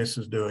RCS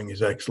is doing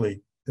is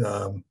actually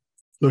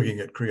looking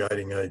at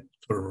creating a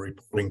sort of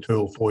reporting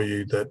tool for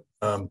you that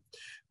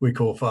we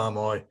call Farm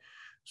Eye.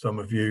 Some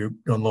of you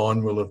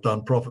online will have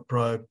done Profit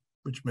Probe,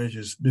 which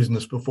measures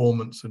business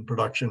performance and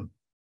production.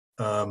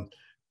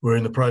 We're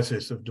in the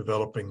process of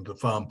developing the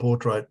Farm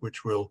Portrait,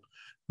 which will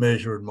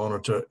measure and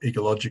monitor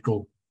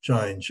ecological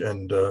change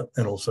and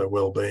also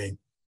well-being.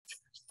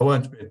 I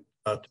won't spend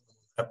time on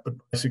that, but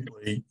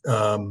basically,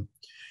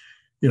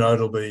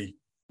 it'll be,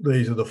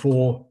 these are the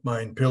four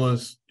main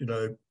pillars,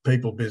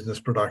 people, business,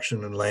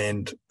 production and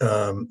land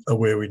are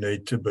where we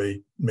need to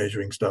be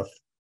measuring stuff.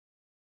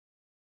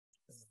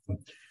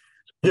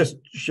 Just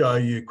show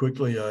you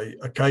quickly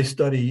a case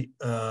study.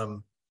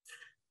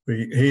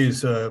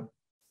 Here's a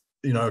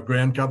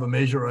ground cover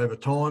measure over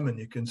time, and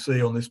you can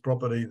see on this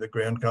property the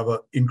ground cover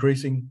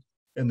increasing,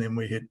 and then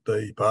we hit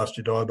the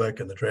pasture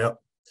dieback and the drought.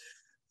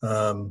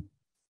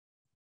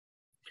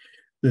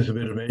 There's a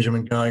bit of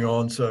measurement going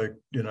on, so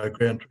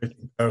ground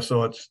truthing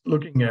parasites,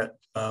 looking at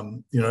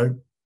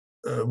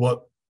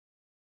what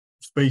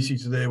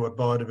species are there, what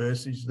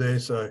biodiversity is there.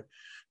 So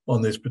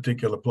on this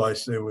particular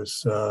place, there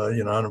was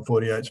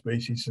 148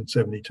 species and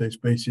 72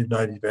 species,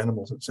 native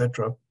animals,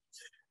 etc.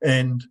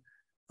 And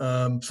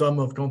some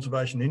of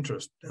conservation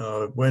interest.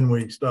 When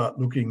we start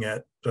looking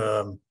at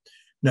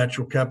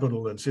natural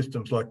capital and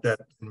systems like that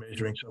and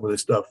measuring some of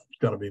this stuff, it's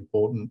going to be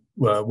important.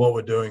 What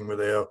we're doing with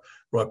our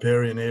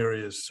riparian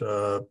areas,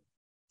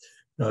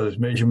 there's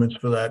measurements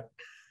for that.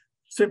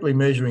 Simply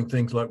measuring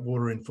things like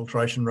water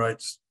infiltration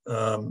rates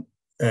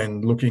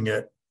and looking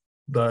at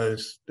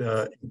those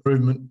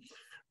improvement,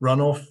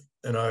 runoff,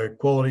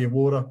 quality of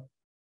water,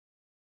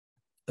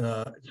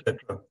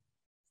 etc.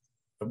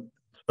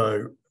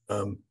 So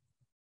I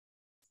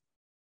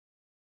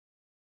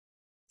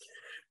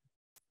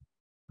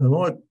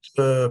might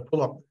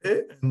pull up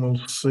there and we'll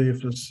see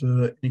if there's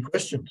any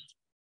questions.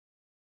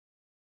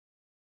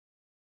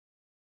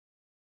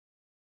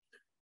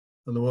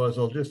 Otherwise,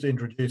 I'll just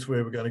introduce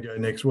where we're going to go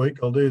next week.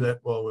 I'll do that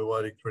while we're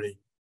waiting for any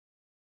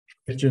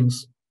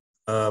questions.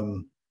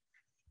 So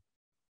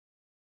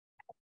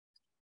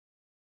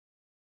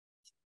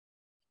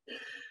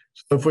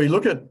if we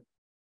look at,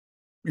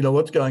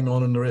 what's going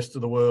on in the rest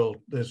of the world,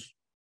 there's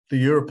the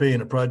European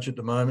approach at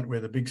the moment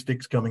where the big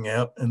stick's coming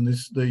out, and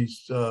these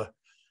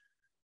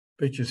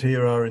pictures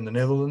here are in the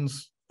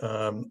Netherlands,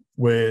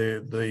 where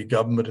the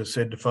government has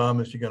said to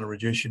farmers, you're going to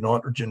reduce your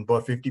nitrogen by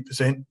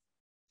 50%.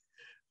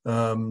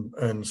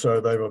 And so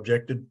they've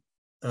objected.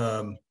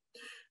 And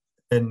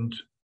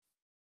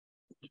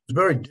it's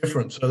very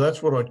different. So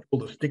that's what I'd call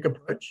the stick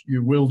approach.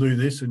 You will do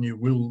this and you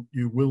will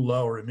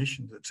lower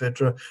emissions,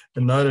 etc.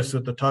 And notice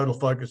that the total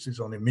focus is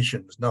on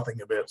emissions,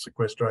 nothing about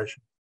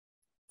sequestration.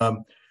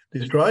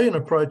 The Australian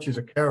approach is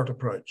a carrot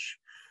approach.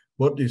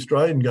 What the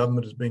Australian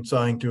government has been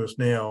saying to us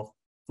now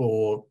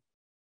for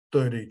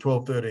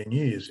 12, 13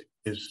 years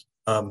is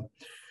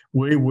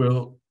we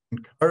will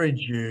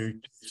encourage you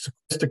to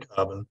sequester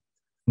carbon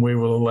We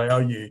will allow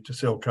you to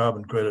sell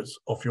carbon credits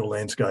off your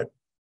landscape.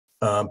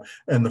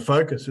 And the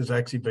focus has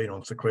actually been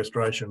on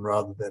sequestration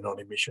rather than on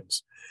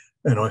emissions.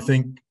 And I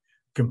think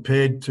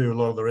compared to a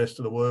lot of the rest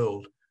of the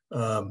world,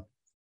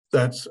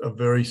 that's a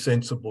very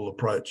sensible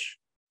approach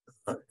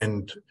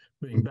and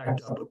being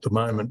backed up at the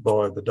moment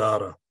by the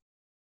data.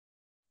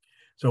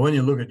 So when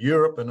you look at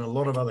Europe and a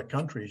lot of other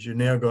countries, you've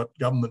now got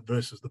government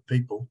versus the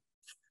people.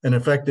 And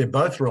in fact, they're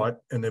both right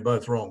and they're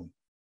both wrong.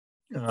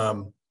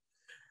 The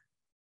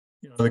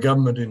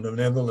government in the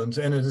Netherlands,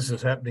 and this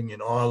is happening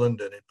in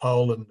Ireland and in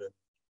Poland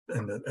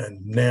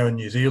and now in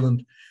New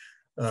Zealand,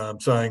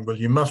 saying, well,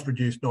 you must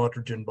reduce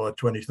nitrogen by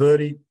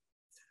 2030.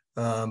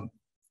 And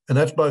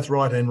that's both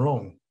right and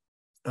wrong.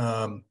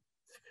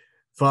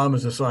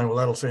 Farmers are saying, well,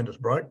 that'll send us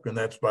broke, and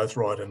that's both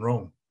right and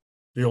wrong.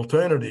 The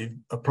alternative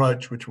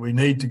approach, which we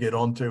need to get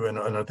onto, and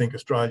I think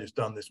Australia's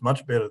done this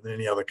much better than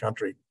any other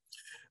country,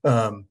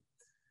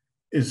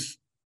 is,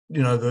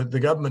 the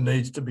government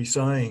needs to be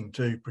saying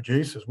to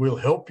producers, we'll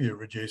help you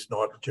reduce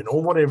nitrogen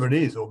or whatever it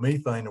is, or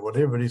methane or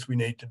whatever it is we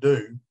need to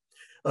do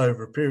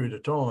over a period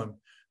of time.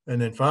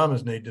 And then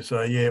farmers need to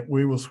say, yeah,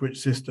 we will switch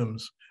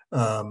systems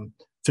to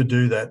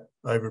do that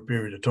over a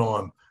period of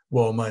time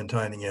while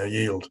maintaining our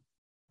yield.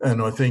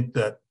 And I think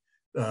that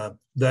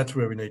that's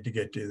where we need to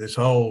get to. This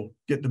whole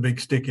get the big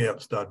stick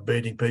out, start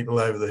beating people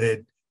over the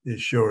head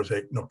is sure as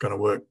heck not going to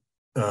work.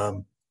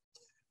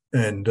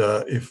 And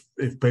if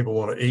people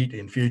want to eat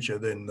in future,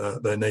 then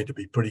they need to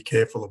be pretty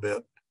careful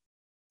about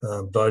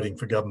voting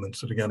for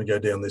governments that are going to go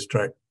down this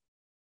track.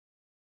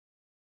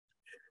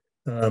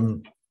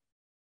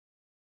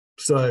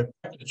 So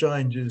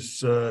change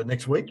is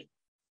next week,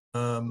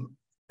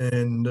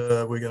 and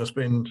we're going to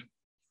spend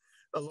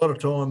a lot of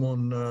time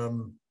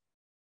on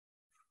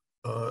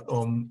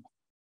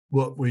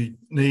what we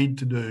need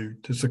to do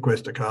to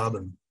sequester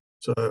carbon.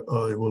 So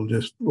I will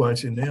just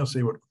wait in now,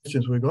 see what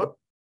questions we've got.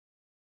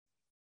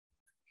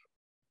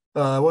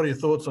 What are your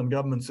thoughts on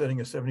government setting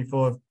a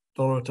 $75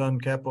 a tonne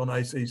cap on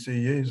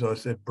ACCUs? I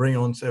said, bring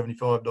on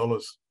 $75.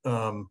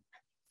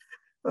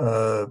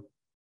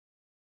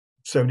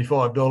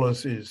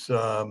 $75 is,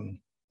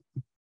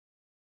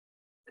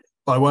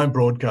 I won't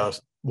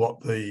broadcast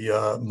what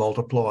the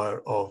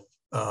multiplier of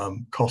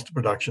cost of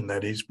production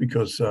that is,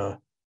 because I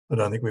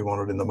don't think we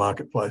want it in the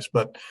marketplace.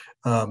 But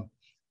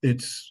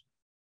it's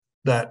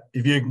that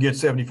if you can get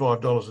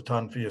 $75 a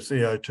tonne for your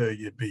CO2,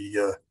 you'd be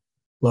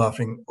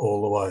laughing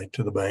all the way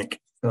to the bank.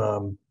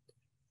 And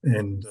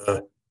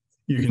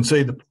you can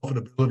see the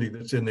profitability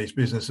that's in these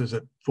businesses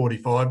at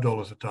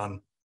 $45 a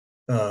tonne.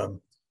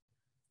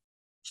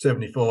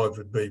 75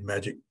 would be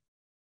magic.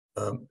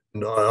 And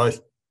I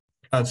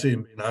can't see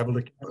them being able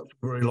to keep it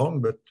for very long,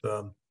 but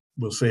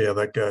we'll see how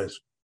that goes.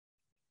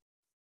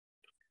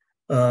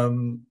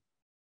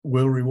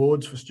 Will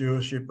rewards for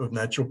stewardship of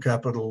natural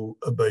capital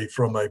be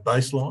from a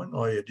baseline,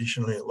 i.e.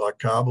 additionally like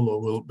carbon, or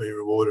will it be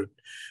rewarded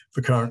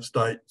for current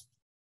state,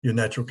 your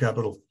natural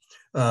capital?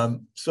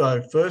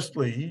 So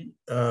firstly,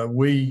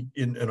 we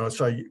as in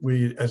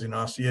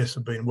RCS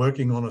have been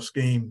working on a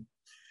scheme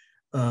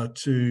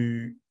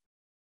to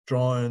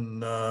try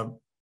and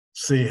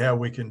see how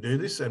we can do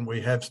this, and we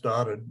have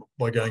started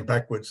by going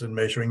backwards and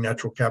measuring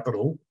natural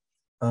capital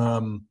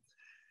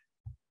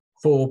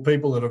for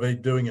people that have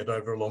been doing it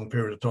over a long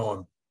period of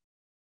time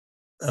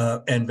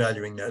and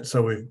valuing that.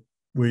 So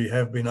we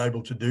have been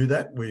able to do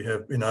that. We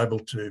have been able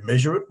to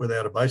measure it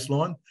without a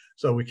baseline,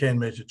 so we can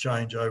measure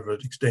change over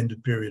an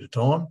extended period of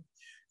time.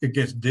 It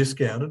gets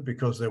discounted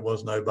because there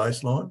was no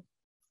baseline.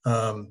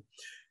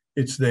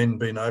 It's then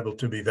been able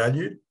to be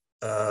valued,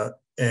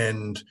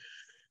 and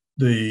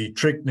the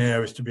trick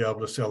now is to be able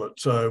to sell it.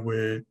 So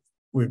we're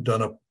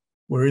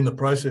in the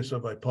process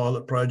of a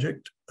pilot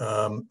project,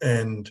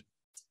 and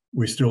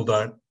we still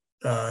don't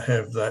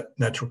have that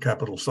natural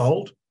capital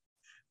sold.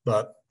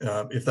 But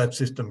if that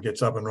system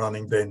gets up and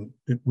running, then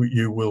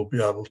you will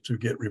be able to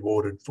get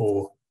rewarded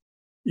for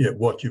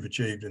what you've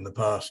achieved in the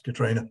past,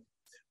 Katrina.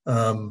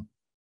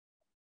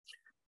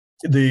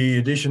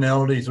 The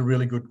additionality is a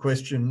really good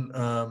question.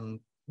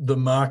 The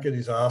market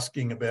is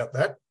asking about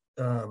that.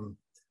 How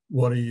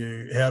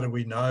do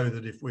we know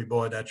that if we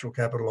buy natural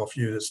capital off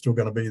you, it's still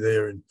going to be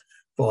there in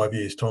 5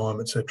 years'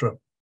 time, etc.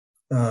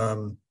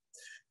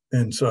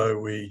 And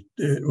so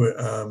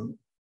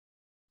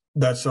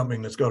that's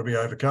something that's got to be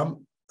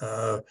overcome.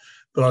 But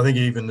I think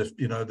even if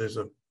there's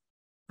a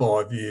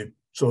 5-year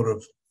sort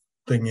of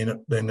thing in it,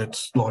 then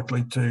it's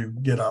likely to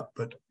get up.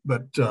 But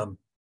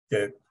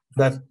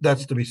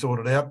that's to be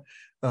sorted out.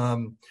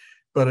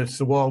 But it's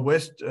the Wild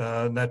West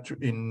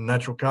in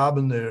natural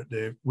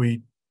carbon.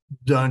 We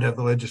don't have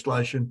the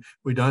legislation,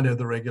 we don't have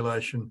the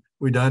regulation,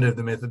 we don't have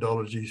the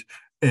methodologies,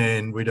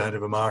 and we don't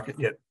have a market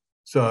yet.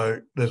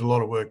 So there's a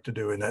lot of work to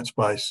do in that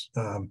space.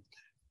 And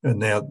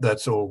now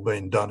that's all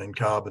been done in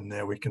carbon.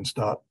 Now we can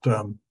start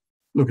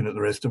looking at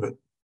the rest of it.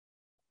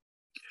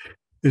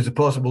 Is it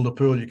possible to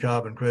pool your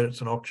carbon credits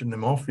and auction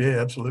them off? Yeah,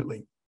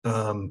 absolutely.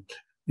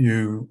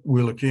 You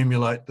will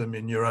accumulate them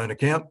in your own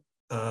account,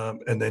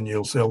 and then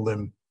you'll sell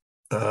them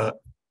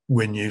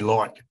when you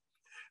like.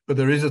 But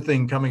there is a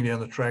thing coming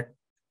down the track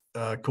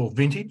called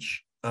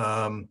vintage,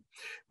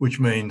 which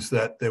means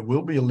that there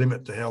will be a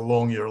limit to how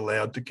long you're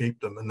allowed to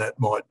keep them, and that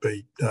might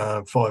be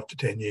 5 to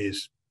 10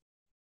 years.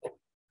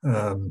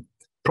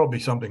 Probably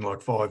something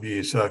like 5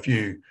 years. So if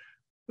you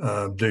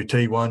do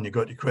T1, you've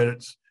got your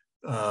credits,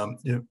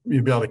 you'll be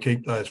able to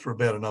keep those for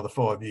about another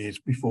 5 years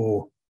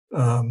before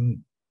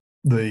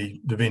the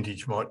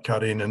vintage might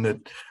cut in.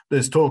 And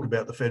there's talk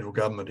about the federal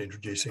government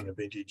introducing a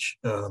vintage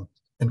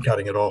and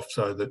cutting it off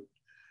so that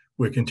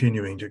we're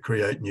continuing to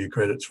create new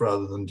credits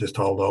rather than just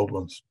hold old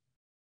ones.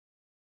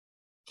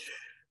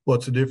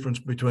 What's the difference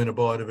between a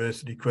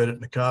biodiversity credit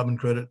and a carbon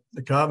credit?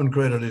 The carbon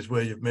credit is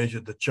where you've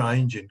measured the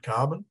change in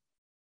carbon,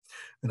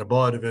 and a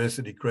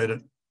biodiversity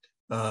credit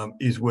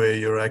is where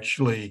you're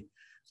actually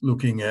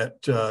looking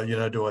at,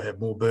 do I have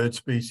more bird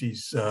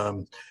species?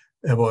 Am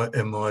I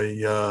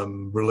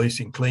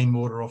releasing clean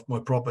water off my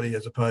property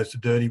as opposed to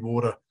dirty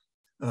water?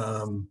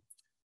 Have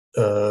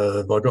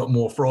I got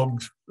more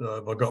frogs?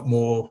 Have I got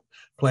more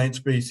plant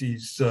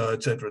species,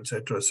 et cetera, et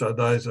cetera? So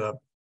those are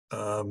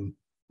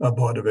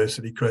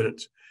biodiversity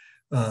credits.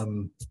 As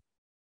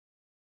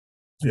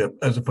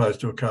opposed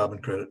to a carbon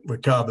credit, where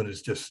carbon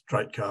is just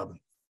straight carbon.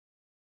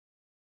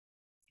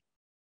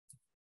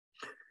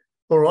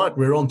 All right,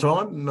 we're on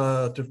time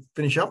to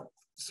finish up.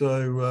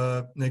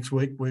 So next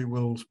week we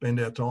will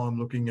spend our time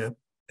looking at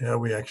how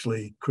we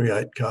actually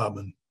create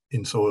carbon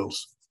in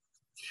soils.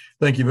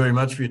 Thank you very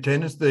much for your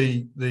attendance.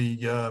 The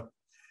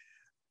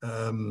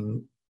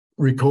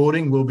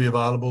recording will be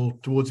available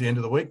towards the end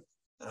of the week.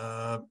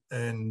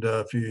 And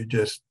if you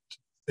just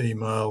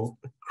email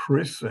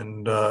Chris,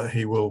 and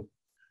he will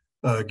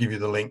give you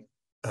the link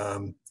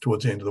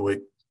towards the end of the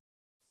week.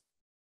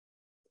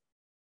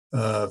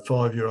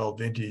 5-year-old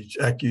vintage,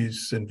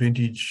 accus and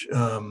vintage.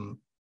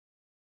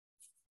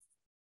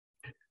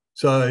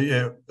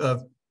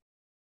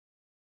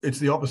 It's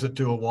the opposite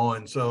to a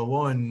wine. So a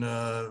wine,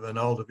 an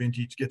older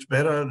vintage gets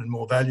better and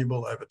more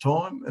valuable over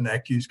time, and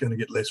accus is going to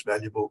get less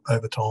valuable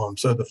over time.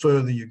 So the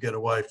further you get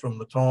away from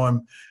the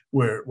time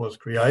where it was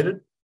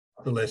created,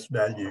 the less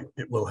value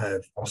it will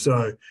have.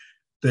 So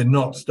they're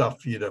not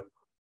stuff for you to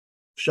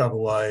shove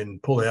away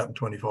and pull out in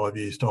 25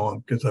 years' time,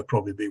 because they'll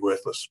probably be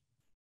worthless.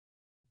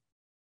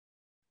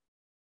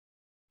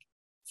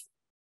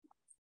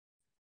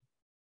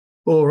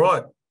 All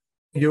right.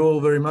 Thank you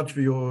all very much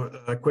for your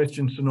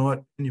questions tonight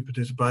and your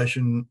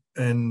participation,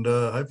 and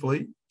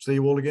hopefully see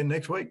you all again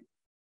next week.